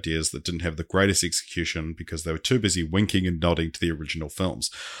interesting ideas that didn't have the greatest execution because they were too busy winking and nodding to the original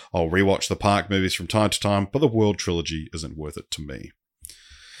films. I'll rewatch the Park movies from time to time, but the World trilogy isn't worth it to me.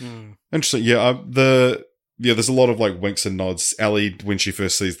 Interesting. Yeah, there's a lot of like winks and nods. Ellie, when she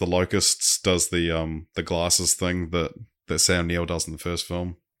first sees the locusts, does the glasses thing that Sam Neill does in the first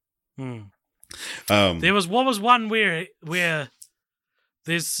film. There was one where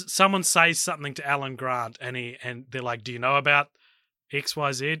there's someone says something to Alan Grant and they're like, "Do you know about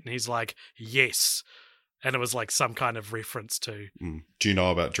XYZ?" And he's like, "Yes," and it was like some kind of reference to. Do you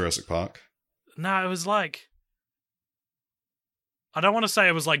know about Jurassic Park? No, it was like, I don't want to say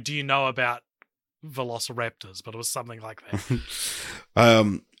it was like, "Do you know about Velociraptors?" But it was something like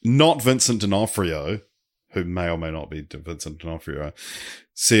that. Not Vincent D'Onofrio, who may or may not be Vincent D'Onofrio,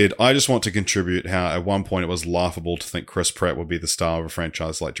 said, I just want to contribute how at one point it was laughable to think Chris Pratt would be the star of a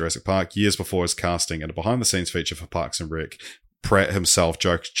franchise like Jurassic Park. Years before his casting and a behind-the-scenes feature for Parks and Rec, Pratt himself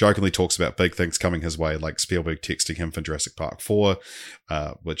jokingly talks about big things coming his way, like Spielberg texting him for Jurassic Park 4,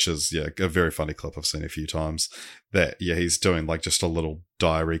 which is a very funny clip I've seen a few times. That he's doing like just a little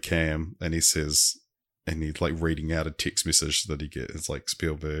diary cam, and he says, and he's like reading out a text message that he gets. It's like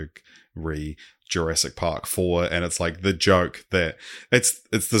Spielberg Jurassic Park 4, and it's like the joke that it's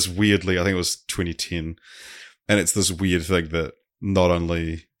this weirdly, I think it was 2010, and it's this weird thing that not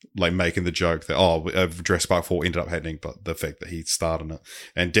only like making the joke that Jurassic Park 4 ended up happening, but the fact that he starred in it.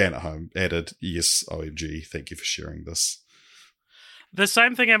 And Dan at home added, "Yes, OMG, thank you for sharing this." The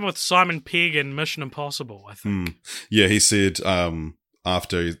same thing happened with Simon Pegg in Mission Impossible, I think. Yeah, he said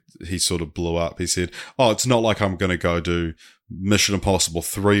after he sort of blew up, he said, it's not like I'm going to go do Mission Impossible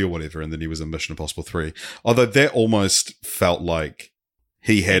 3 or whatever, and then he was in Mission Impossible 3. Although that almost felt like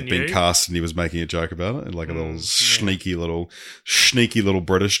he had been cast and he was making a joke about it, like a little sneaky little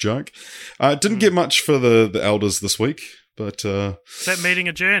British joke. Didn't get much for the Elders this week, but is that meeting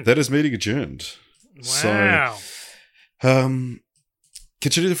adjourned? That is meeting adjourned. Wow. So,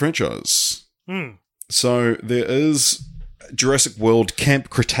 continue the franchise. So there is Jurassic World Camp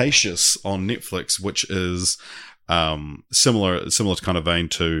Cretaceous on Netflix, which is similar kind of vein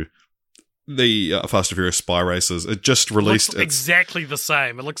to the Fast and Furious Spy Racers. It just released exactly the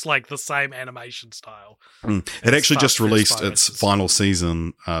same. It looks like the same animation style. It actually just released its final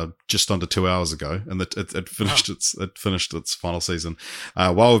season just under 2 hours ago, and it finished its final season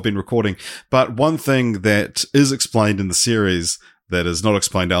while we've been recording. But one thing that is explained in the series that is not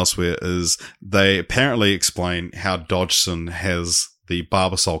explained elsewhere is they apparently explain how Dodgson has the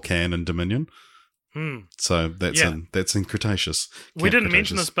Barbasol can in Dominion. So that's in Cretaceous. We didn't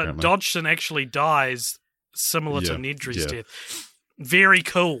mention this, but apparently Dodgson actually dies similar to Nedry's death. Very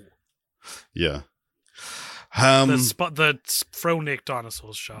cool. Yeah. The frill-necked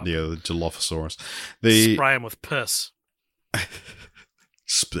dinosaurs show up. Yeah, the Dilophosaurus. Spray them with piss.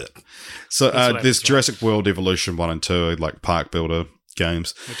 Spit. So there's Jurassic World Evolution 1 and 2, like park builder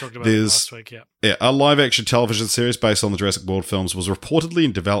games. We talked about it last week, yeah. Yeah, a live-action television series based on the Jurassic World films was reportedly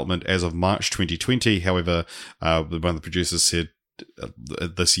in development as of March 2020. However, one of the producers said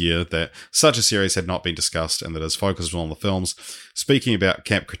this year that such a series had not been discussed and that his focus was on the films. Speaking about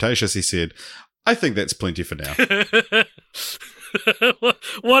Camp Cretaceous, he said, "I think that's plenty for now."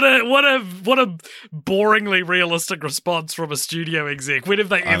 What a boringly realistic response from a studio exec. When have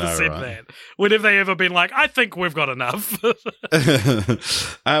they ever said that? When have they ever been like, "I think we've got enough"?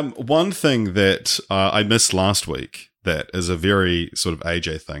 One thing that I missed last week that is a very sort of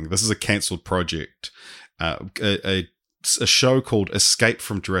AJ thing. This is a cancelled project. A show called Escape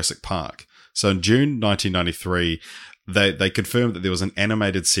from Jurassic Park. So in June 1993, they confirmed that there was an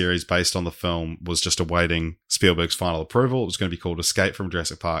animated series based on the film, was just awaiting Spielberg's final approval. It was going to be called Escape from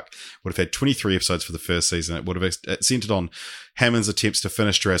Jurassic Park. Would have had 23 episodes for the first season. It would have centered on Hammond's attempts to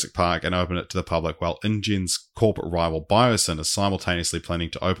finish Jurassic Park and open it to the public, while InGen's corporate rival Biosyn is simultaneously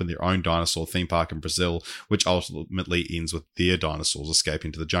planning to open their own dinosaur theme park in Brazil, which ultimately ends with their dinosaurs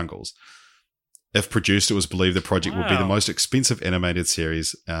escaping to the jungles. If produced, it was believed the project would be the most expensive animated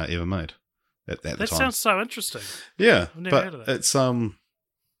series ever made at the time. That sounds so interesting. Yeah, I've never heard of that. It's that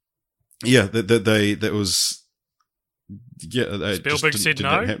was Spielberg said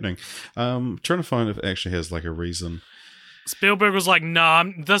no. Happening. Trying to find if it actually has like a reason. Spielberg was like,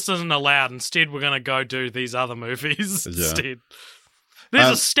 "No, this isn't allowed. Instead, we're going to go do these other movies instead."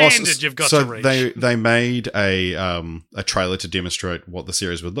 There's a standard you've got to reach. So they made a trailer to demonstrate what the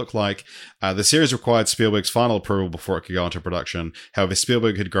series would look like. The series required Spielberg's final approval before it could go into production. However,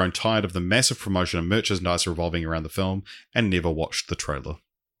 Spielberg had grown tired of the massive promotion and merchandise revolving around the film and never watched the trailer.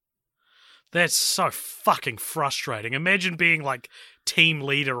 That's so fucking frustrating. Imagine being like team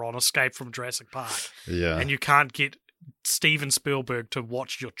leader on Escape from Jurassic Park. Yeah. And you can't get Steven Spielberg to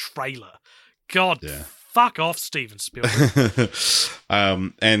watch your trailer. God, yeah. Fuck off, Steven Spielberg.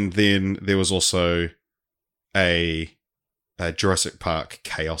 And then there was also a Jurassic Park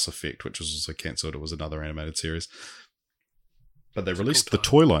Chaos Effect, which was also cancelled. It was another animated series. But they released the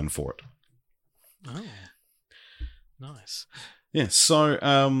toy line for it. Oh, nice. Yeah, so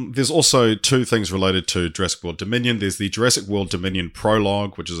there's also two things related to Jurassic World Dominion. There's the Jurassic World Dominion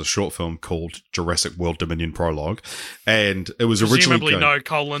Prologue, which is a short film called Jurassic World Dominion Prologue. And it was originally... Presumably no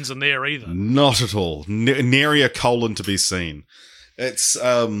colons in there either. Not at all. Nary a colon to be seen. It's...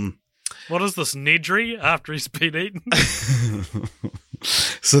 What is this, Nedry, after he's been eaten?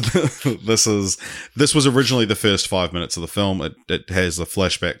 So this was originally the first 5 minutes of the film. It has a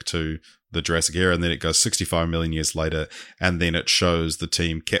flashback to the Jurassic era, and then it goes 65 million years later, and then it shows the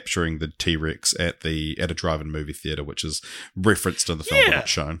team capturing the T-Rex at a drive-in movie theater, which is referenced in the film but not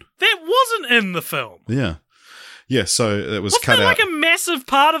shown. That wasn't in the film. Yeah. Yeah, so it was Wasn't cut that out. like a massive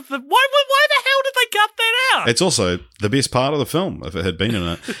part of the... Why the hell did they cut that out? It's also the best part of the film, if it had been in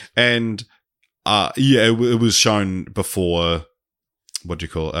it. And, it was shown before... What do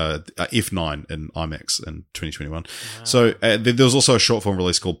you call F9 in IMAX in 2021. Wow. So there was also a short film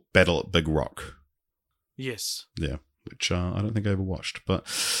release called Battle at Big Rock. Yes. Yeah, which I don't think I ever watched. But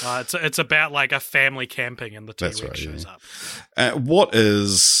it's about like a family camping and the T-Rex shows up. What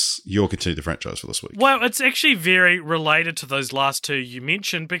is your Continue the Franchise for this week? Well, it's actually very related to those last two you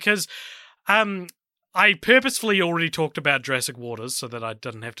mentioned because I purposefully already talked about Jurassic Waters so that I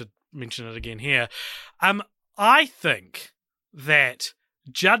didn't have to mention it again here. I think that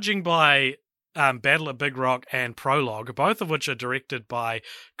judging by Battle at Big Rock and Prologue, both of which are directed by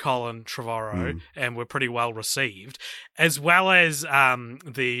Colin Trevorrow and were pretty well received, as well as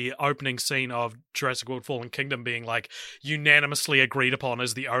the opening scene of Jurassic World Fallen Kingdom being like unanimously agreed upon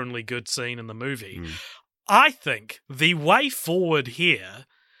as the only good scene in the movie, I think the way forward here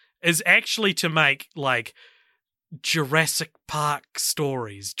is actually to make like Jurassic Park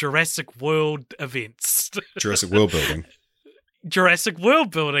stories, Jurassic World events. Jurassic World building. Jurassic World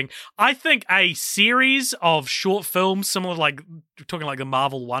building. I think a series of short films, similar like talking like the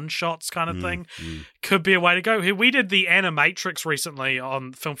Marvel one-shots kind of thing, could be a way to go. We did the Animatrix recently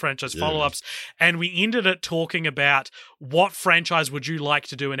on Film Franchise Follow-Ups, and we ended it talking about what franchise would you like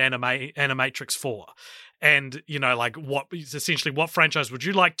to do an Animatrix for? And, you know, like what franchise would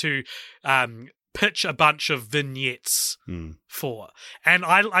you like to pitch a bunch of vignettes for? And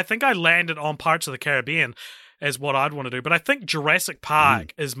I think I landed on Pirates of the Caribbean. as what I'd want to do. But I think Jurassic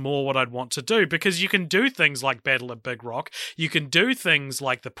Park is more what I'd want to do, because you can do things like Battle at Big Rock. You can do things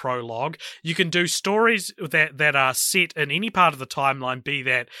like the prologue. You can do stories that are set in any part of the timeline, be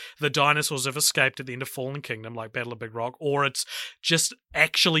that the dinosaurs have escaped at the end of Fallen Kingdom, like Battle at Big Rock, or it's just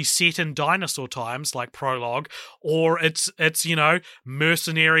actually set in dinosaur times, like prologue, or it's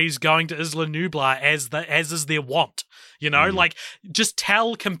mercenaries going to Isla Nublar as is their want. Like, just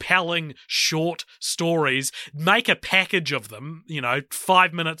tell compelling short stories, make a package of them,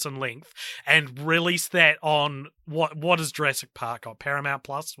 5 minutes in length, and release that on what is Jurassic Park on Paramount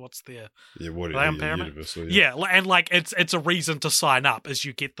Plus? What's their Universal? Yeah, and like it's a reason to sign up, as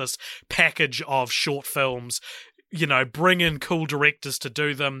you get this package of short films. Bring in cool directors to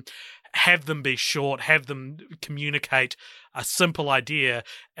do them, have them be short, have them communicate a simple idea,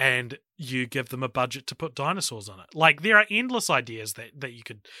 and you give them a budget to put dinosaurs on it. Like, there are endless ideas that you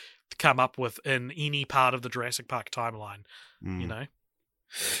could come up with in any part of the Jurassic Park timeline,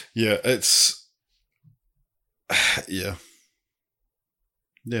 Yeah, it's... Yeah.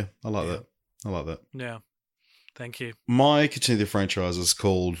 Yeah, I like that. Yeah. Thank you. My continuing franchise is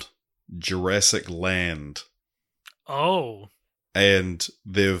called Jurassic Land. Oh. And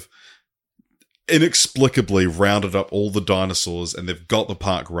they've inexplicably rounded up all the dinosaurs, and they've got the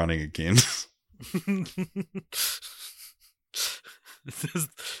park running again. Is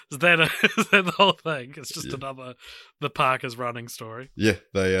that the whole thing? It's just another the park is running story. Yeah,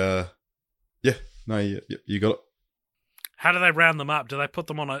 they you got it. How do they round them up? Do they put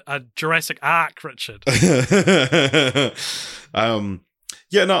them on a Jurassic Ark, Richard? I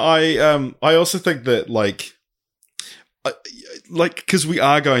also think that because we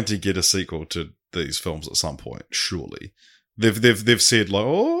are going to get a sequel to these films at some point, surely. They've said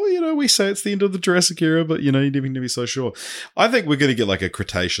we say it's the end of the Jurassic era, but you never need to be so sure. I think we're going to get like a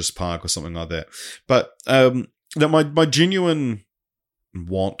Cretaceous Park or something like that. But my genuine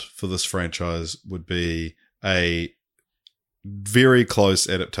want for this franchise would be a very close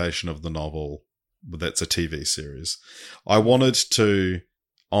adaptation of the novel that's a TV series. I wanted to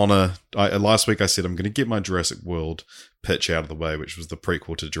honor... last week I said I'm going to get my Jurassic World pitch out of the way, which was the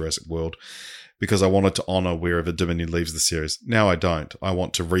prequel to Jurassic World, because I wanted to honor wherever Dominion leaves the series. Now I don't. I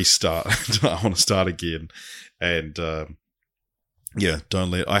want to restart. I want to start again. And don't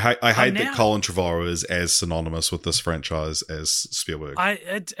let... I hate that Colin Trevorrow is as synonymous with this franchise as Spielberg.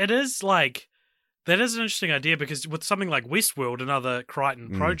 It is like... That is an interesting idea, because with something like Westworld, another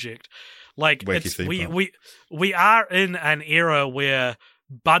Crichton project, like we are in an era where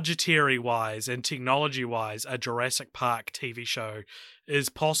budgetary-wise and technology-wise, a Jurassic Park TV show is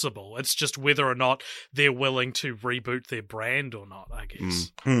possible. It's just whether or not they're willing to reboot their brand or not, I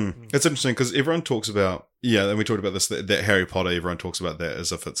guess. It's interesting because everyone talks about, and we talked about this, that Harry Potter, everyone talks about that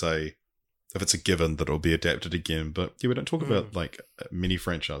as if it's a given that it'll be adapted again. But we don't talk about like mini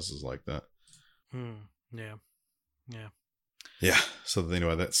franchises like that. Yeah. So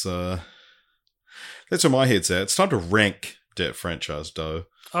anyway, that's where my head's at. It's time to rank that franchise, though.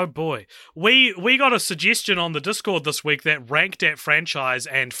 Oh boy, we got a suggestion on the Discord this week that ranked that franchise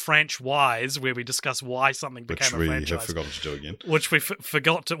and French-wise, where we discuss why something became a franchise. Which we have forgotten to do again. Which we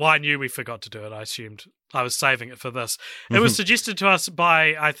forgot to. Well, I knew we forgot to do it. I assumed I was saving it for this. It was suggested to us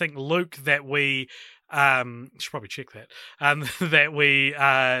by, I think, Luke, that we should probably check that. That we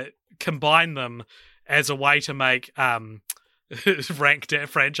combine them as a way to make ranked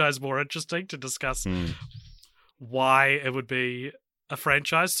franchise more interesting, to discuss why it would be a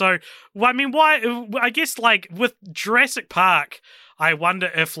franchise. So, I mean, why? I guess, like, with Jurassic Park, I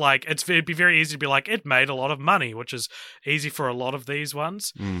wonder if, like, it'd be very easy to be like, it made a lot of money, which is easy for a lot of these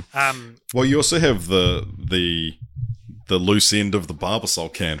ones. Well, you also have the loose end of the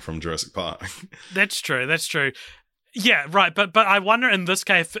Barbasol can from Jurassic Park. That's true. Yeah, right. But I wonder in this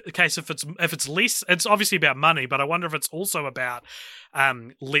case if it's less, it's obviously about money, but I wonder if it's also about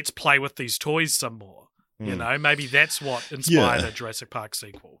let's play with these toys some more. Maybe that's what inspired a Jurassic Park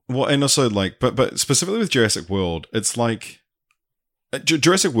sequel. Well, and also like, but specifically with Jurassic World, it's like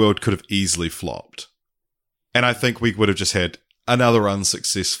Jurassic World could have easily flopped, and I think we would have just had another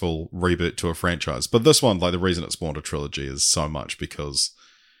unsuccessful reboot to a franchise. But this one, like, the reason it spawned a trilogy is so much because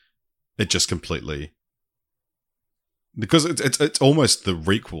it just completely... Because it's almost the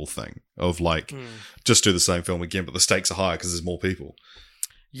requel thing of, like, just do the same film again, but the stakes are higher because there's more people.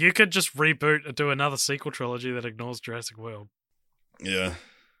 You could just reboot and do another sequel trilogy that ignores Jurassic World. Yeah.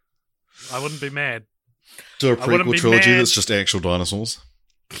 I wouldn't be mad. Do a prequel trilogy that's just actual dinosaurs.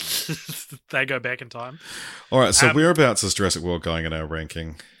 They go back in time. All right, so whereabouts is Jurassic World going in our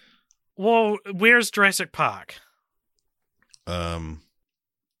ranking? Well, where's Jurassic Park?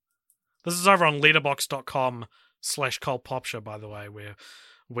 This is over on letterboxd.com/cultpopture, by the way, where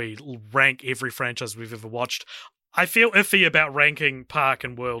we rank every franchise we've ever watched. I feel iffy about ranking Park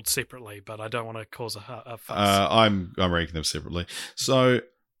and World separately, but I don't want to cause a fuss. I'm ranking them separately. So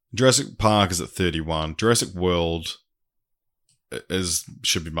Jurassic Park is at 31. Jurassic World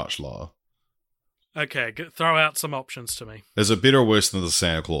should be much lower. Okay, throw out some options to me. Is it better or worse than the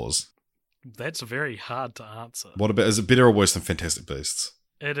Santa Claus? That's very hard to answer. Is it better or worse than Fantastic Beasts?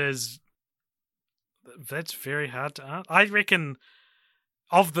 It is. That's very hard to answer. I reckon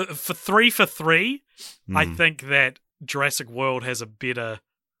for three, I think that Jurassic World has a better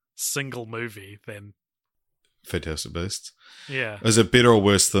single movie than Fantastic Beasts. Yeah. Is it better or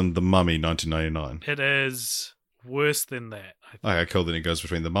worse than The Mummy 1999? It is worse than that, I think. Okay, cool. Then it goes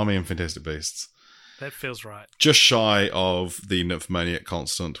between The Mummy and Fantastic Beasts. That feels right. Just shy of the Nymphomaniac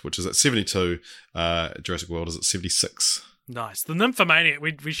constant, which is at 72. Jurassic World is at 76. Nice. The Nymphomaniac,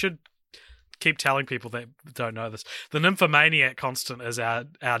 we should keep telling people that don't know this. The Nymphomaniac constant is our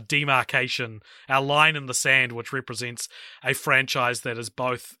demarcation, our line in the sand, which represents a franchise that is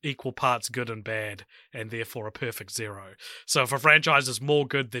both equal parts good and bad, and therefore a perfect zero. So if a franchise is more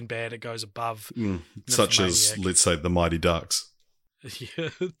good than bad, it goes above such as, let's say, The Mighty Ducks. Yeah.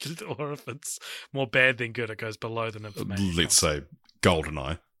 Or if it's more bad than good, it goes below the Nymphomaniac. Let's say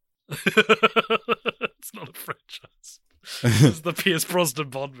GoldenEye. It's not a franchise. It's the Pierce Brosnan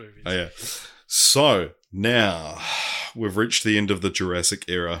Bond movie. Oh, yeah. So, now, we've reached the end of the Jurassic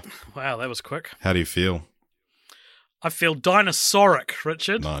era. Wow, that was quick. How do you feel? I feel dinosauric,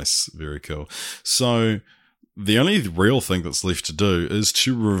 Richard. Nice. Very cool. So, the only real thing that's left to do is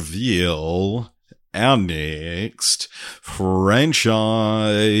to reveal our next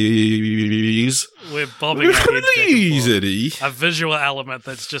franchise. We're bobbing our heads back and forth. Eddie. A visual element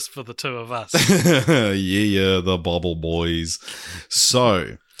that's just for the two of us. yeah, the Bobble Boys.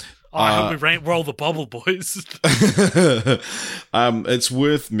 So, I hope we roll the Bobble Boys. It's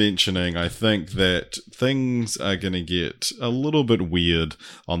worth mentioning, I think, that things are going to get a little bit weird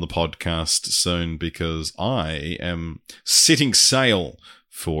on the podcast soon because I am setting sail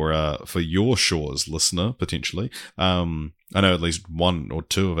for your shores, listener, potentially. I know at least one or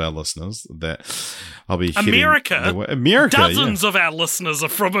two of our listeners that I'll be America. America. Dozens of our listeners are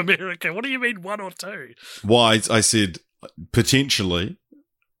from America. What do you mean one or two? Well, I said potentially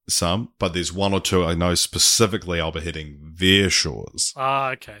some, but there's one or two I know specifically I'll be hitting their shores.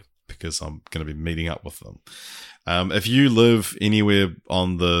 Okay. Because I'm going to be meeting up with them. If you live anywhere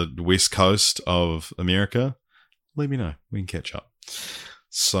on the west coast of America, let me know. We can catch up.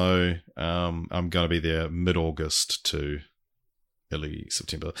 So I'm going to be there mid-August to early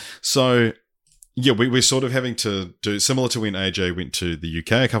September. So yeah, we're sort of having to do, similar to when AJ went to the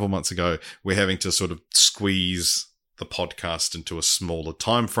UK a couple months ago, we're having to sort of squeeze the podcast into a smaller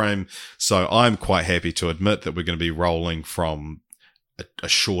time frame. So I'm quite happy to admit that we're going to be rolling from a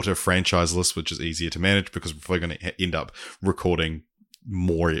shorter franchise list, which is easier to manage because we're going to end up recording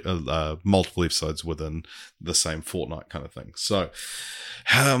more multiple episodes within the same fortnight kind of thing. So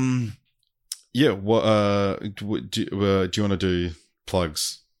yeah, what do you want to do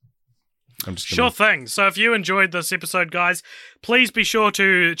plugs? Sure thing. So if you enjoyed this episode, guys, please be sure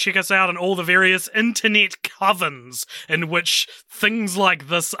to check us out on all the various internet covens in which things like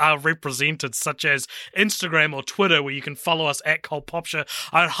this are represented, such as Instagram or Twitter, where you can follow us at Cultpopture.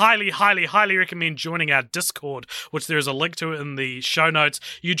 I highly, highly, highly recommend joining our Discord, which there is a link to in the show notes.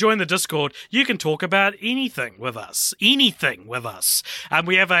 You join the Discord, you can talk about anything with us. Anything with us.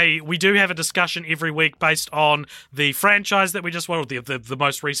 We do have a discussion every week based on the franchise that we just watched, the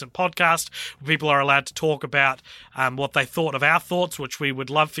most recent podcast. People are allowed to talk about what they thought of our thoughts, which we would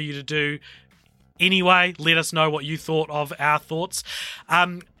love for you to do. Anyway, let us know what you thought of our thoughts.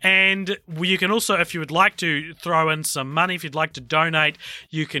 And you can also, if you would like to throw in some money, if you'd like to donate,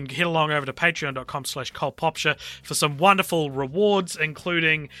 you can head along over to patreon.com/cultpopture for some wonderful rewards,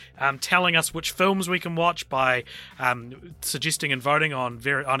 including telling us which films we can watch by suggesting and voting on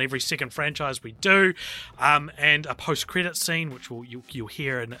every second franchise we do, and a post-credit scene, which you'll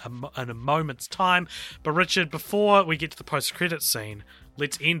hear in a moment's time. But Richard, before we get to the post-credit scene,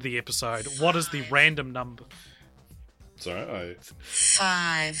 let's end the episode. What is the random number? Sorry,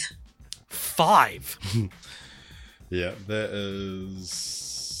 5. 5? Yeah, that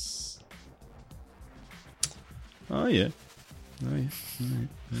is... Oh, yeah.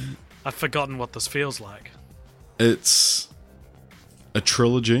 I've forgotten what this feels like. It's a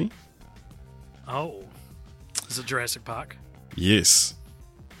trilogy. Oh. Is it Jurassic Park? Yes.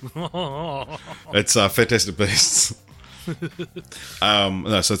 It's Fantastic Beasts.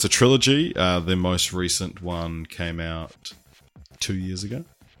 No, so it's a trilogy. The most recent one came out 2 years ago.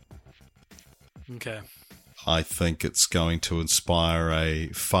 Okay. I think it's going to inspire a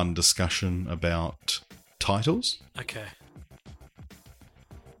fun discussion about titles. Okay.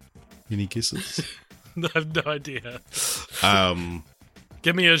 Any guesses? I have no idea.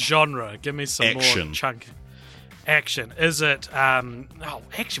 Give me a genre. Give me some action. More chunk. Action. Is it,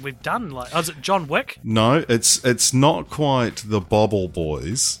 action we've done, is it John Wick? No, it's not quite the Bobble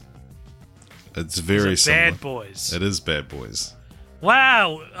Boys. It's very similar. Bad Boys? It is Bad Boys.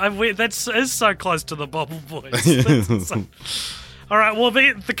 Wow, that is so close to the Bobble Boys. All right, well,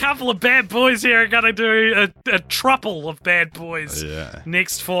 the couple of bad boys here are going to do a trouble of bad boys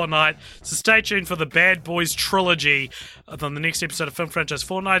next fortnight. So stay tuned for the Bad Boys trilogy on the next episode of Film Franchise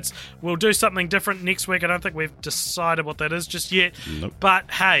Fortnights. We'll do something different next week. I don't think we've decided what that is just yet. Nope.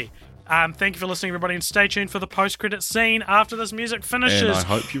 But hey, thank you for listening, everybody, and stay tuned for the post-credit scene after this music finishes. And I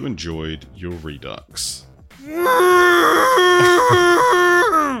hope you enjoyed your Redux. AJ,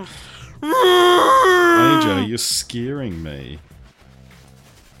 you're scaring me.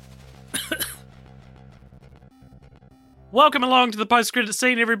 Welcome along to the post-credit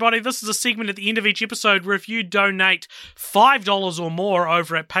scene, everybody. This is a segment at the end of each episode where if you donate $5 or more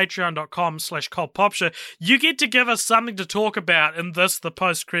over at patreon.com/cultpopture, you get to give us something to talk about in this, the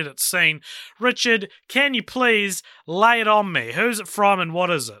post-credit scene. Richard, can you please lay it on me? Who's it from and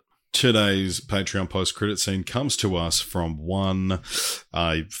what is it? Today's Patreon post-credit scene comes to us from one,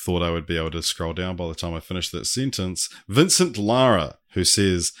 I thought I would be able to scroll down by the time I finished that sentence, Vincent Lara, who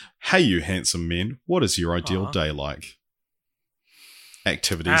says, "Hey you handsome men, what is your ideal day like?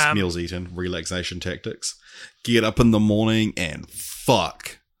 Activities, meals eaten, relaxation tactics. Get up in the morning and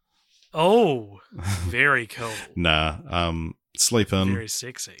fuck." Oh, very cool. Sleep in. Very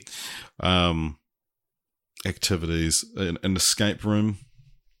sexy. Activities, an escape room.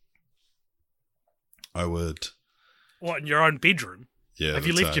 I would. What, in your own bedroom? Yeah. Have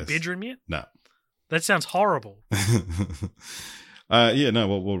you left your bedroom yet? No. That sounds horrible. Yeah, no,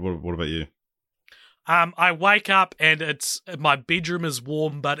 what about you? I wake up and my bedroom is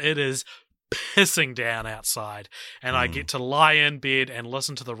warm, but it is pissing down outside. And I get to lie in bed and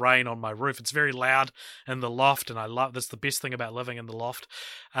listen to the rain on my roof. It's very loud in the loft, and that's the best thing about living in the loft.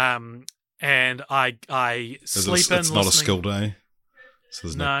 And I sleep in. It's not a school day? So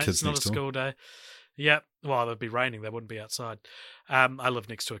there's no kids it's not next a door? school day. Yep. Well, it'd be raining. They wouldn't be outside. I live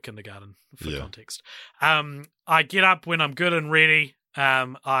next to a kindergarten, for context. I get up when I'm good and ready.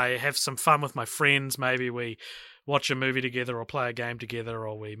 I have some fun with my friends. Maybe we watch a movie together or play a game together,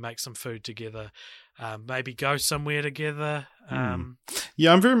 or we make some food together. Maybe go somewhere together.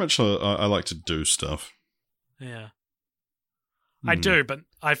 Yeah, I'm very much I like to do stuff. Yeah. I do, but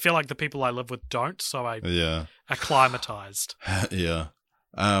I feel like the people I live with don't, so I acclimatized. Yeah.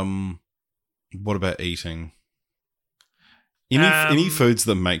 What about eating? Any foods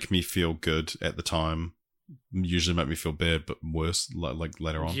that make me feel good at the time usually make me feel bad, but worse like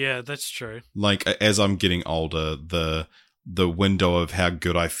later on. Yeah, that's true. Like as I'm getting older, the window of how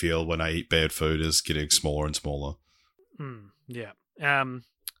good I feel when I eat bad food is getting smaller and smaller. Yeah. I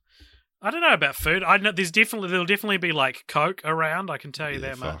don't know about food. I know there'll definitely be like Coke around. I can tell you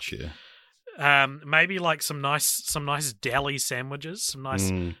that much. Yeah. Maybe like some nice deli sandwiches, some nice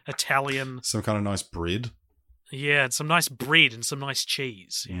Italian, some kind of nice bread. Yeah, some nice bread and some nice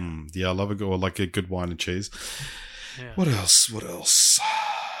cheese. Yeah, yeah, I love a good wine and cheese. Yeah. What else?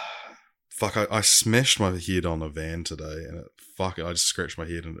 Fuck, I smashed my head on a van today, and I just scratched my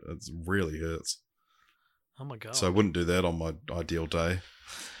head and it really hurts. Oh my god! So I wouldn't do that on my ideal day.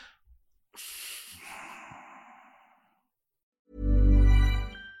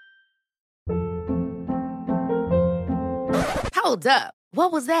 Hold up.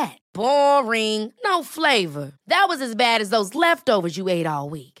 What was that? Boring. No flavor. That was as bad as those leftovers you ate all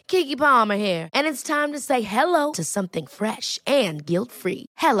week. Keke Palmer here, and it's time to say hello to something fresh and guilt-free.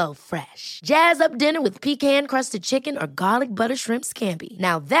 HelloFresh. Jazz up dinner with pecan-crusted chicken or garlic butter shrimp scampi.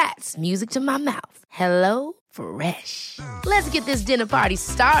 Now that's music to my mouth. HelloFresh. Let's get this dinner party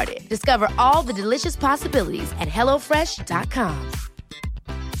started. Discover all the delicious possibilities at HelloFresh.com.